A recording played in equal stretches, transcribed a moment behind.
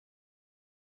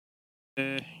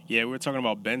Yeah, we were talking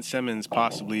about Ben Simmons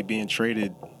possibly being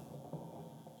traded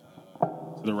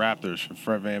to the Raptors for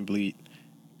Fred VanVleet,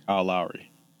 Kyle Lowry.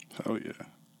 Hell yeah.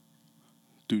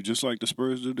 Dude, just like the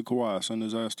Spurs did to Kawhi, send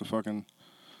his ass to fucking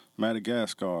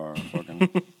Madagascar or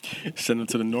fucking Send him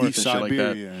to the north East and shit like that.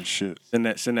 Siberia and shit. Send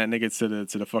that nigga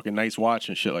to the fucking Night's Watch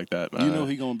and shit like that, man. You know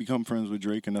he gonna become friends with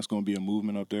Drake, and that's gonna be a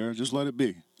movement up there. Just let it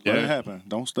be. Let Yeah. it happen.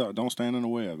 Don't stop. Don't stand in the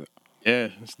way of it. Yeah,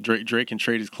 Drake can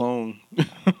trade his clone.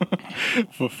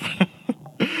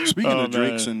 Speaking Oh, of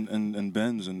Drakes man. and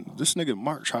Benz, and this nigga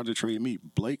Mark tried to trade me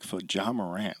Blake for Ja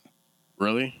Morant.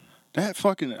 Really? That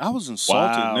fucking, I was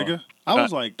insulted, Wow. nigga. I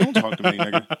was like, don't talk to me,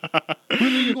 nigga.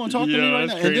 Really, you gonna talk to me Yo, right now?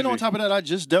 that's And then on crazy. top of that, I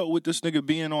just dealt with this nigga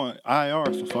being on IR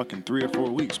for fucking 3 or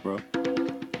 4 weeks, bro.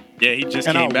 Yeah, he just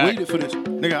And I came back. waited for this.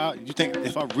 Nigga, you think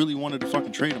if I really wanted to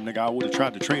fucking trade him, nigga, I would have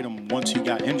tried to trade him once he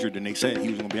got injured and they said he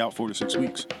was gonna be out 4 to 6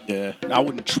 weeks. Yeah. I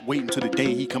wouldn't wait until the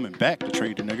day he coming back to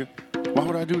trade the nigga. Why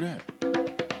would I do that?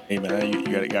 Hey man,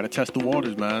 you gotta test the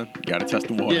waters, man. You gotta test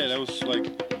the waters. Yeah, that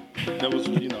was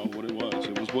you know what it was.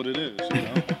 It was what it is, you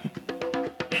know.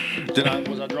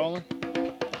 Was I drawing?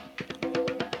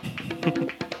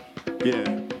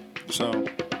 Yeah. So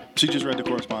she just read the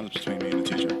correspondence between me and the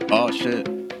teacher. Oh shit.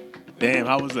 Damn,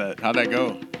 how was that? How'd that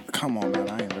go? Come on, man,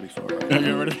 I ain't ready for it. Right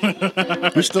You ready?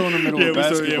 We're still in the middle of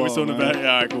basketball. we're still in the man. back.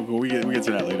 Yeah, all right, cool. We get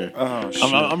to that later. Oh shit.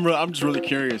 I'm just really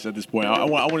curious at this point. I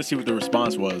want to see what the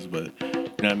response was, but you know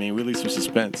what I mean. We leave some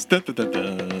suspense. But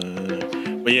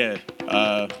yeah,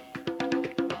 I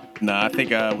think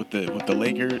with the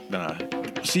Lakers,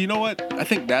 See, you know what? I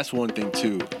think that's one thing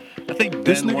too. I think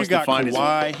This Ben nigga wants got to find his.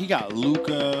 Kawhi, he got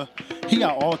Luka, he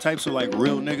got all types of like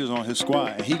real niggas on his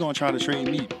squad, and he gonna try to trade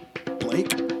me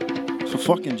Blake for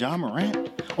fucking Ja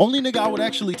Morant. Only nigga I would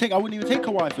actually take, I wouldn't even take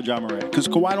Kawhi for Ja Morant, because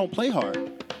Kawhi don't play hard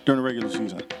during the regular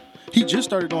season. He just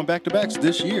started doing back-to-backs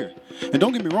this year. And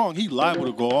don't get me wrong, he liable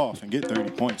to go off and get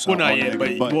 30 points. Well, not on yet,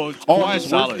 nigga, but all Kawhi's his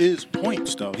solid. worth is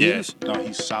points, though. Yeah.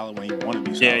 He's solid when he want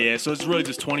to be solid. Yeah. So it's really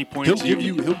just 20 points. He'll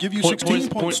give you 16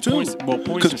 points, too. Points and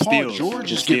Because Paul steals.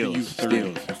 George is Steals, giving you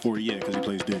 30 steals. and 40, yeah, because he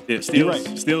plays D. Yeah, You're steals,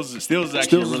 right. steals is actually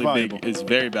Steals is really valuable. big. It's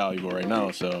very valuable right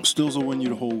now. So Stills will win you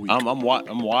the whole week. I'm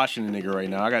watching the nigga right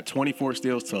now. I got 24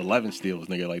 steals to 11 steals,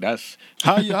 nigga. Like that's.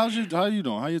 How you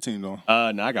doing? How your team doing?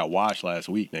 No, I got washed last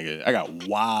week, nigga. I got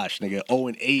washed, nigga.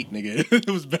 0-8, nigga. It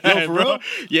was bad, Yo, for bro. real?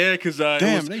 Yeah, cause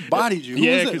Damn, they bodied you. Who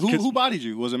Yeah, was it? 'cause- Who bodied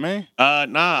you? Was it man?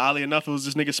 Oddly enough, it was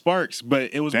this nigga Sparks,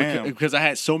 but it was Damn. because I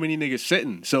had so many niggas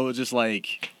sitting, so it was just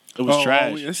like it was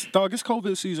trash. It's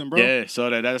COVID season, bro. Yeah, so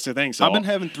that's the thing. So I've been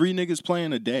having 3 niggas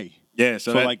playing a day yeah,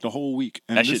 so for that, like the whole week.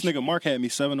 And that this shit's- nigga Mark had me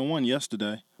 7-1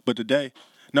 yesterday. But today,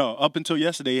 no, up until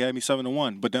yesterday he had me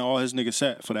 7-1. But then all his niggas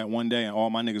sat for that one day and all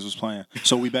my niggas was playing.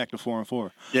 So we back to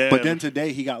 4-4. Yeah. But then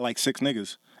today he got like 6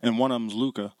 niggas. And one of them's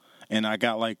Luka. And I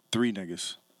got like 3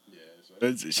 niggas.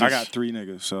 it's just, I got 3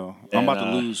 niggas. So And, I'm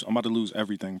about to lose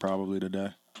everything probably today.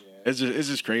 It's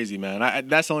just crazy, man.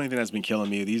 That's the only thing that's been killing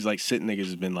me. These like sitting niggas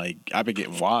has been like I've been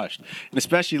getting washed, and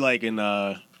especially like in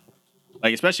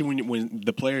especially when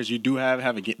the players you do have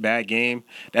a bad game,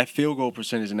 that field goal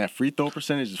percentage and that free throw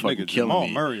percentage is fucking Nigga, killing Jamal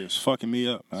me. Murray is fucking me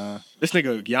up, man. This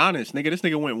nigga Giannis, this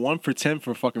nigga went 1 for 10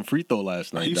 for fucking free throw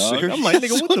last night, you dog. serious? I'm like,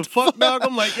 nigga, what the fuck, dog?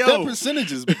 I'm like, That yo,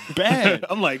 percentage is bad.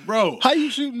 I'm like, bro, How you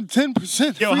shooting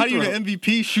 10%? yo, free how you throw? the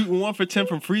MVP shooting 1 for 10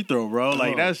 from free throw, bro?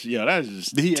 Like that's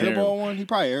just Did he terrible. airball one? He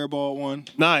probably airballed one.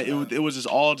 Nah, it was just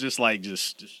all just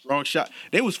strong shot.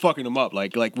 They was fucking him up.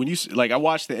 Like when you I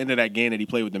watched the end of that game that he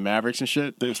played with the Mavericks and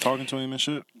shit. They was talking to him and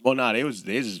shit. Well, nah, they was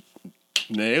just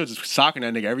socking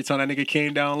that nigga every time that nigga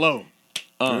came down low.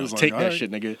 It was like, Take that alright. shit,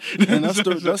 nigga. And that's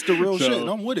the real So- shit. And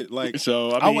I'm with it. Like,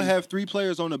 so, I I mean- would have 3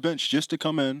 players on the bench just to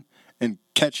come in and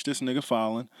catch this nigga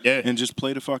fouling. Yeah. And just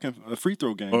play the fucking free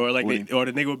throw game. Or like with him. or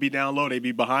the nigga would be down low, they'd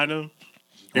be behind him.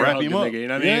 Wrap hug him the up. Nigga, you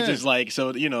know what I mean? It's Yeah. just like so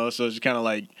it's kind of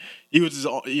like he was just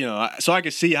so I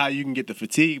could see how you can get the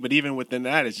fatigue, but even within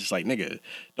that, it's just like nigga,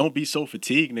 don't be so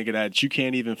fatigued, nigga, that you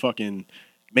can't even fucking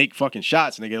make fucking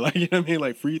shots, nigga. Like you know what I mean?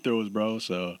 Like free throws, bro.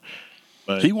 So,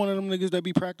 but He one of them niggas that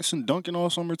be practicing dunking all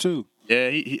summer too. yeah,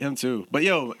 him too. But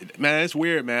yo, man, it's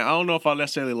weird, man. I don't know if I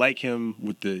necessarily like him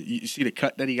with you see the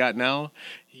cut that he got now.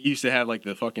 He used to have like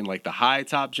the fucking like the high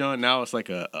top John. Now it's like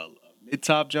a mid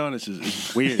top John. It's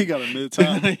just weird. He got a mid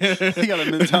top. He got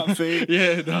a mid top fade.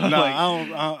 Yeah, Nah,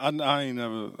 like, I ain't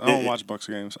never. I don't watch Bucks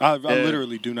games. I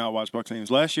literally do not watch Bucks games.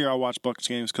 Last year I watched Bucks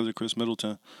games because of Chris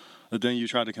Middleton. But then you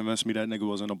tried to convince me that nigga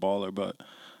wasn't a baller. But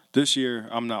this year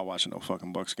I'm not watching no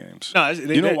fucking Bucks games. Nah,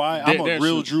 You know why? I'm a they're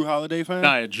real so- Drew Holiday fan.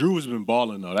 Nah, Drew has been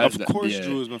balling though. Of course,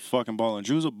 Drew has been fucking balling.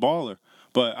 Drew's a baller,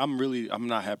 but I'm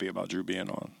not happy about Drew being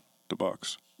on the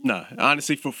Bucks. Nah,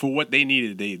 honestly, for what they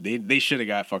needed, they should have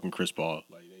got fucking Chris Paul.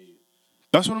 Like,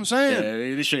 That's what I'm saying.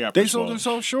 yeah, they should have got They Chris sold Paul.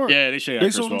 themselves short. Yeah, they should have got They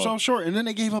Chris sold Paul. themselves short, and then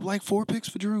they gave up like 4 picks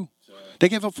for Drew. They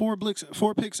gave up 4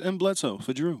 picks and Bledsoe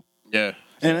for Drew. Yeah.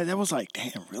 And that was like,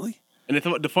 damn, really? And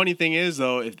the funny thing is,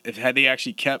 though, if had they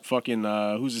actually kept fucking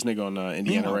who's this nigga on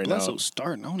Indiana right Bledsoe's now?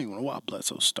 starting. I don't even know why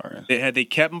Bledsoe's starting. Had they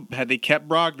kept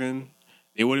Brogdon,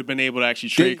 they would have been able to actually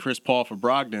trade Chris Paul for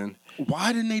Brogdon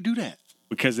Why didn't they do that?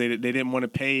 because they didn't want to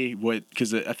pay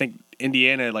because I think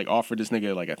Indiana like offered this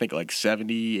nigga like I think like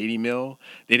 70, 80 mil.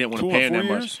 They didn't want to pay him that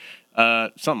much.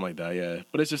 Something like that, yeah.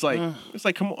 But it's just like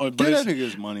come on, but Give it's, that nigga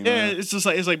his money, yeah, man. it's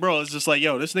like bro, it's just like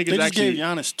yo, this nigga's They just actually. gave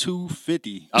Giannis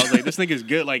 $250. I was like, this nigga's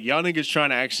good. Like, y'all niggas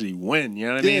trying to actually win. You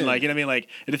know what I mean? Yeah. Like, you know what I mean? Like,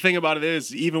 the thing about it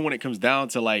is, even when it comes down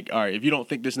to, like, all right, if you don't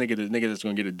think this nigga, the nigga that's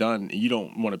going to get it done, and you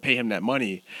don't want to pay him that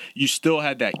money, you still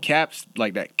had that cap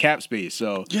space.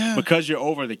 So, Yeah. because you're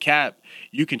over the cap,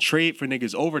 you can trade for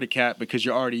niggas over the cap because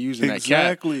you're already using that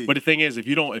Exactly. cap. But the thing is, if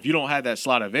you don't have that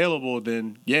slot available,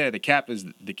 then, yeah, the cap is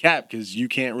the cap because you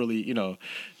can't really, you know,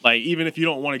 like, even if you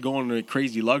don't want to go into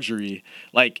crazy luxury,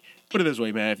 like, put it this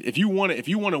way, man. If you want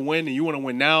to win and you want to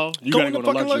win now, you gotta go into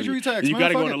into luxury. tax. You man.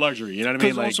 gotta go Fuck into it. luxury. You know what I mean?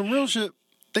 Because on Like, some real shit,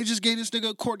 they just gave this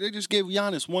nigga they just gave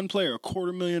Giannis one player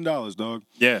 $250,000, dog.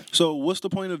 yeah, So what's the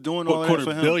point of doing all that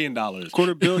for him? $250 million.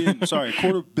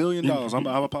 $250 million.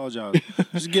 I apologize.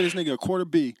 Just get this nigga a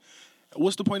 $250 million.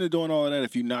 What's the point of doing all of that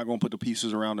if you're not gonna put the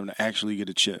pieces around him to actually get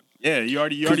a chip? Yeah, you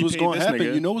already what's paid gonna this happen?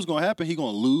 nigga. You know what's gonna happen? He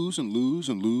gonna lose and lose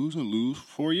and lose and lose for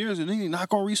 4 years, and then he's not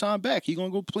gonna re-sign back. He gonna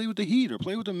go play with the Heat or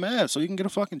play with the Mavs so he can get a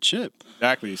fucking chip.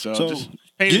 Exactly. So just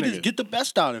pay the nigga. get the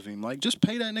best out of him. Like just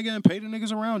pay that nigga and pay the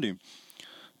niggas around him.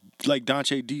 Like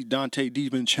Dante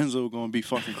DiVincenzo gonna be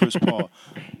fucking Chris Paul.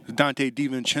 Dante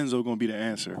DiVincenzo gonna be the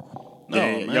answer. No,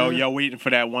 Yeah, man. y'all waiting for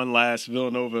that one last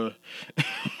Villanova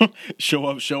show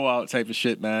up, show out type of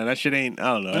shit, man. That shit ain't.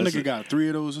 I don't know. That It's nigga got 3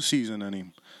 of those a season in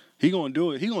him. He gonna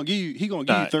do it. He gonna give you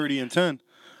 30 and 10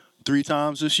 3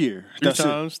 times this year.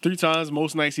 three times.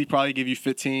 Most nights he probably give you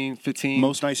 15.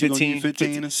 Most nights he gonna give you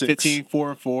 15 and 6. 15, 4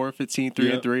 and 4, 15,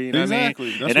 3 and 3. You know Exactly.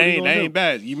 what I mean? That's It what he ain't gonna do.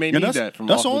 bad. You may And need that from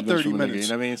that's off on the bench 30 from a nigga, minutes.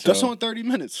 you know what I mean? That's So- on 30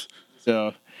 minutes.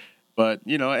 So, but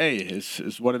you know, hey,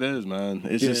 it's what it is, man.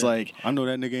 It's just Yeah. like, I know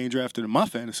that nigga ain't drafted in my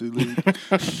fantasy league.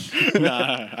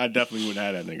 nah, I definitely wouldn't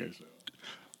have that nigga. So.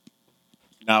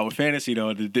 Nah, with fantasy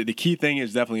though, the key thing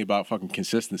is definitely about fucking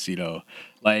consistency though.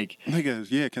 Like, Niggas,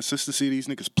 yeah, consistency. These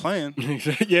niggas playing.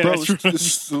 yeah, Bro, that's true.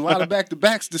 it's a lot of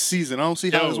back-to-backs this season. I don't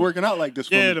see how Yo. it's working out like this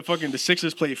for Yeah, me. the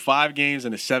Sixers played 5 games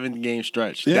in a 7-game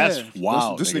stretch. Yeah. That's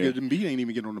wild. This nigga nigga. Embiid ain't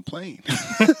even getting on the plane.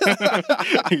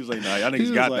 He was like, nah, y'all He niggas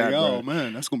was got like, that, oh, bro.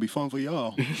 man, that's going to be fun for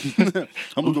y'all. I'm going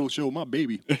to go show my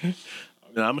baby.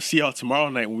 And I'm gonna see y'all tomorrow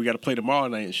night when we got to play tomorrow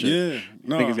night and shit. Yeah,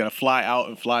 no. Niggas got to fly out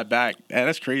and fly back. Man,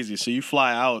 that's crazy. So you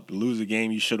fly out, lose a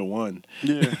game you should have won.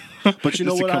 Yeah. But you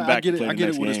know Just to what? come I back get and it. play I the get it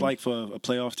next what it's game. like for a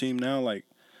playoff team now. Like,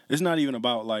 it's not even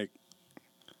about, like,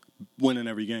 winning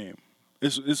every game.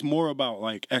 It's more about,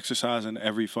 like, exercising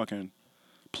every fucking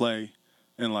play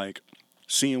and, like,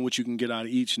 seeing what you can get out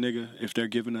of each nigga if they're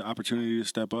given the opportunity to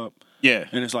step up. Yeah.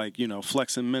 And it's like, you know,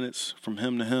 flexing minutes from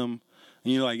him to him.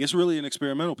 And you're like, it's really an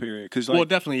experimental period. Cause like, Well,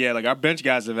 definitely, yeah. Like our bench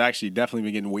guys have actually definitely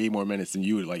been getting way more minutes than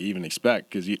you would like even expect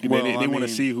because Well, they I want to mean-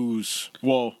 see who's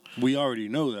well. we already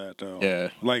know that, though. Yeah.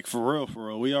 Like, for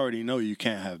real, we already know you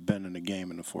can't have Ben in the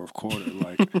game in the fourth quarter.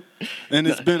 Like, and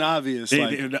it's been obvious.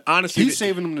 Honestly, he's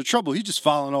saving them the trouble. He's just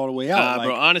falling all the way out. Like,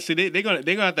 bro. Honestly, they're gonna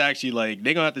have to actually like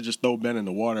they're gonna have to just throw Ben in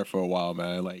the water for a while,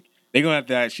 man. Like they're gonna have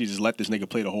to actually just let this nigga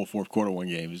play the whole fourth quarter one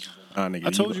game. It's just, nigga, I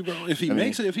told you, bro. If he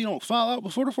makes it, if he don't foul out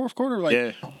before the fourth quarter, like,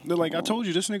 Yeah. they're like I told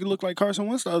you, this nigga looked like Carson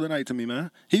Wentz the other night to me,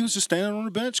 man. He was just standing on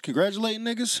the bench, congratulating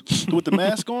niggas with the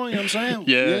mask on. You know what I'm saying?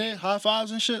 Yeah. high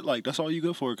fives and shit. Like that's all you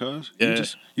good for, cuz. Yeah.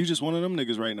 You just one of them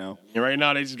niggas right now. And right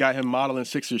now they just got him modeling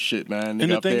Sixers shit, man. They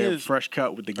And the got thing there is- fresh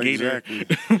cut with the gator,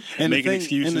 Exactly. And making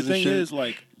excuses and the thing shit. is,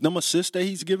 like, them assists that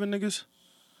he's giving niggas,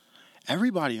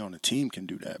 everybody on the team can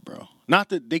do that, bro. Not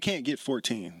that they can't get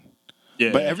 14.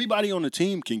 yeah, But everybody on the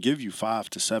team can give you 5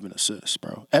 to 7 assists,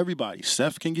 bro. Everybody.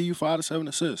 Steph can give you 5 to 7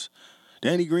 assists.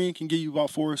 Danny Green can give you about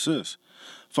 4 assists.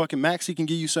 Fucking Maxey can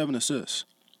give you 7 assists.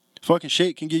 Fucking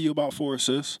Shake can give you about 4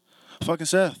 assists. Fucking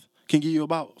Seth can give you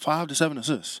about 5 to 7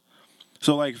 assists.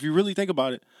 So, like, if you really think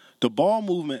about it, the ball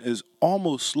movement is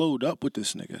almost slowed up with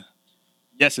this nigga.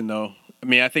 yes and no. I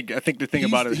mean, I think the thing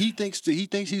about it, He thinks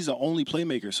he's the only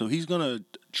playmaker, so he's gonna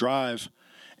drive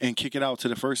and kick it out to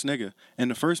the first nigga,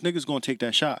 and the first nigga's gonna take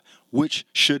that shot, which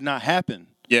should not happen.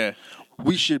 yeah,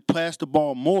 We should pass the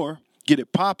ball more, get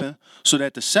it popping, so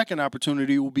that the second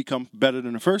opportunity will become better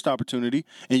than the first opportunity,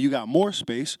 and you got more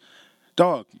space.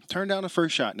 Dog, turn down the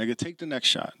first shot, nigga. Take the next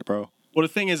shot, bro. Well,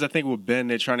 the thing is, I think with Ben,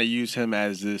 they're trying to use him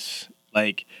as this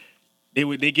like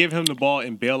they give him the ball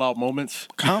in bailout moments,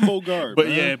 Combo guard, but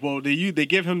man. yeah, well they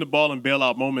give him the ball in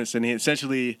bailout moments, and he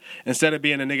essentially instead of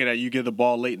being a nigga that you give the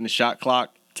ball late in the shot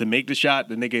clock to make the shot,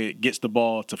 the nigga gets the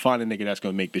ball to find a nigga that's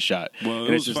gonna make the shot. Well,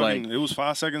 and it's just like it was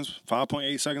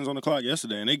 5.8 seconds on the clock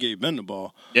yesterday, and they gave Ben the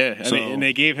ball. yeah, So- and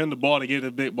they gave him the ball to give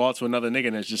the big ball to another nigga,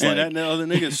 and it's just And like that other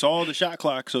nigga saw the shot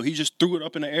clock, so he just threw it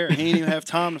up in the air. He didn't even have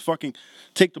time to fucking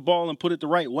take the ball and put it the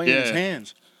right way in his Yeah.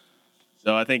 hands.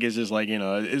 So I think it's just like,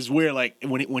 it's weird. Like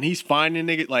when he's finding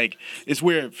niggas, like it's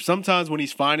weird. Sometimes when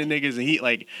he's finding niggas and he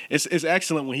like, it's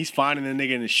excellent when he's finding a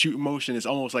nigga in the shoot motion. It's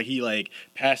almost like he like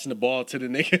passing the ball to the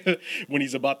nigga when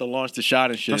he's about to launch the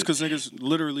shot and shit. That's because niggas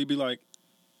literally be like,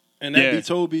 and that Yeah. be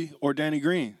Toby or Danny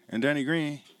Green. And Danny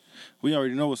Green, we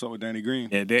already know what's up with Danny Green.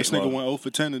 Yeah, this nigga went 0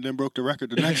 for 10 and then broke the record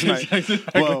the next night.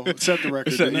 Well, set the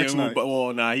record the next night.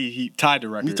 Well, nah, he tied the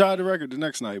record. He tied the record the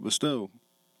next night, but still,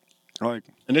 like,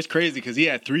 And it's crazy because he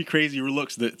had 3 crazy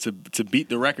looks to beat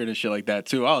the record and shit like that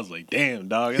too. I was like, damn,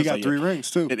 dog. he got 3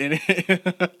 rings too. Hey,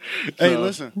 Hey,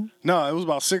 listen. No, it was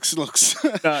about 6 looks.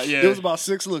 yeah. It was about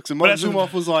 6 looks. And But Mark that's a-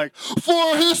 Zumoff was like,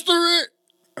 for history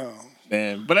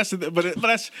man, but that's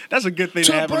a good thing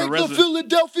to to have on the break the resume.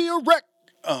 Philadelphia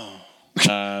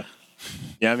record.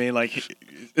 Yeah, I mean, like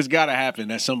it's got to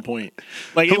happen at some point.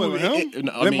 Like Who, with him?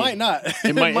 I mean, might not.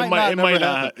 It might never not.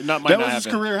 happen. Might That not was his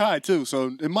happen. career high too,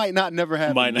 so it might not never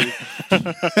happen. Might dude.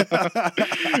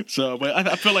 not. So, but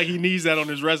I feel like he needs that on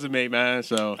his resume, man.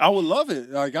 So I would love it.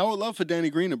 Like I would love for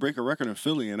Danny Green to break a record in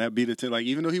Philly and that beat it to like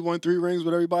even though he won 3 rings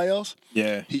with everybody else,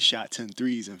 yeah, he shot 10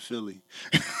 threes in Philly.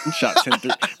 he shot 10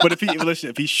 threes. But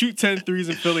if he shoot 10 threes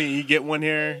in Philly and he get one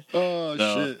here, Oh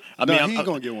so, shit! I mean, he ain't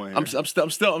gonna get one. I'm Here. still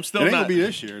it ain't not. gonna be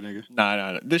this year, nigga.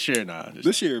 Nah. This year, nah.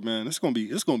 This year, man, it's gonna be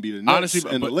the Nets Honestly,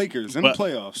 and the but- Lakers in but- the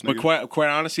playoffs. But Nigga. quite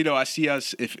honestly, though, I see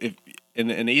us if in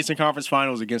the Eastern Conference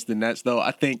Finals against the Nets, though,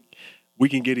 I think we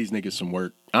can get these niggas some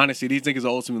work. Honestly, these niggas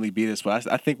will ultimately beat us, but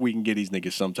I think we can get these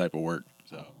niggas some type of work.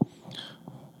 So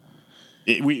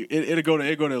it'll go to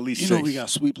at least You 6. know we got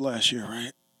swept last year,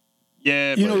 right?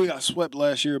 Yeah, You but, know we got swept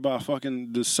last year by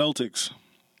fucking the Celtics.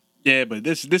 yeah, but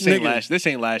this Nigga,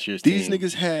 ain't last year's These team.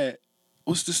 niggas had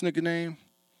what's this nigga name?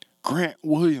 Grant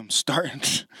Williams starting.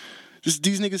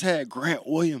 These niggas had Grant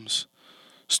Williams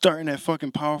starting at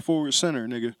fucking power forward center,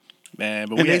 nigga. Man,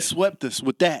 but And we they had, swept us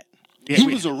with that. Yeah, He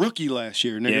we- was a rookie last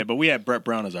year, nigga. yeah, but we had Brett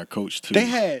Brown as our coach too. They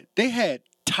had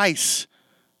Tice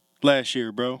last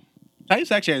year, bro.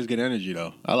 Tice actually has good energy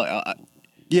though.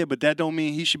 Yeah, but that don't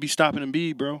mean he should be stopping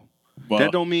Embiid, bro. Well,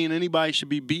 That don't mean anybody should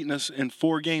be beating us in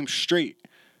 4 games straight.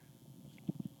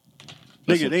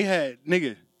 Listen.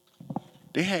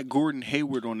 They had Gordon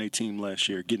Hayward on their team last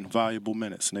year getting valuable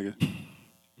minutes, nigga.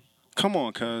 Come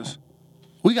on, cuz.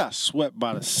 We got swept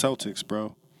by the Celtics,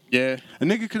 bro. yeah. A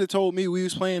nigga could have told me we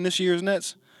was playing this year's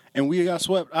Nets and we got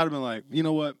swept. I'd have been like, you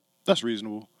know what? That's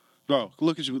reasonable. Bro,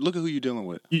 look at you. Look at who you're dealing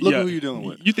with. Look at who you're dealing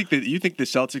with. You think the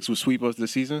Celtics would sweep us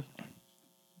this season?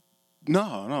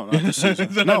 No, not this season.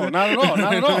 No, not at all.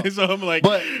 Not at all. So I'm like,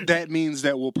 But that means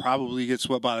that we'll probably get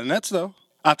swept by the Nets, though.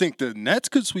 I think the Nets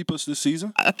could sweep us this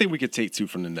season. I think we could take 2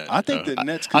 from the Nets. I think the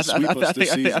Nets could sweep us this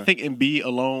season. I think Embiid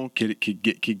alone could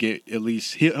get at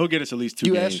least he'll get us at least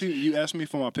 2 games. You asked me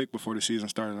for my pick before the season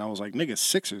started, and I was like, nigga,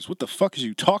 Sixers. What the fuck is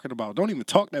you talking about? Don't even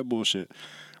talk that bullshit.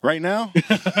 Right now,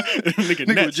 nigga,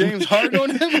 nigga, Nets. with James Harden on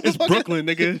him. It's Brooklyn,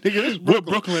 nigga. It's Where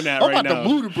Brooklyn at I'm right about now? to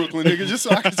move to Brooklyn, nigga, just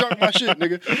so I can talk my shit,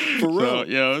 nigga. For real. So,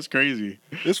 yo, it's crazy.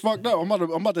 It's fucked up. I'm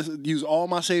about to use all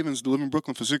my savings to live in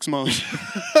Brooklyn for 6 months,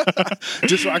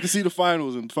 just so I can see the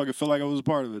finals and fucking feel like I was a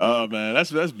part of it. Oh man,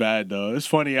 that's bad though. It's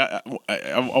funny. I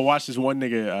watched this one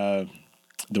nigga,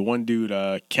 the one dude,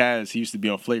 Kaz. He used to be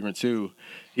on Flagrant 2.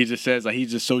 He just says like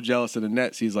he's just so jealous of the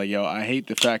Nets. He's like, yo, I hate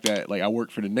the fact that like I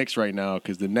work for the Knicks right now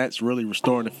because the Nets really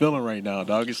restoring the feeling right now,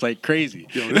 dog. It's like crazy.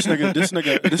 Yo, this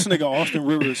nigga Austin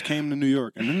Rivers came to New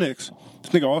York, and the Knicks.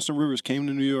 This nigga Austin Rivers came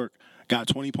to New York, got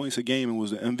 20 points a game, and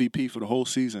was the MVP for the whole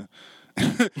season.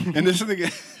 And this nigga,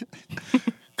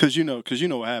 cause you know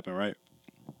what happened, right?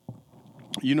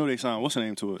 You know they signed what's the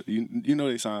name to it? You know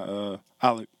they signed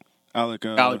Alec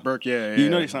Burke, yeah. You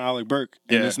know they signed Alec Burke,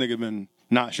 and Yeah. this nigga been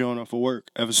not showing up for work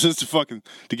ever since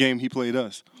the game he played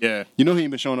us. Yeah. You know he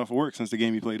ain't been showing up for work since the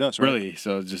game he played us, right? Really?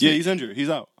 So just Yeah, he's injured. He's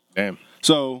out. damn.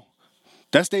 So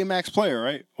that's their max player,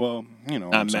 right? Well, you know,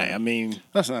 what I'm saying. I mean,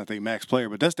 That's not their max player,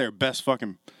 but that's their best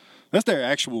that's their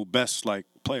actual best like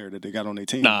player that they got on their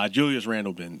team. nah. Julius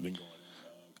Randle been going.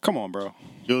 Come on, bro.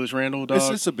 Julius Randle,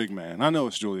 dog. It's a big man. I know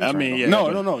it's Julius. I mean,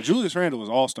 Randle. yeah, No. Julius Randle was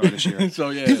All Star this year. So,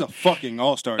 yeah. he's a fucking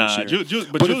All Star this Nah, year.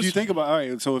 but but if Julius- you think about, all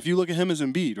right, so if you look at him as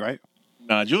Embiid, right?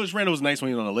 Nah, Julius Randle was nice when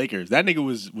he was on the Lakers. That nigga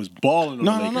was balling on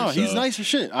the Lakers. No. He's so. nice as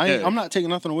shit. Yeah. I'm not taking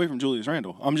nothing away from Julius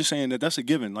Randle. I'm just saying that's a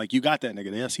given. Like, you got that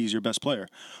nigga. Yes, he's your best player.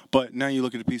 But now you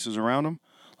look at the pieces around him.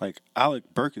 Like, Alec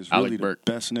Burke is really the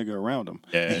best nigga around him.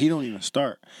 Yeah. And he don't even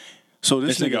start. So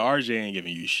this nigga RJ ain't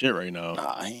giving you shit right now.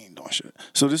 Nah, he ain't doing shit.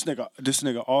 So this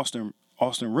nigga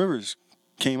Austin Rivers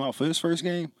came out for his first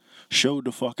game, showed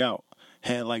the fuck out.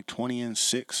 Had like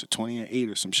 20-6 or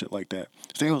 20-8 or some shit like that.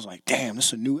 So I was like, damn, this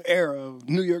is a new era of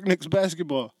New York Knicks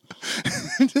basketball.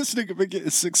 This nigga been getting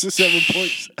 6 or 7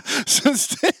 points since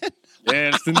then. Yeah,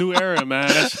 it's the new era, man.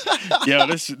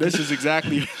 This is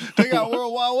exactly. They got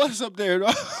Worldwide West up there, though.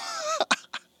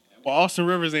 Well, Austin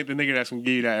Rivers ain't the nigga that's gonna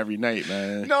give you that every night,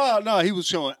 man. No, he was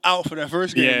showing out for that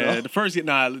first game. Yeah, though. the first game.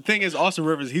 Nah, the thing is, Austin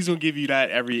Rivers, he's gonna give you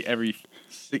that every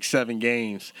 6-7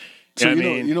 games. So what I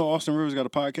mean? you know Austin Rivers got a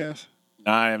podcast?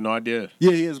 Nah, I have no idea.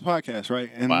 Yeah, he has a podcast, right?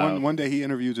 And Wow. one day he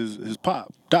interviewed his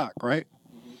pop, Doc, right?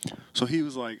 So he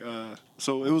was like,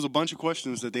 so it was a bunch of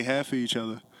questions that they had for each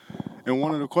other. And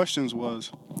one of the questions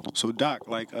was, so Doc,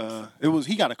 like,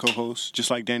 he got a co-host, just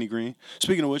like Danny Green.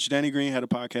 Speaking of which, Danny Green had a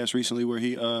podcast recently where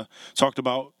he talked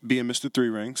about being Mr. Three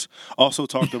Rings. Also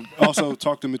talked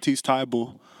to Matisse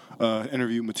Thybulle,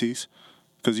 interviewed Matisse,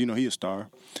 because, you know, he a star.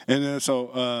 And then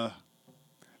so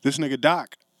this nigga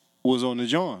Doc was on the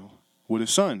John with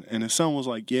his son. And his son was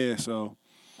like, yeah, so...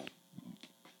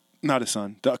 Not his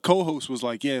son. The co-host was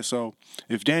like, yeah, so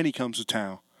if Danny comes to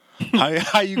town,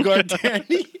 how you guard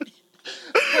Danny?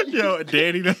 Yo,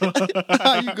 Danny, though.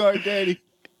 How you guard Danny?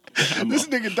 This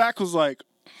nigga Doc was like,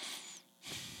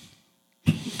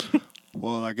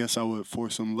 well, I guess I would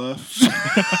force him left.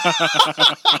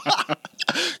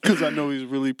 Because I know he's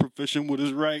really proficient with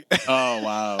his right. Oh,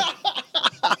 wow.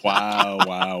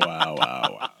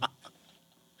 Wow.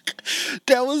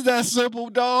 That was that simple,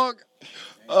 dog.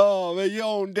 Oh, man, your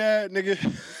own dad, nigga.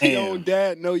 Damn. Your own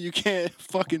dad know you can't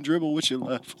fucking dribble with your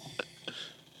left.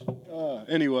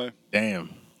 Anyway.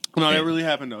 Damn. No, that really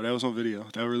happened, though. That was on video.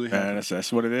 That really happened. Man,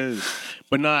 that's what it is.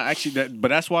 But nah, actually,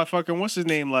 that's why fucking what's his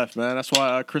name left, man. That's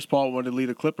why Chris Paul wanted to leave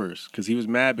the Clippers because he was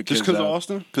mad because Just because of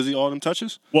Austin? Because he all them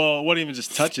touches? Well, it wasn't even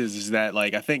just touches. Is that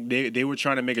like I think they were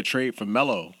trying to make a trade for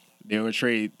Melo. They were gonna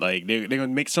trade like they're gonna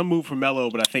make some move for Melo,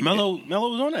 but I think Melo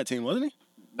was on that team, wasn't he?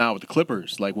 Nah, with the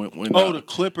Clippers. Like when the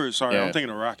Clippers. Sorry, Yeah. I'm thinking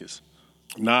of Rockets.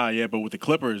 Nah, yeah, but with the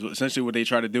Clippers, essentially what they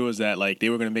tried to do is that like they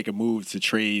were gonna make a move to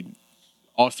trade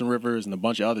Austin Rivers and a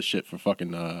bunch of other shit for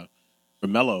fucking for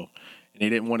Melo, and they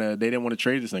didn't want to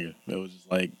trade this nigga. It was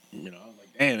just like, you know, I was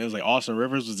like, damn, it was like Austin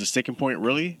Rivers was the sticking point,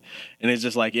 really, and it's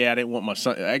just like, yeah, I didn't want my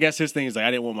son. I guess his thing is like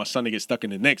I didn't want my son to get stuck in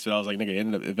the Knicks, but I was like, nigga, it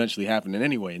ended up eventually happening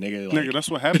anyway, nigga. Like, Nigga, that's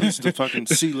what happens to fucking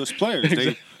C-list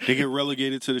players. They get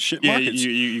relegated to the shit yeah, markets.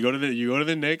 you go to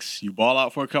the Knicks, you ball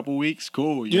out for a couple weeks,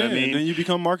 cool. You know what I mean? And then you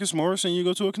become Marcus Morris and you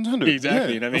go to a contender. Exactly,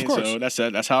 Yeah, you know what I mean? of course.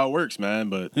 So that's how it works, man.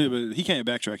 But Yeah, but he can't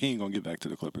backtrack. He ain't gonna get back to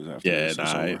the Clippers after this.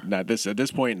 It's over. at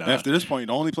this point, nah. After this point,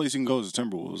 the only place he can go is the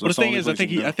Timberwolves. But the That's thing only is, I place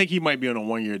he can go. think he might be on a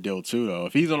 1-year deal too, though.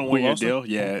 If he's on a 1-year Austin? deal,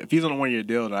 yeah. If he's on a 1-year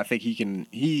deal, then I think he can.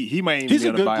 He might even He's be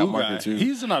a on the good buyout blue market guy. too.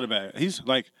 He's not a bad. He's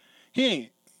like he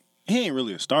ain't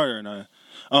really a starter or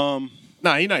nothing.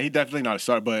 Nah, he definitely not a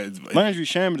starter. But Landry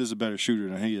Shamet is a better shooter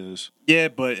than he is. yeah,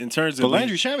 but in terms of But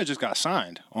Landry Shamet just got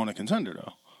signed on a contender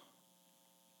though.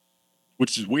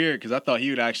 which is weird because I thought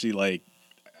he would actually like.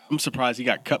 I'm surprised he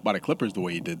got cut by the Clippers the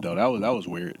way he did though. That was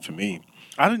weird for me.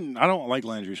 I don't like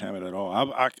Landry Shamet at all.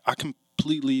 I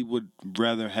completely would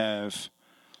rather have.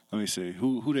 Let me see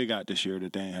who they got this year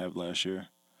that they didn't have last year.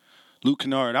 Luke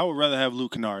Kennard. I would rather have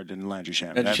Luke Kennard than Landry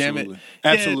Shamet. Landry Absolutely. Shamet,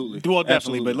 Absolutely. Yeah, well, definitely.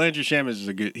 Absolutely. But Landry Shamet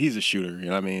is he's a shooter. You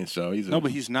know what I mean? So he's No, but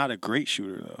he's not a great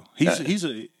shooter though. He's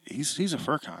a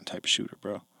Furkan type of shooter,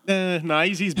 bro. Nah,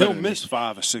 he's better He'll than miss me.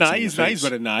 5 or 6. Nah, he's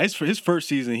better. Nah, his first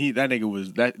season, that nigga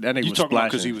was that nigga You was talking about splashing.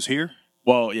 because he was here?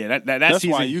 Well, yeah, that That's season.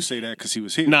 why you say that because he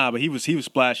was here. Nah, but he was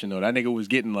splashing though. That nigga was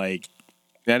getting like.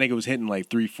 That nigga was hitting like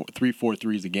 3-4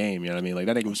 threes a game. You know what I mean? Like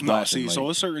that nigga was No, splashing. see, like, so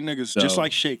it's certain niggas, just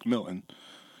like Shake Milton, you know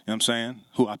what I'm saying?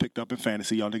 Who I picked up in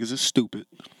fantasy. Y'all niggas is stupid.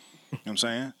 You know what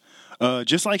I'm saying?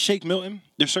 Just like Shake Milton,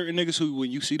 there's certain niggas who, when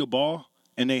you see the ball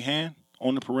in their hand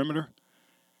on the perimeter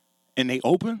and they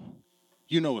open,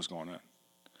 you know what's going on.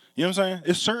 You know what I'm saying?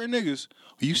 It's certain niggas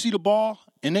who you see the ball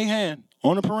in their hand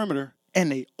on the perimeter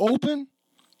and they open,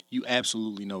 you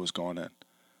absolutely know what's going on.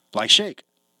 Like Shake.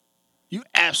 You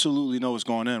absolutely know what's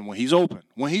going on when he's open.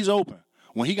 When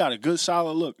he got a good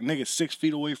solid look, nigga 6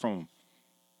 feet away from him.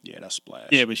 Yeah, that's splash.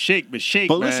 Yeah, but Shake, But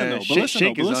man, listen though,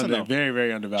 Shake is very,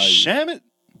 very undervalued. Shamet,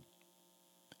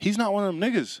 he's not one of them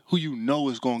niggas who you know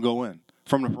is gonna go in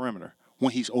from the perimeter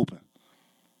when he's open.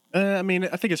 I mean,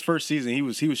 I think his first season he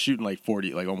was shooting like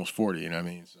 40, like almost 40. You know what I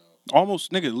mean? So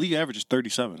Almost, nigga, league average is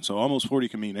 37, so almost 40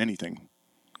 can mean anything.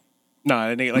 Nah,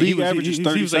 nigga, like League average is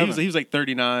 37. He was like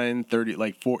 39, 30,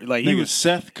 like 4. Like he Nigga, was.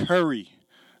 Seth Curry.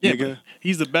 Yeah, Nigga,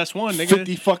 he's the best one, nigga.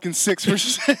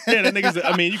 50-6%. Yeah, that nigga's.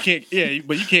 I mean, you can't. Yeah,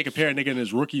 but you can't compare a nigga in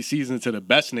his rookie season to the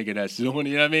best nigga that's doing.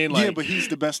 You know what I mean? Like, yeah, but he's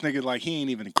the best nigga. Like, he ain't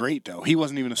even great though. He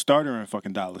wasn't even a starter in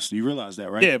fucking Dallas. You realize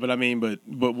that, right? yeah, but I mean, but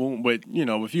you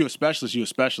know, if you're a specialist, you're a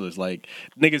specialist. Like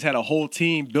niggas had a whole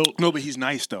team built. No, but he's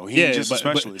nice though. He ain't just a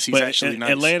specialist. He's actually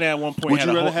nice. Atlanta at one point. Would had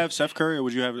you a rather whole, have Seth Curry or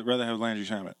would you rather have Landry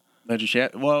Shamet?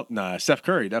 Well, nah, Steph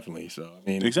Curry definitely. So I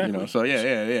mean, Exactly. You know, so yeah.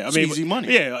 I It's mean, easy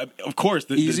money. Yeah, of course.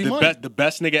 Easy money. The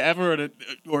best nigga ever,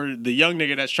 or the young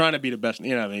nigga that's trying to be the best.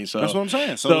 You know what I mean? So That's what I'm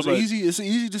saying. So it's an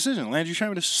easy decision. Landry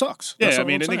Shamet just sucks. Yeah, That's I all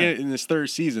mean, I'm the nigga saying. in his third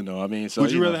season though. I mean, so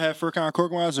Would you rather know. have Furkan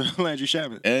Korkmaz or Landry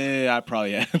Shamet? I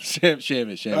probably have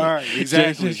Shamet. All right,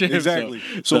 exactly, Shamet, exactly.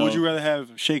 So would you rather have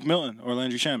Shake Milton or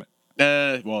Landry Shamet?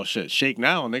 Well, shit, Shake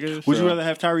now, nigga. Would you rather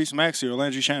have Tyrese Maxey or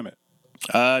Landry Shamet?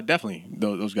 Definitely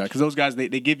those guys, because those guys they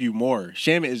give you more.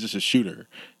 Shamet is just a shooter.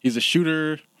 He's a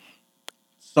shooter,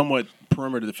 somewhat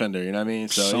perimeter defender. You know what I mean?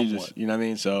 So he just, you know what I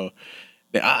mean? So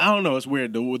I don't know. It's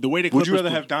weird the way the Clippers. Would you rather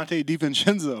have Dante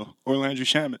DiVincenzo or Landry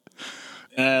Shamet?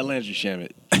 Landry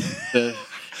Shamet.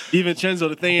 DiVincenzo.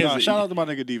 The thing is, shout out to my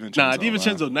nigga DiVincenzo. Nah,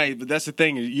 DiVincenzo nice, but that's the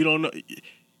thing is you don't know.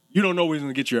 You don't know what he's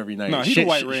gonna get you every night. Nah, he's a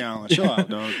white Ray Allen. Chill out,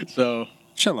 dog. So.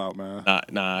 Chill out, man.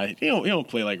 Nah, he don't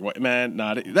play like what, man.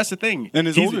 Nah, that's the thing. In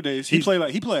his older days, he played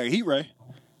like Heat Ray. Like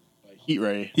Heat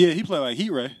Ray. Yeah, he played like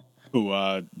Heat Ray. Who?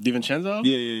 DiVincenzo?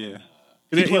 Yeah.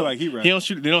 He played like Heat Ray. He don't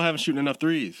shoot. They don't have him shooting enough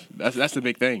threes. That's the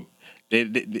big thing.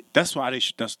 That's why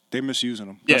they misusing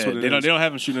him. Yeah, That's what they don't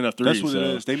have him shooting enough threes. That's what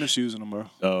it is. They misusing him, bro.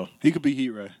 So he could be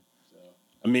Heat Ray.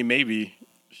 I mean, maybe.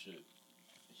 Shit.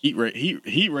 Heat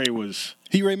Ray was.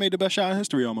 Heat Ray made the best shot in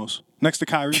history, almost next to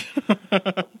Kyrie,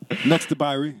 next to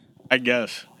Kyrie. I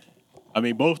guess. I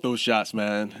mean, both those shots,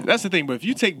 man. That's the thing. But if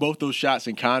you take both those shots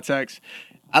in context,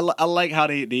 I like how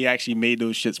they actually made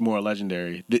those shits more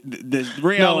legendary. The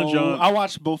Ray Allen jump. I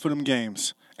watched both of them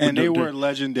games, and they were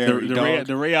legendary.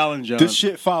 The Ray Allen jump. This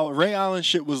shit followed. Ray Allen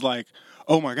shit was like,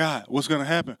 oh my God, what's gonna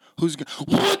happen?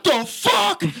 What the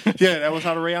fuck? Yeah, that was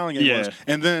how the Ray Allen game was.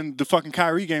 And then the fucking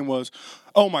Kyrie game was,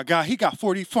 oh my God, he got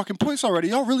 40 fucking points already.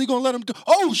 Y'all really gonna let him do?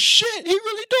 Oh shit, he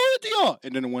really doing it to y'all.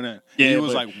 And then it went in. Yeah, it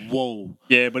was like, whoa.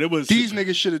 Yeah, but it was these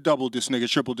niggas should have doubled this nigga,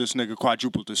 tripled this nigga,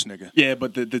 quadrupled this nigga. Yeah,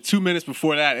 but the 2 minutes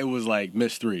before that, it was like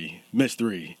miss three, miss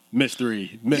three.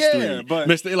 Like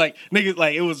niggas,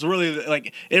 like it was really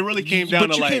like it really came down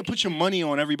to like. But you can't put your money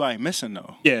on everybody missing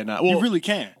though. Yeah, nah. Well, you really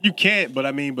can't. You can't, but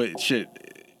I mean, but shit.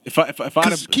 If I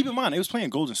keep in mind, they was playing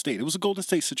Golden State. It was a Golden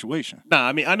State situation. Nah,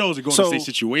 I mean, I know it was a Golden State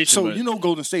situation. So but, you know,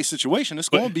 Golden State situation, it's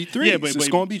going to be threes. Yeah, but it's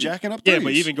going to be jacking up threes. Yeah,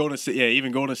 but even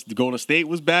Golden State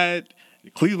was bad.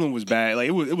 Cleveland was bad. Like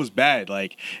it was bad.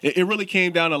 Like it really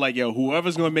came down to like, yo,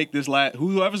 whoever's gonna make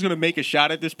whoever's gonna make a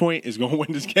shot at this point is gonna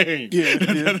win this game. Yeah,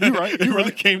 you're right. It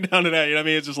really came down to that. You know what I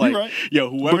mean? It's just like,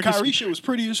 yo, whoever. But Kyrie shit was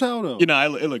pretty as hell though. You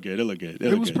know, it looked good. It looked good.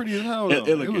 It was pretty as hell though.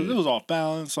 It was off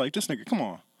balance. Like this nigga, come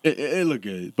on. It looked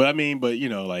good, but I mean, you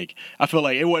know, like I feel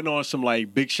like it wasn't on some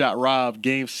like big shot Rob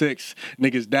Game 6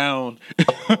 niggas down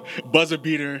buzzer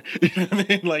beater. You know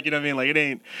what I mean? Like it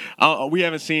ain't. We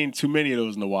haven't seen too many of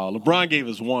those in a while. LeBron gave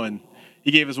us one. He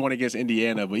gave us one against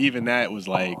Indiana, but even that was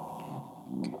like.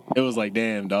 It was like,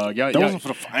 damn, dog. That wasn't for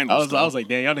the finals. I was like,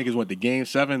 damn, y'all niggas went to Game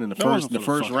 7 in the first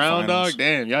round, finals. dog.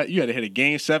 Damn, you had to hit a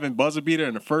Game 7 buzzer beater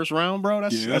in the first round, bro.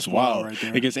 That's wild right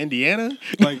there. Against Indiana.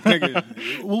 Like,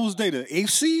 nigga, what was they? The 8th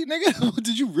seed, nigga?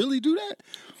 Did you really do that?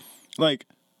 Like,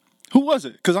 who was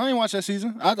it? Because I ain't watched that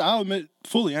season. I'll admit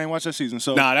fully, I ain't watched that season.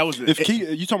 So nah, that was you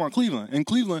talking about Cleveland? In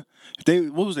Cleveland,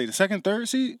 what was they? The 2nd, 3rd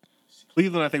seed?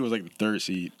 Cleveland, I think was like the 3rd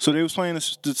seed. So they was playing the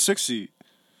 6th seed.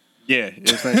 Yeah,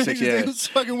 it was like 6. Yeah, they was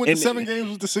fucking went to 7 games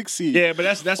with the 6th seed. Yeah,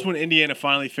 but that's when Indiana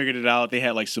finally figured it out. They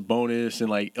had like Sabonis and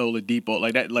like Oladipo,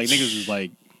 like that. Like niggas was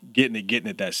like getting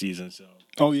it that season. So.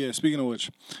 Oh yeah. Speaking of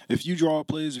which, if you draw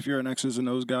plays, if you're an X's and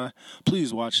O's guy,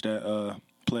 please watch that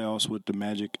playoffs with the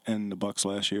Magic and the Bucks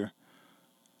last year,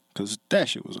 because that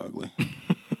shit was ugly.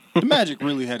 The Magic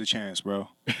really had a chance, bro.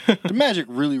 The Magic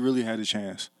really, really had a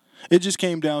chance. It just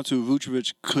came down to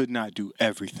Vucevic could not do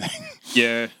everything.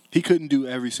 Yeah. He couldn't do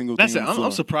every single thing.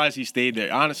 I'm surprised he stayed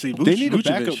there. Honestly, they need a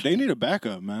backup. They need a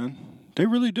backup, man. They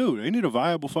really do. They need a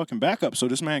viable fucking backup so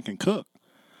this man can cook.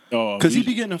 Oh, because he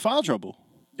be getting in foul trouble.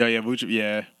 Yeah, Vucevic,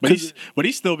 yeah. But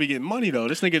he still be getting money though.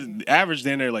 This nigga averaged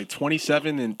in there like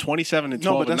 27 and 12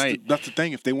 a night. That's the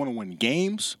thing. If they want to win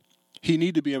games, he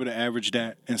need to be able to average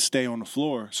that and stay on the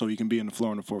floor so he can be in the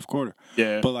floor in the fourth quarter.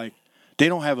 Yeah. But like they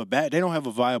don't have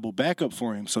a viable backup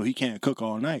for him, so he can't cook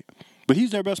all night. But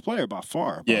he's their best player by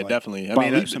far. Yeah, definitely. By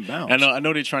leaps and bounds. I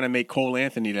know they're trying to make Cole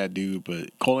Anthony that dude, but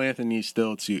Cole Anthony's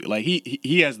still too like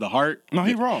he has the heart. No,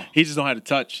 he raw. He just don't know how to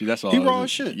touch. That's all. He raw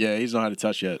as shit. Yeah, he just don't know how to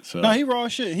touch yet. So no, he raw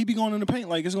as shit. He be going in the paint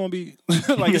like it's gonna be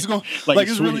like it's going Like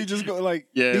it's sweet. really just go like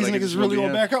Yeah, these like niggas it's really really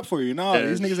gonna back up for you. Nah, Yeah.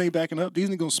 these niggas ain't backing up. These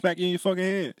niggas gonna smack you in your fucking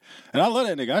head. And I love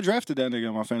that nigga. I drafted that nigga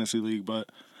in my fantasy league,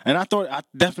 and I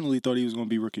definitely thought he was gonna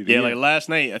be rookie of the year. like last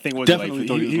night, I think Definitely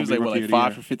thought he was gonna like be what, rookie of like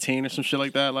the 5 for 15 or some shit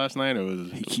like that last night. It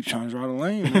was He keep trying to draw the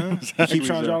lane, man. Exactly, He keep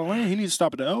trying to so. draw the lane. He needs to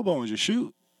stop at the elbow and just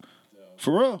shoot.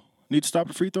 For real. Need to stop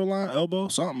at free throw line, elbow,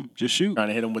 something. Just shoot. trying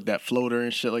to hit him with that floater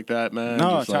and shit like that, man.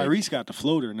 No, Just like- Tyrese got the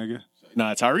floater, nigga.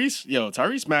 Nah,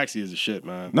 Tyrese Maxey is a shit,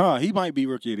 man. No, he might be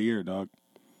rookie of the year, dog.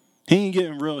 He ain't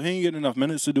getting enough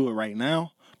minutes to do it right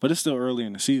now, but it's still early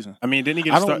in the season. I mean, didn't he I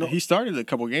get don't started? know. He started a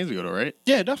couple games ago, though, right?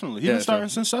 Yeah, definitely. He's Yeah, been starting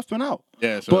so- since Steph been out.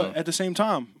 Yeah, so But at the same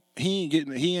time, he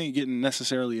ain't getting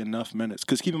necessarily enough minutes.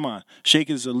 Because keep in mind, Shake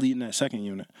is a lead in that second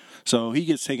unit. So he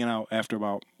gets taken out after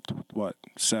about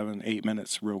 7-8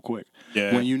 minutes real quick.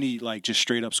 Yeah. When you need like just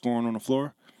straight up scoring on the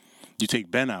floor, you take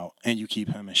Ben out and you keep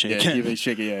him and Shake yeah, in. give it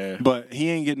shake it, yeah. But he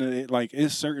ain't getting it. Like,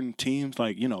 it's certain teams,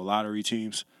 like, lottery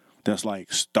teams, that's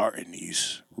like starting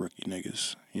these rookie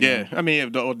niggas. You Yeah, know? I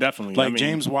mean, definitely. Like, I mean,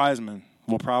 James Wiseman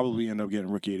will probably end up getting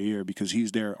rookie of the year because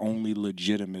he's their only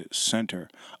legitimate center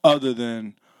other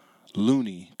than Kevon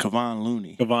Looney. Kevon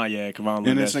Looney.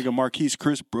 And this nigga Marquise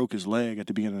Chris broke his leg at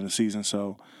the beginning of the season,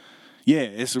 so yeah,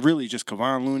 it's really just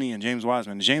Kevon Looney and James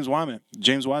Wiseman. James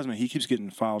Wiseman, he keeps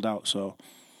getting fouled out, so.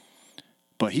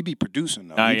 But he be producing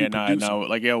though. He be producing.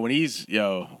 Like when he's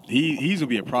gonna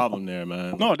be a problem there,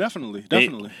 man. No, definitely.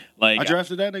 Like I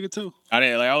drafted that nigga too.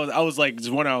 I was like just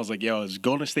wondering. I was like, yo, is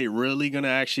Golden State really gonna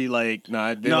actually like?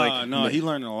 Nah, He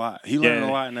learned a lot. He learned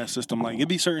a lot in that system. Like, it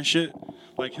be certain shit.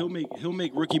 Like, he'll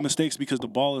make rookie mistakes because the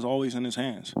ball is always in his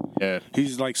hands. Yeah.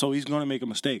 He's like, so he's gonna make a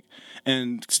mistake.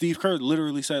 And Steve Kerr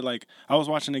literally said, like, I was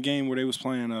watching a game where they was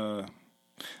playing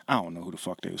I don't know who the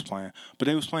fuck they was playing, but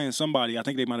they was playing somebody. I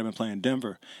think they might have been playing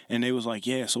Denver, and they was like,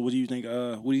 "Yeah, so what do you think?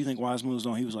 What do you think Wiseman was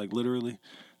doing?" He was like, "Literally,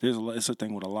 it's a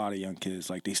thing with a lot of young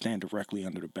kids. Like, they stand directly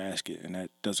under the basket, and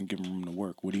that doesn't give him room to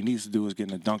work. What he needs to do is get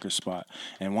in a dunker spot,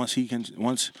 and once he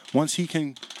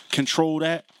can control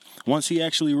that, once he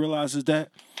actually realizes that,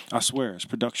 I swear his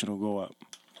production will go up."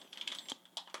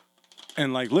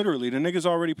 And like literally, the nigga's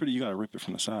already pretty. You gotta rip it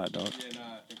from the side, dog. Yeah,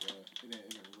 nah, I think it didn't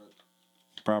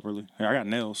rip. Properly. Hey, I got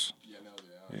nails.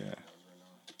 Yeah.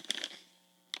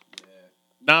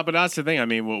 Nah, but that's the thing. I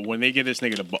mean, when they get this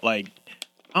nigga to like,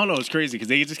 I don't know, it's crazy because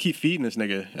they just keep feeding this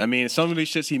nigga. I mean, some of these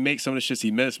shits he makes, some of the shits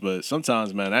he missed, but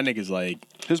sometimes, man, that nigga's like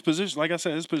His position, like I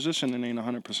said, his positioning ain't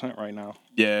 100% right now.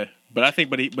 yeah. But I think,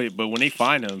 but when they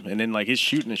find him and then like his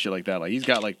shooting and shit like that, like he's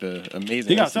got like the amazing.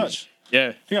 He got instinct. touch.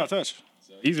 Yeah, He got touch.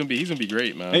 he's gonna be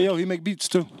great, man. Hey, yo, he make beats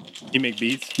too. He make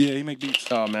beats. Yeah, he make beats.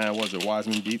 Oh man, was it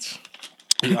Wiseman beats?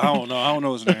 I don't know. I don't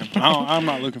know his name. I'm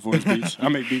not looking for his beats. I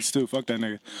make beats too. Fuck that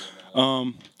nigga.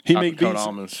 He make Apricot beats.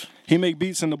 almonds. He make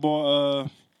beats in the ball.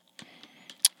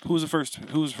 Who was the first?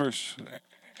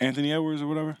 Anthony Edwards or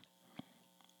whatever.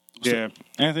 Yeah,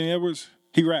 Anthony Edwards.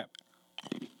 He rap.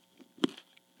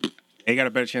 he got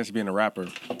a better chance of being a rapper.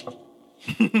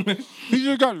 He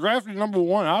just got drafted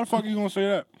 #1. How the fuck are you gonna say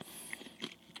that?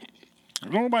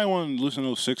 Don't nobody want to listen to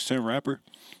no 6'10" rapper.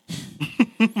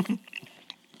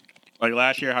 Like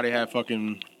last year, how they had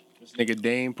fucking this nigga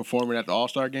Dame performing at the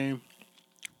All-Star game.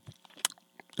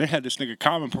 They had this nigga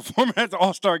Common performing at the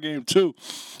All-Star game too,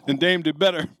 and Dame did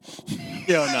better.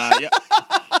 Yo, nah, yeah.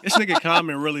 This nigga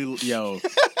Common really, he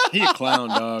a clown,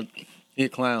 dog. He a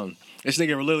clown. This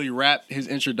nigga literally rapped his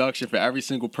introduction for every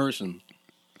single person.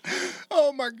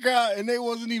 Oh my god! And they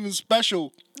wasn't even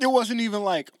special. It wasn't even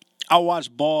like I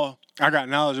watch ball. I got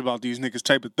knowledge about these niggas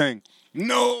type of thing.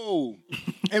 No,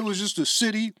 it was just the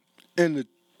city and the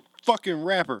fucking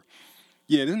rapper.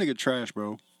 Yeah, this nigga trash,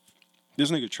 bro.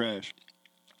 This nigga trash.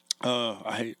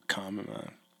 I hate Common,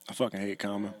 man. I fucking hate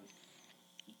Common.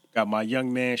 Got my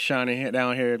young man shining here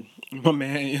down here. My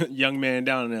man, young man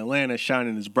down in Atlanta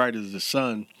shining as bright as the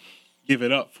sun. Give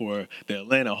it up for the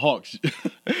Atlanta Hawks.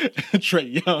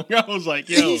 Trey Young. I was like,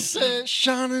 yo. He said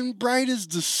shining bright as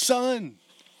the sun.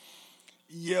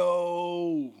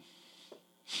 Yo.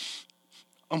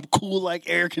 I'm cool like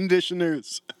air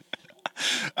conditioners.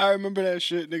 I remember that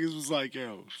shit. Niggas was like,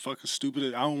 yo, fucking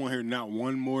stupid. I don't want to hear not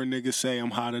one more nigga say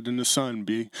I'm hotter than the sun,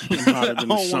 B. I'm hotter than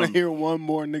the I don't want to sun. hear one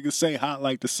more nigga say hot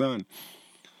like the sun.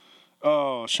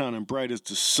 Oh, shining bright as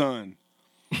the sun.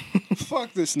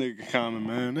 Fuck this nigga Common,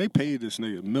 man. They paid this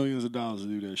nigga millions of dollars to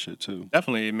do that shit, too.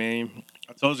 Definitely, man.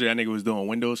 I told you that nigga was doing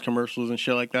Windows commercials and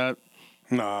shit like that.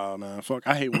 Nah, man. Fuck.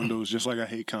 I hate Windows just like I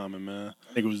hate Common, man.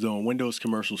 Nigga was doing Windows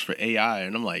commercials for AI,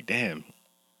 and I'm like, damn,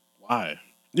 why?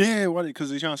 Yeah, why? Because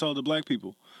they trying to sell it to black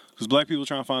people. Because black people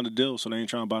trying to find a deal, so they ain't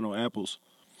trying to buy no apples.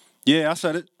 Yeah, I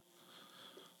said it.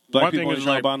 Black One people thing ain't is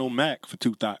trying like- to buy no Mac for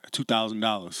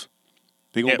 $2,000.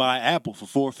 They gonna Yeah. buy Apple for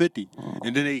 $450,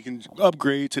 and then they can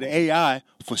upgrade to the AI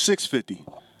for $650.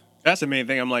 That's the main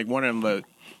thing. I'm like wondering, but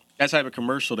that type of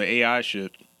commercial, the AI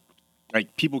shit,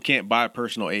 like people can't buy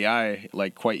personal AI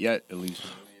like quite yet, at least.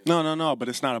 No, but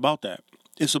it's not about that.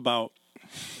 It's about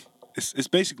it's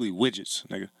basically widgets,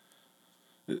 nigga.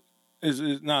 I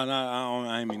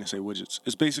didn't mean to say widgets.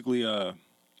 It's basically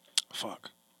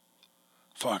fuck,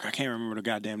 I can't remember the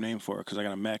goddamn name for it because I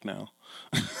got a Mac now.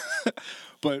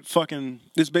 But fucking,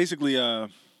 it's basically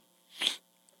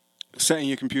setting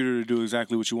your computer to do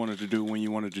exactly what you wanted to do when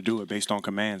you wanted to do it based on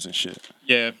commands and shit.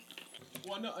 Yeah.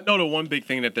 Well, I know the one big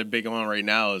thing that they're big on right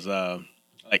now is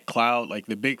like cloud. Like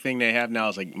the big thing they have now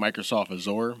is like Microsoft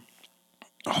Azure.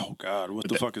 Oh God, what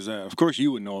the fuck is that? Of course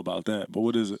you would know about that, but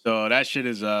what is it? So that shit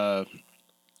is I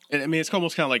mean, it's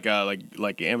almost kind of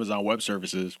like Amazon Web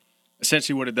Services.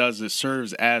 Essentially, what it does is it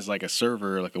serves as like a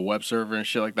server, like a web server and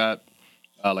shit like that,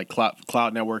 like cloud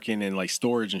networking and like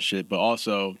storage and shit. But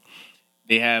also,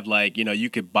 they have like you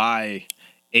could buy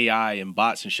AI and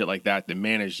bots and shit like that to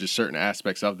manage just certain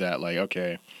aspects of that. Like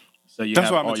okay, so you That's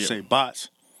have what I meant all to your, say. Bots.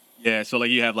 Yeah, so like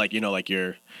you have like like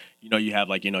your you have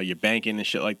like your banking and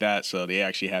shit like that. So they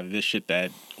actually have this shit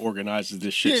that organizes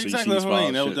this shit. Yeah, so exactly. you That's see what I these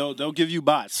mean. files and shit. They'll give you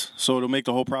bots, so it'll make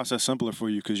the whole process simpler for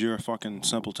you because you're a fucking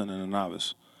simpleton and a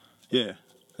novice. Yeah,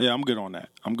 I'm good on that.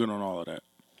 I'm good on all of that.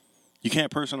 You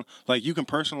can't you can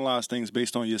personalize things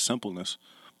based on your simpleness,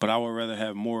 but I would rather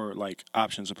have more like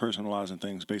options of personalizing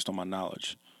things based on my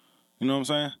knowledge. You know what I'm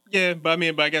saying? Yeah, but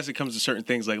I guess it comes to certain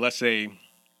things. Like let's say,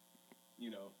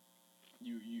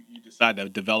 you decide to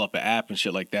develop an app and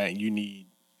shit like that, and you need,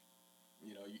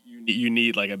 you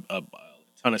need like a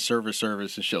ton of service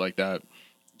and shit like that,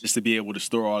 just to be able to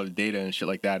store all the data and shit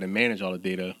like that and manage all the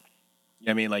data.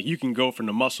 I mean, like you can go from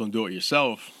the muscle and do it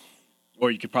yourself,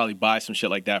 or you could probably buy some shit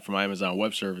like that from Amazon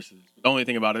Web Services. But the only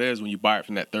thing about it is when you buy it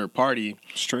from that third party,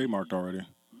 It's trademarked already.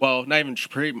 well, not even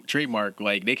trademark,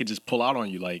 like they could just pull out on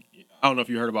you. Like I don't know if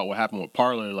you heard about what happened with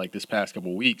Parler like this past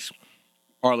couple of weeks.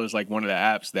 Parler's like one of the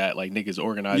apps that like niggas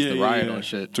organized the riot on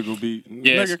shit. To go beat.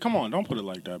 Yes. Nigga, come on, don't put it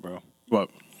like that, bro. What?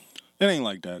 It ain't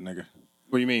like that, nigga.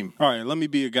 What do you mean? All right, let me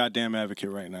be a goddamn advocate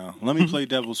right now. Let me play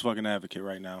devil's fucking advocate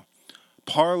right now.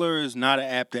 Parler is not an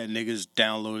app that niggas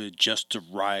downloaded just to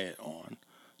riot on.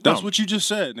 That's No. what you just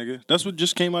said, nigga. That's what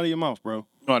just came out of your mouth, bro.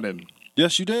 No, I didn't.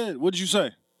 Yes, you did. What did you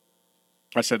say?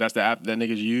 I said that's the app that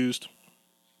niggas used.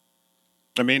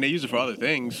 I mean, they use it for other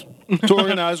things. To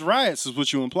organize riots is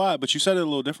what you implied, but you said it a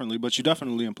little differently, but you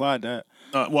definitely implied that.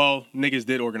 Well, niggas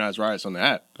did organize riots on the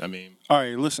app. I mean, All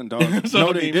right, listen, dog. So, No,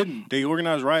 I they mean- didn't. They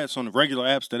organized riots on the regular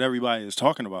apps that everybody is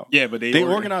talking about. yeah, but They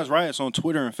organized riots on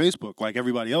Twitter and Facebook like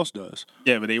everybody else does.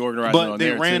 Yeah, but they organized it But on they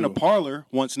there ran too. a Parler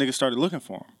once niggas started looking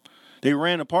for them. They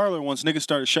ran a Parler once niggas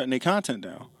started shutting their content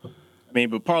down. I mean,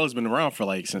 but Parler's been around for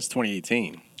like since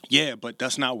 2018. Yeah, but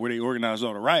that's not where they organized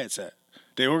all the riots at.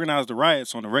 They organized the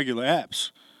riots on the regular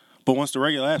apps. But once the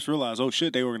regular apps realized, oh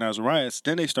shit, they organized the riots,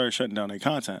 then they started shutting down their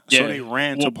content. So they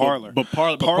ran to Parler. But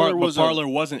Parler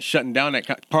wasn't shutting down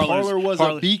that. Parler was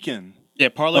a beacon Yeah,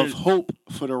 Parler. of hope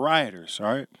for the rioters,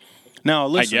 all right? Now,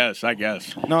 listen. I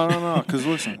guess. No, because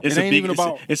listen, It's it a ain't beacon, even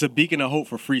about... it's a beacon of hope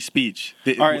for free speech.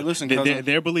 All right, listen, cousin.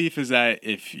 Their belief is that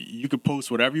if you could post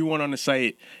whatever you want on the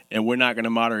site, and we're not going to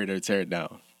moderate or tear it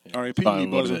down. All right, That's Pete me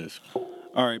what it buzzing. is.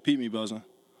 All right, Pete me buzzing.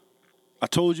 I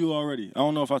told you already. I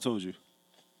don't know if I told you.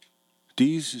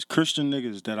 These Christian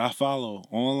niggas that I follow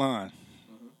online,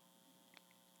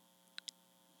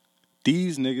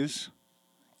 these niggas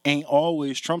ain't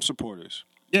always Trump supporters.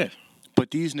 Yeah.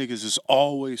 But these niggas is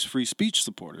always free speech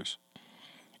supporters.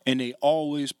 And they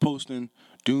always posting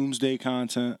doomsday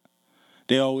content.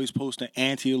 They always posting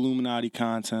anti-Illuminati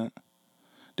content.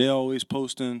 They always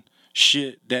posting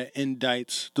shit that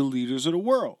indicts the leaders of the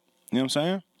world. You know what I'm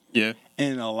saying? Yeah.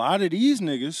 And a lot of these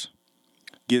niggas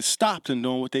get stopped in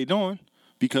doing what they doing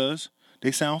because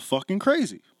they sound fucking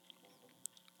crazy.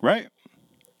 Right?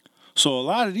 So a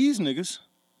lot of these niggas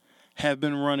have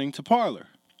been running to Parler.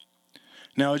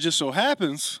 Now, it just so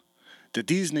happens that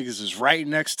these niggas is right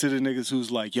next to the niggas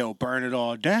who's like, yo, burn it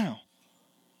all down.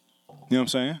 You know what I'm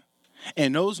saying?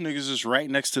 And those niggas is right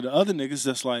next to the other niggas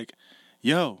that's like,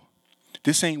 yo,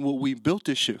 this ain't what we built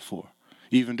this shit for.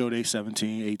 Even though they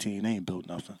 17, 18, they ain't built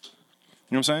nothing. You know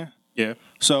what I'm saying? Yeah.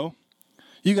 So,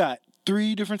 you got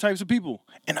 3 different types of people.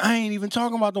 And I ain't even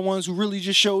talking about the ones who really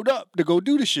just showed up to go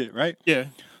do the shit, right? Yeah.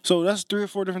 So that's 3 or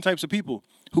 4 different types of people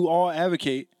who all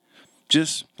advocate,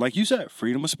 just like you said,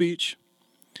 freedom of speech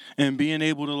and being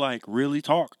able to like really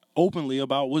talk openly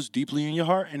about what's deeply in your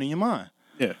heart and in your mind.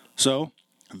 Yeah. So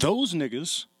those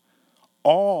niggas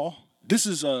this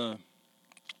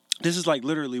is like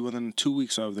literally within 2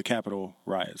 weeks of the Capitol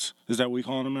riots. Is that what we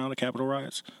calling them now, the Capitol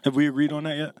riots? Have we agreed on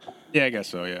that yet? Yeah, I guess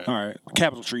so, yeah. All right.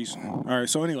 Capitol treason. All right,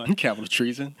 so anyway. Capital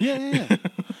treason. Yeah.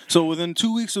 So within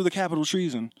 2 weeks of the Capitol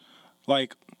treason,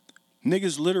 like,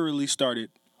 niggas literally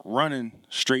started running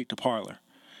straight to Parler.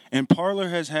 And Parler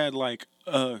has had, like,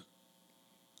 a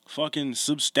fucking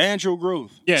substantial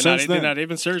growth. Yeah, they're not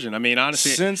even surging. I mean,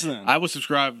 honestly, since then. I was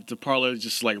subscribed to Parler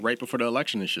just, like, right before the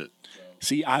election and shit.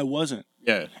 See, I wasn't.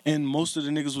 Yeah. And most of the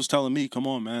niggas was telling me, come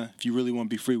on, man, if you really want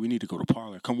to be free, we need to go to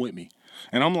Parler. Come with me.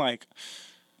 And I'm like...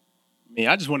 I mean,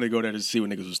 I just wanted to go there to see what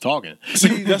niggas was talking.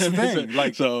 See, that's the thing.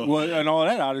 Like, so, well, and all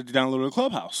that, I'd have downloaded a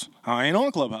Clubhouse. I ain't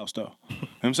on Clubhouse, though. You know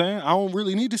what I'm saying? I don't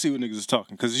really need to see what niggas is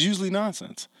talking, because it's usually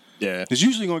nonsense. Yeah. It's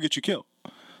usually going to get you killed.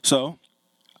 So,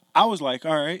 I was like,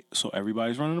 all right, so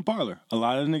everybody's running a Parler. A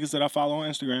lot of the niggas that I follow on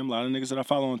Instagram, a lot of niggas that I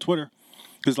follow on Twitter,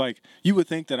 because, like, you would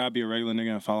think that I'd be a regular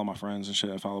nigga and follow my friends and shit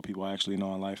and follow people I actually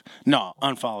know in life. No,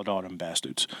 unfollowed all them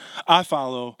bastards. I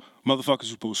follow motherfuckers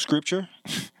who post scripture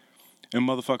and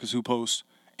motherfuckers who post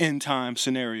end time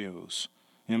scenarios.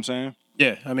 You know what I'm saying?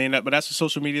 Yeah, I mean, but that's what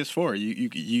social media is for.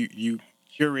 You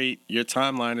curate your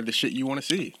timeline of the shit you want to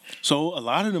see. So a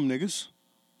lot of them niggas,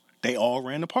 they all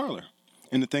ran the Parler.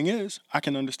 And the thing is, I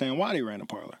can understand why they ran the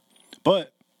Parler.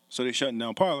 But, so they shutting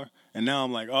down Parler, and now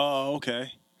I'm like, oh,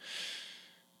 okay.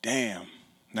 Damn.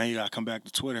 Now you gotta come back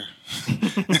to Twitter.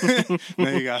 Now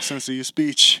you gotta censor your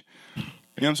speech. You know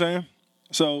what I'm saying?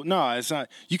 So, no, it's not.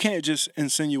 You can't just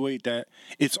insinuate that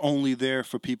it's only there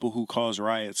for people who cause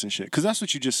riots and shit. Because that's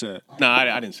what you just said. No,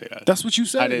 I didn't say that. That's what you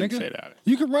said, I didn't nigga. say that.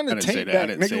 You can run the tape back,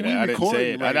 nigga. We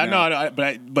recording right now. No,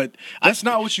 but that's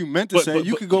not what you meant to say.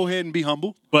 You could go ahead and be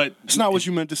humble. But it's not what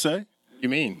you meant to say. What you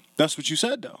mean? That's what you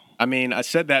said, though. I mean, I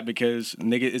said that because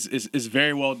nigga, it's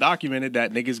very well documented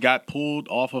that niggas got pulled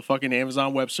off of fucking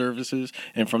Amazon Web Services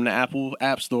and from the Apple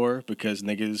App Store because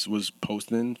niggas was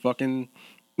posting fucking.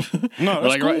 No, that's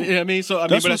like, cool. Right, yeah, I mean, so I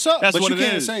that's mean, what's up. That's but what you it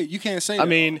can't is. say you can't say. I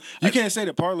mean, you can't say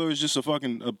that Parler is just a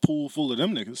pool full of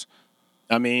them niggas.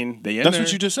 I mean, they in that's there.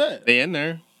 What you just said. They in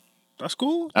there. That's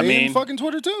cool. I mean, in fucking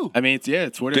Twitter too. I mean, yeah,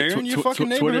 Twitter. They're in your fucking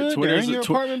neighborhood. They're in your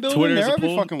apartment building. They're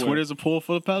every fucking way. Twitter's a pool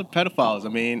full of pedophiles. I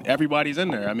mean, everybody's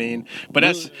in there. I mean, but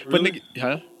really? that's but nigga,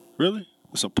 huh? Really?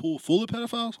 It's a pool full of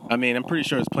pedophiles? I mean, I'm pretty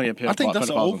sure there's plenty of pedophiles.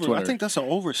 I think that's an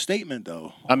overstatement,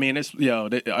 though. I mean, it's are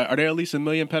there at least 1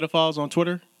 million pedophiles on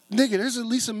Twitter? Nigga, there's at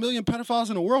least 1 million pedophiles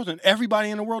in the world, and everybody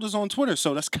in the world is on Twitter,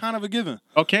 so that's kind of a given.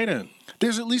 Okay, then.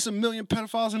 There's at least 1 million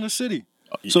pedophiles in the city.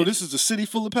 Oh, yeah. So this is a city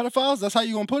full of pedophiles? That's how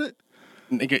you gonna put it?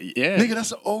 Nigga, yeah. Nigga,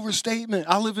 that's an overstatement.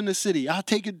 I live in the city.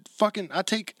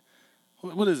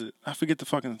 What is it? I forget the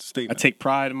fucking statement. I take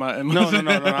pride in my... No. I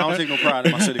don't take no pride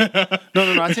in my city.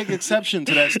 No. I take exception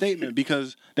to that statement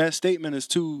because that statement is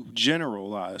too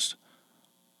generalized.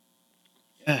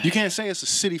 You can't say it's a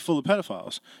city full of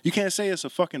pedophiles. You can't say it's a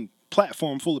fucking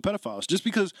platform full of pedophiles. Just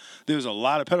because there's a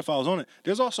lot of pedophiles on it,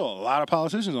 there's also a lot of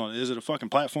politicians on it. Is it a fucking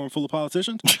platform full of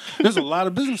politicians? There's a lot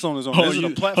of business owners on it. Is it a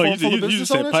platform full of business owners? You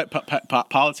just said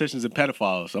politicians and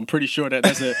pedophiles. I'm pretty sure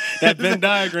that's that Venn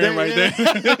diagram right there.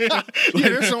 Yeah,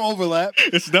 there's some overlap.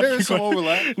 There's some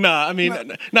overlap. Nah, I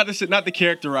mean, not to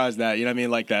characterize that. You know what I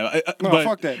mean? Like that. No,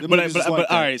 fuck that.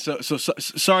 But all right. So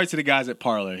sorry to the guys at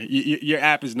Parler. Your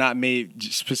app is not made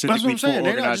specifically for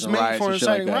organizing riots and shit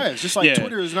like that. Just like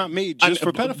Twitter is not made just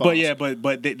for pedophiles.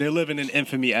 But they're living in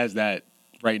infamy as that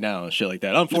right now and shit like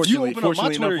that. Unfortunately, if you open up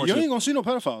my Twitter, you ain't gonna see no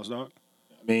pedophiles, dog.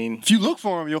 I mean, if you look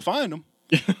for them, you'll find them.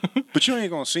 But you ain't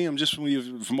gonna see them just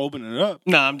from opening it up.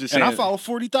 Nah, I'm just saying. And I follow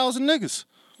 40,000 niggas.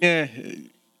 Yeah,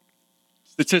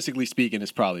 statistically speaking,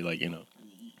 it's probably like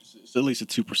it's at least a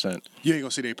 2%. You ain't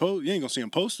gonna see they post. You ain't gonna see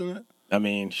them posting it. I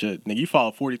mean, shit, nigga, you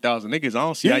follow 40,000 niggas. I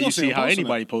don't see how you see how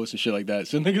anybody posts and shit like that.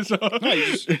 So niggas,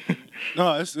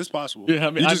 no, it's possible. Yeah, I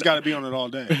mean, you just got to be on it all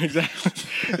day. Exactly.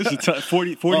 It's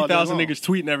 40,000 niggas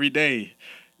tweeting every day.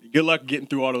 Good luck getting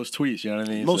through all those tweets. You know what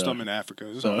I mean? Most of them in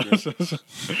Africa.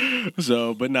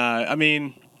 So, but nah, I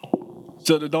mean.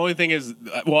 So the only thing is,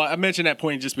 well, I mentioned that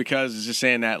point just because it's just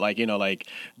saying that, like,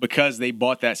 because they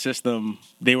bought that system,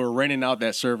 they were renting out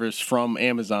that service from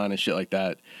Amazon and shit like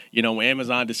that. When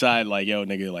Amazon decided, like, y'all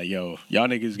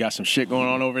niggas got some shit going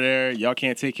on over there. Y'all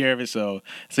can't take care of it. So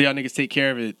y'all niggas take care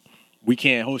of it. We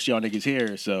can't host y'all niggas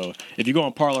here. So if you go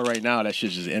on Parler right now, that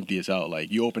shit's just empty as hell.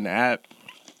 Like, you open the app,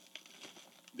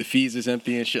 the feeds is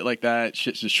empty and shit like that.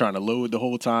 Shit's just trying to load the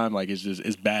whole time. Like,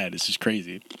 it's bad. It's just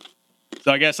crazy.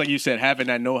 So I guess, like you said, having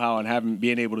that know-how and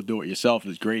being able to do it yourself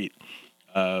is great.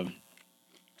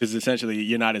 Because essentially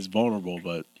you're not as vulnerable,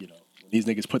 but these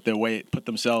niggas put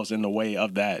themselves in the way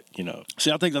of that.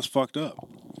 See, I think that's fucked up.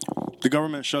 The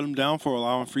government shut them down for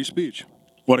allowing free speech.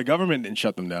 Well, the government didn't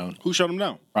shut them down. Who shut them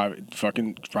down?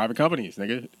 Private companies,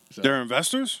 nigga. So, They're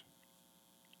investors?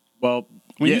 well,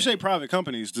 When yeah. you say private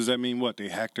companies, does that mean what? They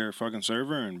hack their fucking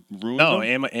server and ruin No,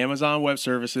 them? Amazon Web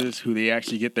Services, who they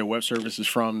actually get their web services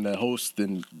from, the host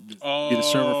and be the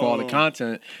server for all the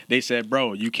content. They said,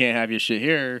 bro, you can't have your shit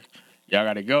here. Y'all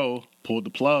got to go. Pulled the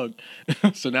plug.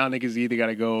 So now niggas either got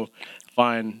to go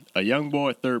find a young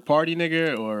boy, third party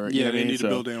nigga, or Yeah, what I they mean? need to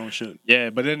build their own shit. Yeah,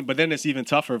 but then it's even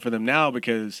tougher for them now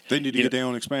because They need to get their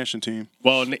own expansion team.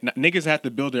 well, niggas have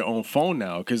to build their own phone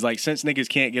now because, like, since niggas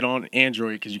can't get on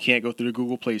Android because you can't go through the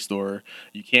Google Play Store,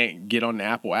 you can't get on the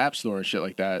Apple App Store and shit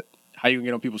like that. How you can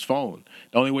get on people's phone?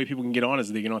 The only way people can get on is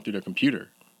if they get on through their computer.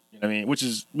 You know what I mean? Which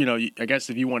is, I guess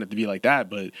if you want it to be like that,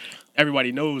 but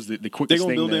everybody knows that the quickest They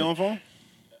thing. gonna build their own phone?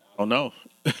 I don't know.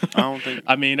 I don't think.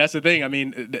 I mean, that's the thing. I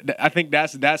mean, I think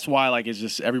that's why, like, it's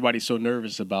just everybody's so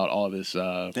nervous about all this.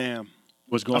 Damn.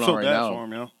 What's I going feel on right bad now? for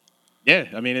them, yo. Yeah,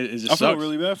 I mean, it just I feel sucks.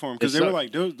 really bad for them because It they were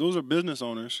sucks. like, those are business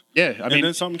owners. Yeah, I mean, And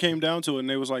then something came down to it, and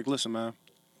they was like, listen, man.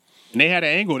 and they had an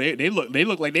angle. They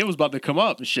looked like they was about to come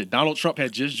up and shit. Donald Trump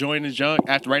had just joined the junk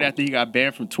right after he got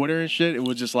banned from Twitter and shit. It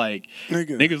was just like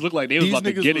niggas looked like they was These about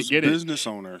to niggas get it. business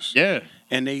owners. Yeah,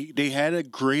 And they had a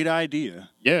great idea.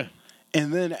 yeah.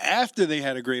 And then after they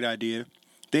had a great idea,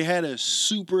 they had a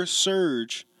super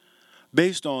surge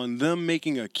based on them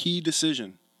making a key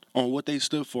decision on what they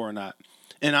stood for or not.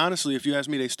 And honestly, if you ask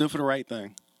me, they stood for the right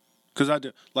thing. Because I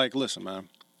do. Like, listen, man.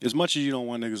 As much as you don't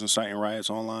want niggas inciting riots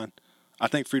online, I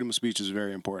think freedom of speech is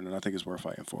very important, and I think it's worth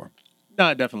fighting for.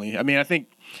 No, definitely. I mean, I think,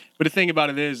 but the thing about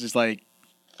it is like,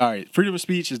 all right, freedom of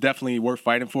speech is definitely worth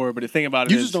fighting for. But the thing about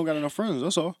it You is, just don't got enough friends.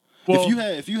 That's all. Well-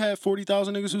 if you had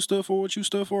 40,000 niggas who stood for what you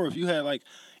stood for, if you had like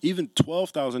even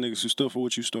 12,000 niggas who stood for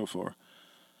what you stood for,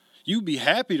 you'd be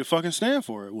happy to fucking stand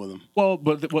for it with them. well,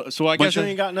 so I But guess, you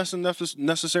ain't got nothing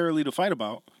necessarily to fight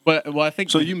about. I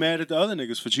think So you mad at the other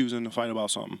niggas for choosing to fight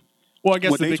about something well, I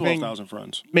guess with the they big thing, 12,000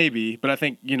 friends. maybe, but I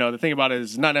think the thing about it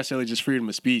is not necessarily just freedom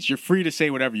of speech. You're free to say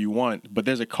whatever you want, but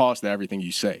there's a cost to everything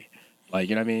you say. Like,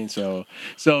 you know what I mean? So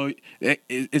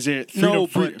is it freedom? No,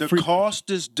 but the cost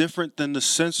is different than the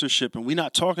censorship, and we're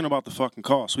not talking about the fucking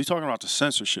cost. We're talking about the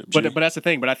censorship. G. But that's the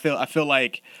thing. But I feel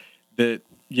like the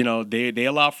they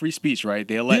allow free speech, right?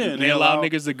 They allow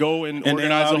niggas to go and they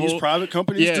organize allow a whole these private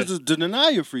companies Yeah. to deny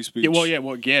your free speech.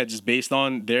 Yeah, just based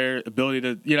on their ability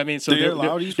to, you know what I mean? So They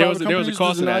allow these there was private a companies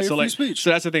cost to to deny that. So your like, free speech.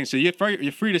 so that's the thing. So you're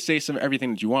free to say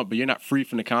everything that you want, but you're not free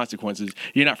from the consequences.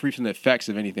 You're not free from the effects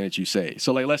of anything that you say.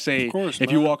 So like, let's say course,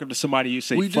 if you man. walk up to somebody, you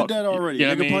say, we fuck, did that already. You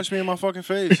know Nigga what I mean? punched me in my fucking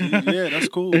face. Yeah, that's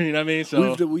cool. You know what I mean?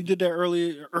 So We did that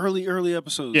early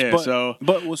episodes. Yeah,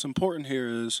 but what's important here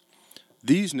is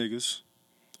these niggas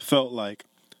felt like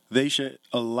they should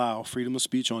allow freedom of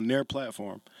speech on their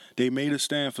platform. They made a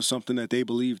stand for something that they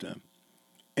believed in,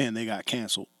 and they got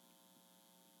canceled.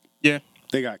 yeah.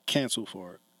 They got canceled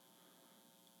for it.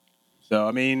 So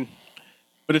I mean,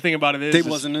 but the thing about it is, They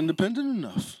wasn't independent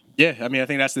enough. Yeah, I mean, I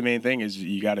think that's the main thing is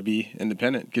you got to be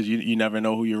independent because you never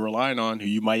know who you're relying on, who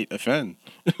you might offend,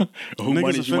 or who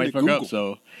Niggas you might offended fuck Google. up.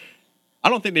 So I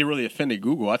don't think they really offended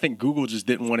Google. I think Google just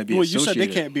didn't want to be Well, you said associated.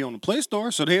 they can't be on the Play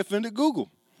Store, so they offended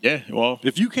Google. Yeah, well,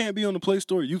 If you can't be on the Play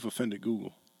Store, you've offended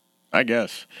Google. I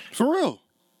guess. For real.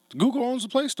 Google owns the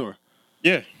Play Store.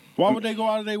 Yeah. Why would they go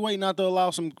out of their way not to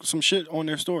allow some shit on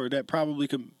their store that probably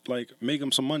could like make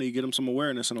them some money, get them some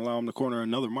awareness, and allow them to corner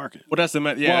another market? Well, that's the yeah.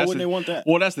 Why that's wouldn't the- they want that?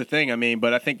 Well, that's the thing. I mean,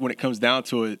 but I think when it comes down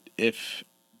to it, if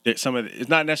it's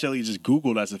not necessarily just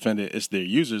Google that's offended, it's their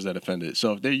users that offended.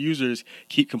 So if their users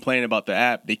keep complaining about the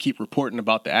app, they keep reporting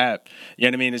about the app. You know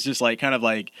what I mean? It's just like kind of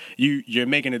like you're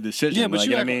making a decision. Yeah, but like,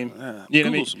 you know act what I mean? like, You know what I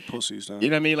mean? Google's some pussies, though. You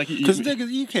know what I mean? Like Because niggas,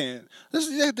 you can't.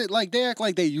 They act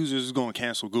like their users is going to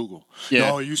cancel Google. Yeah.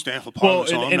 No, you stand for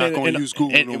politics, so I'm not going to use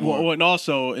Google no more. Well, and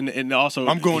also,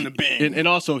 I'm going to Bing. And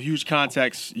also, huge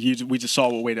context. We just saw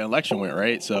what way the election went,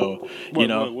 right? So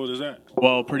What is that?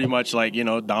 well, pretty much like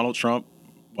Donald Trump.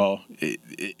 Well,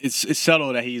 it's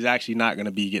settled that he's actually not going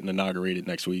to be getting inaugurated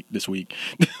this week.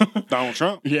 Donald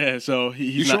Trump? Yeah, so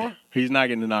he's You not. sure? He's not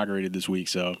getting inaugurated this week.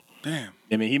 So Damn.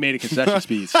 I mean, he made a concession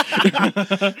speech.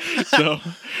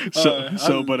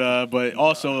 But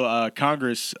also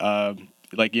Congress,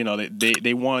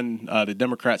 they won. The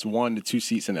Democrats won the 2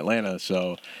 seats in Atlanta,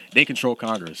 so they control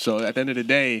Congress. So at the end of the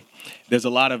day, there's a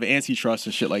lot of antitrust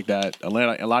and shit like that. A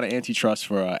lot of antitrust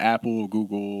for Apple,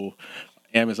 Google,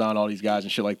 Amazon, all these guys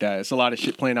and shit like that. It's a lot of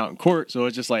shit playing out in court. So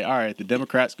it's just like, all right, the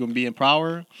Democrats gonna be in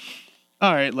power.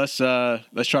 All right, let's try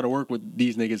to work with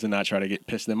these niggas and not try to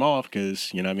piss them off,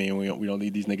 because you know what I mean, we don't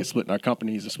need these niggas splitting our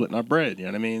companies or splitting our bread. You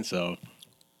know what I mean? So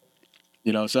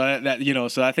so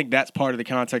I think that's part of the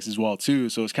context as well too.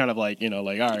 So it's kind of like, all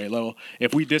right, well,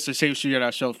 if we disassociate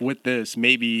ourselves with this,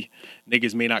 maybe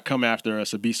niggas may not come after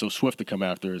us or be so swift to come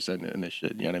after us and this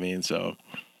shit. You know what I mean? So,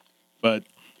 but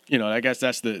I guess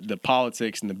that's the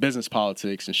politics and the business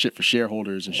politics and shit for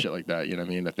shareholders and shit like that. You know what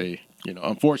I mean? That they,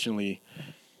 unfortunately,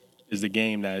 is the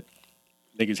game that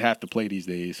niggas have to play these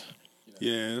days.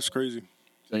 Yeah, that's crazy.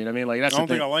 So you know what I mean? Like that's. I don't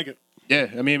think I like it. Yeah,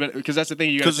 I mean, but because that's the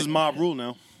thing. Because it's mob rule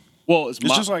now. Well, it's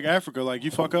just like Africa. Like,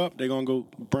 you fuck up, they're going to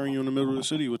go burn you in the middle of the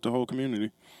city with the whole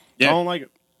community. Yeah. I don't like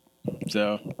it.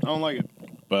 So. I don't like it.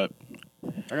 But.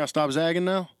 I got to stop zagging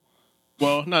now?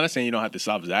 Well, no, that's saying you don't have to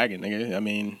stop zagging, nigga. I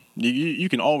mean, you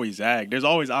can always zag. There's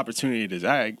always opportunity to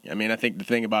zag. I mean, I think the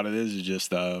thing about it is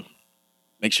just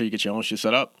make sure you get your own shit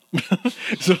set up.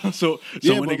 so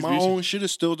yeah, but my own shit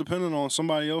is still dependent on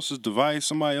somebody else's device,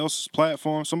 somebody else's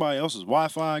platform, somebody else's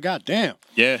Wi-Fi. God damn.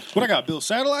 Yeah. What, I got to build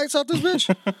satellites out this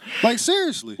bitch? Like,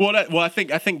 seriously. Well, I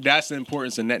think that's the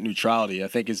importance of net neutrality. I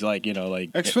think it's like,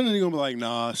 Xfinity gonna be like,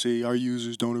 nah, see, our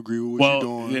users don't agree with what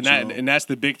you're doing. And that's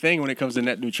the big thing when it comes to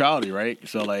net neutrality, right?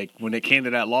 So, like, when it came to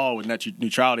that law with net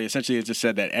neutrality, essentially it just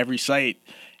said that every site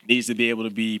needs to be able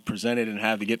to be presented and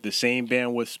have to get the same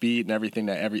bandwidth speed and everything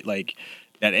that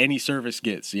that any service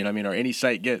gets, or any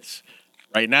site gets.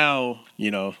 Right now,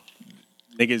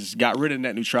 niggas got rid of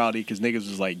net neutrality because niggas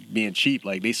was like being cheap.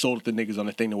 Like, they sold it to niggas on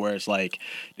the thing to where it's like,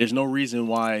 there's no reason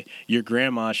why your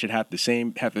grandma should have to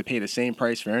pay the same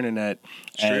price for internet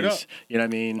Straight as up. You know what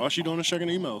I mean? All she doing is checking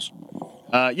emails.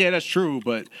 Yeah, that's true.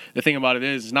 But the thing about it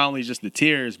is, it's not only just the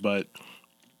tiers, but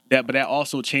that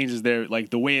also changes their, like,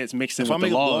 the way it's mixed in with the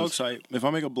laws. If I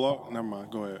make a blog, never mind.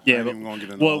 Go ahead. Yeah, I ain't even gonna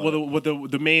get into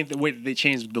the main way that they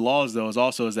changed the laws though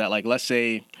is that, like, let's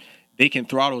say they can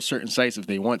throttle certain sites if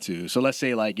they want to. So let's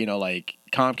say like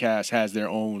Comcast has their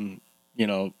own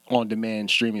on-demand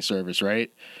streaming service,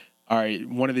 right? All right,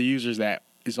 one of the users that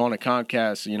is on a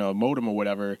Comcast modem or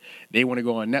whatever, they want to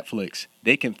go on Netflix.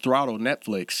 They can throttle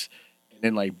Netflix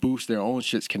and like boost their own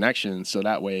shit's connection, so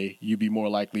that way you'd be more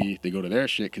likely to go to their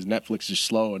shit because Netflix is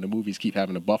slow and the movies keep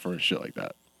having a buffer and shit like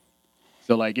that.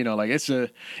 So like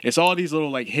it's all these little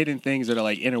like hidden things that are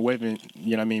like interwoven,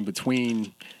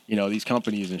 between these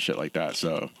companies and shit like that.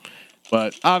 So,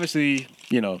 but obviously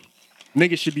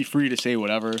niggas should be free to say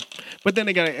whatever. But then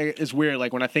again, it's weird.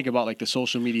 Like when I think about like the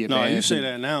social media. No, you say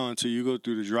that now until you go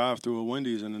through the drive-through of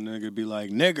Wendy's and the nigga be like,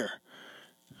 nigger.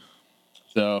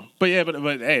 So, but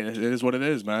hey, it is what it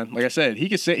is, man. Like I said, he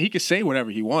could say whatever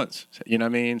he wants. You know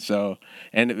what I mean? So,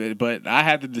 but I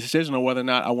had the decision on whether or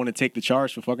not I want to take the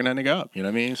charge for fucking that nigga up. You know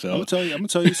what I mean? So I'm gonna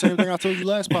tell you the same thing I told you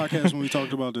last podcast when we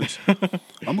talked about this. I'm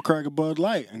gonna crack a Bud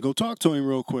Light and go talk to him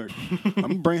real quick. I'm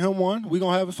gonna bring him one. We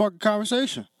gonna have a fucking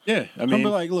conversation. Yeah, I mean, I'm gonna be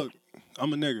like, look,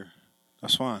 I'm a nigger.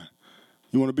 That's fine.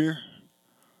 You want a beer?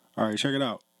 All right, check it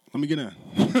out. Let me get in.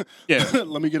 Yeah.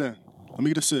 Let me get in. Let me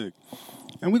get a cig,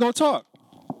 and we gonna talk.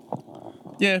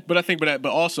 Yeah, but I think, but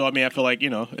also, I mean, I feel like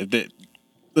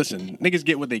listen, niggas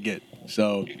get what they get.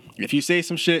 So if you say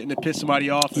some shit and it piss somebody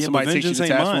off, and somebody takes you to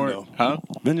task for it, huh?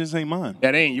 Vengeance ain't mine.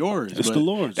 That ain't yours. It's the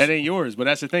Lord's. That ain't yours. But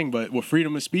that's the thing. But with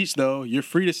freedom of speech, though, you're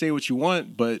free to say what you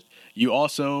want, but you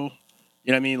also,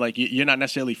 you know what I mean? Like, you're not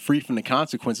necessarily free from the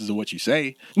consequences of what you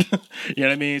say. You know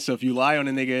what I mean? So if you lie on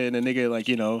a nigga and a nigga, like,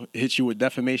 hits you with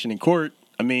defamation in court,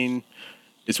 I mean,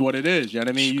 it's what it is. You know what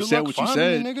I mean? You said what you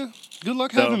said. Me, nigga. Good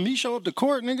luck having me show up to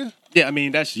court, nigga. Yeah, I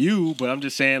mean, that's you, but I'm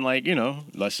just saying, like,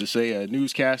 let's just say a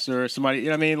newscaster or somebody, you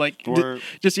know what I mean? Like,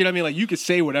 just, you know what I mean? Like, you could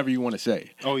say whatever you want to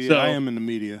say. Oh, yeah, so, I am in the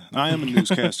media. I am a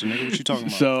newscaster, nigga. What you talking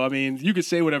about? So, I mean, you could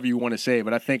say whatever you want to say,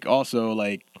 but I think also,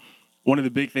 like, one of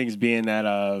the big things being that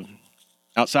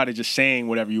outside of just saying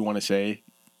whatever you want to say,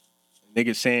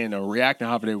 niggas saying or reacting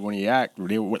however they want to react,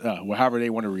 however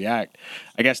they want to react.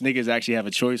 I guess niggas actually have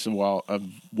a choice of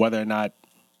whether or not,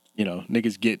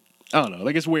 niggas get. I don't know.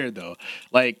 Like, it's weird though.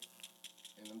 Like,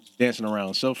 and I'm just dancing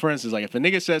around. So, for instance, like if a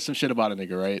nigga says some shit about a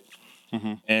nigga, right,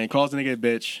 and calls the nigga a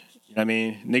bitch, you know what I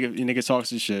mean? Nigga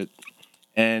talks his shit,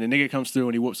 and the nigga comes through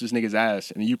and he whoops this nigga's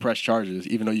ass, and you press charges,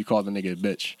 even though you called the nigga a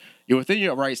bitch. You're within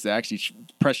your rights to actually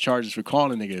press charges for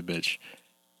calling a nigga a bitch.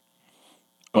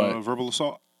 But, verbal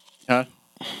assault. Huh?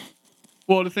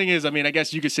 Well, the thing is, I mean, I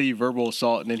guess you could say you verbal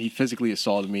assault and then he physically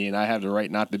assaulted me, and I have the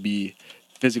right not to be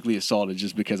physically assaulted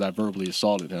just because I verbally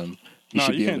assaulted him. He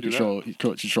should be able to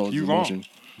control his emotion.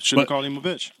 Shouldn't have called him a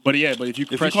bitch. But yeah, but if you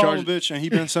press call charges, him a bitch and he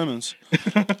Ben Simmons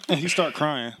and he start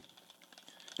crying,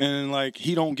 and like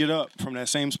he don't get up from that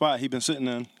same spot he been sitting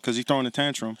in because he throwing a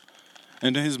tantrum,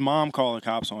 and then his mom call the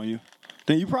cops on you,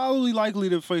 then you probably likely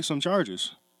to face some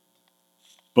charges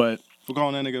But for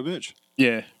calling that nigga a bitch.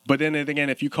 yeah, but then again,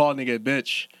 if you call a nigga a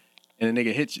bitch and a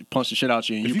nigga hits you, punch the shit out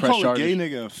you, and If you press call charges, a gay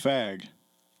nigga a fag,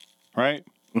 right?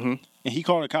 Mhm. And he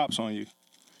called the cops on you,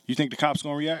 you think the cops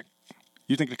gonna react?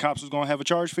 You think the cops is gonna have a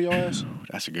charge for your ass?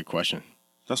 that's a good question.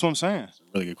 That's what I'm saying.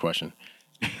 Really good question.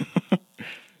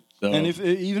 So, And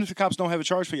even if the cops don't have a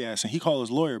charge for your ass, and he call his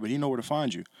lawyer, but he know where to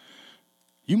find you,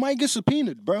 you might get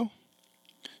subpoenaed, bro.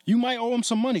 You might owe him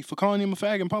some money for calling him a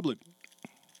fag in public.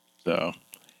 So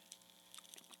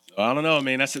I don't know,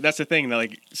 man. That's the thing.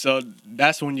 Like, so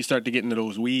that's when you start to get into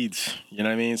those weeds. You know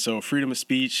what I mean? So freedom of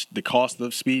speech, the cost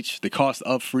of speech, the cost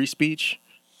of free speech.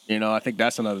 You know, I think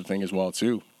that's another thing as well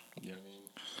too. You know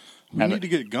what I mean? We need to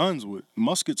get guns with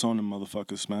muskets on them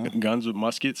motherfuckers, man. Guns with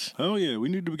muskets. Hell yeah, we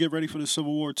need to get ready for the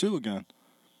Civil War too again.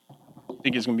 I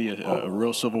think it's gonna be a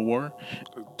real civil war.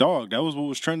 Dog, that was what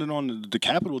was trending on the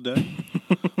Capitol Day.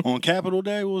 On Capitol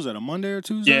Day, what was that, a Monday or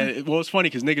Tuesday? Yeah, well, it's funny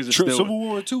because niggas are still Civil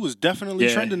War 2 was definitely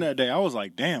Yeah. trending that day. I was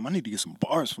like, damn, I need to get some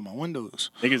bars for my windows.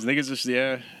 niggas just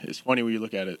It's funny when you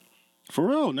look at it. For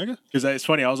real, nigga. Because it's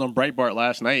funny, I was on Breitbart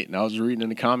last night, and I was reading in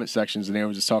the comment sections, and they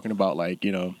were just talking about, like,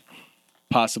 you know,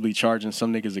 possibly charging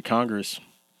some niggas at Congress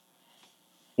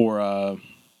for,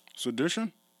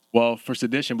 Sedition? well, for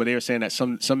sedition, but they were saying that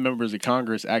some members of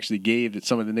Congress actually gave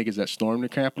some of the niggas that stormed the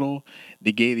Capitol,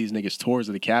 they gave these niggas tours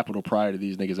of the Capitol prior to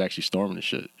these niggas actually storming the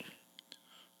shit.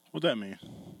 What that mean?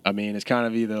 I mean, it's kind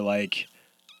of either like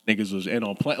niggas was in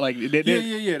on plan, like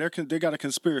Yeah. They got a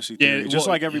conspiracy theory, Yeah, just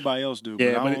well, like everybody else do. But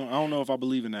yeah, I but don't know if I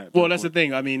believe in that. well, that's the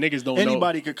thing. I mean, niggas don't know.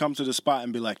 Anybody could come to the spot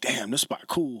and be like, damn, this spot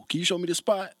cool. Can you show me the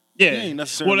spot? Yeah, You ain't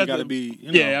necessarily got to be,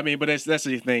 you know. Yeah, I mean, but that's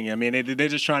the thing. I mean, they're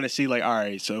just trying to see, like, all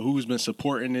right, so who's been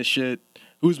supporting this shit?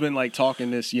 Who's been like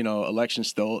talking this, you know, election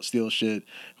steal shit?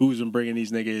 Who's been bringing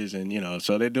these niggas, and you know,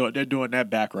 so they're doing that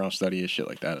background study and shit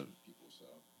like that.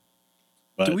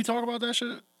 But Did we talk about that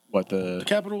shit? what The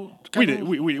Capitol? we did.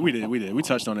 We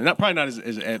touched on it. Probably not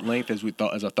as at length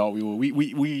as I thought we would.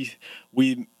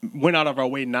 We went out of our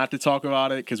way not to talk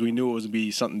about it because we knew it was gonna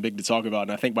be something big to talk about.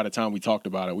 And I think by the time we talked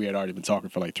about it, we had already been talking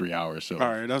for like 3 hours. So All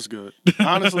right, that's good.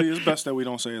 Honestly, it's best that we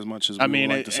don't say as much as we would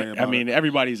like to say about it.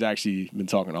 everybody's actually been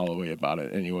talking all the way about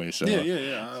it anyway. So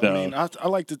Yeah. So, I mean, I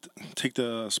like to take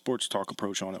the sports talk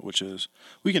approach on it, which is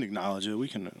we can acknowledge it, we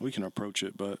can approach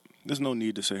it, but there's no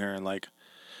need to sit here and like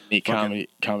make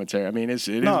commentary. I mean, it is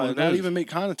no, what it not is. even make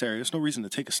commentary. There's no reason to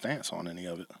take a stance on any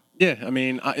of it. Yeah, I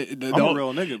mean, I'm a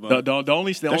real nigga, but the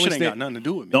only that shit ain't stand- got nothing to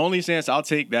do with me. The only stance I'll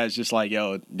take that is just like,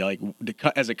 yo, like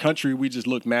as a country, we just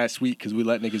look mad sweet because we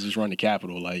let niggas just run the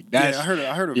Capitol. Like that's I heard a you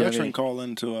know what I veteran mean? call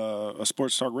into a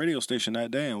sports talk radio station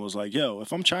that day and was like, "Yo,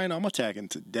 if I'm China, I'm attacking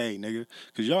today, nigga,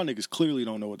 because y'all niggas clearly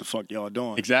don't know what the fuck y'all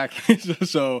doing." Exactly.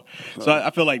 so I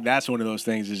feel like that's one of those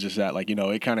things. Is just that, like, you know,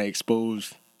 it kind of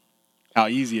exposed how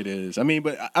easy it is. I mean,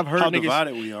 but I've heard How niggas,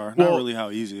 divided we are. Well- Not really how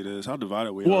easy it is. How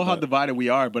divided we are. Well, how but- divided we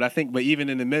are, but even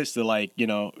in the midst of, like, you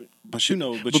know, But you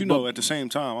know, at the same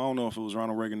time, I don't know if it was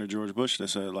Ronald Reagan or George Bush that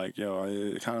said, like, yo,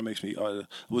 it kind of makes me,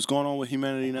 what's going on with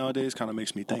humanity nowadays kind of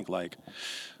makes me think, like,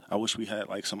 I wish we had,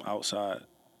 like, some outside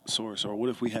source, or what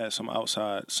if we had some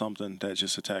outside something that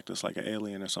just attacked us, like an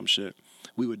alien or some shit?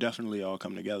 We would definitely all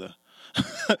come together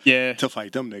yeah. to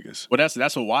fight them niggas. Well,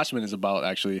 that's what Watchmen is about,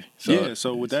 actually. So, Yeah,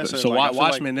 so with that said, so like, I feel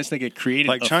Watchmen, this nigga created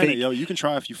Like a China, fake. yo, you can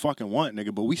try if you fucking want,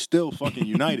 nigga, but we still fucking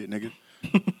united, nigga.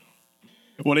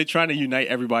 Well, they're trying to unite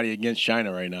everybody against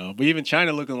China right now. But even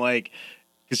China looking like,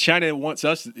 because China wants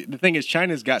us. The thing is,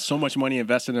 China's got so much money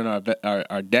invested in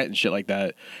our debt and shit like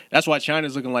that. That's why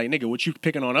China's looking like, nigga, what you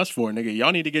picking on us for, nigga?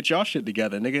 Y'all need to get y'all shit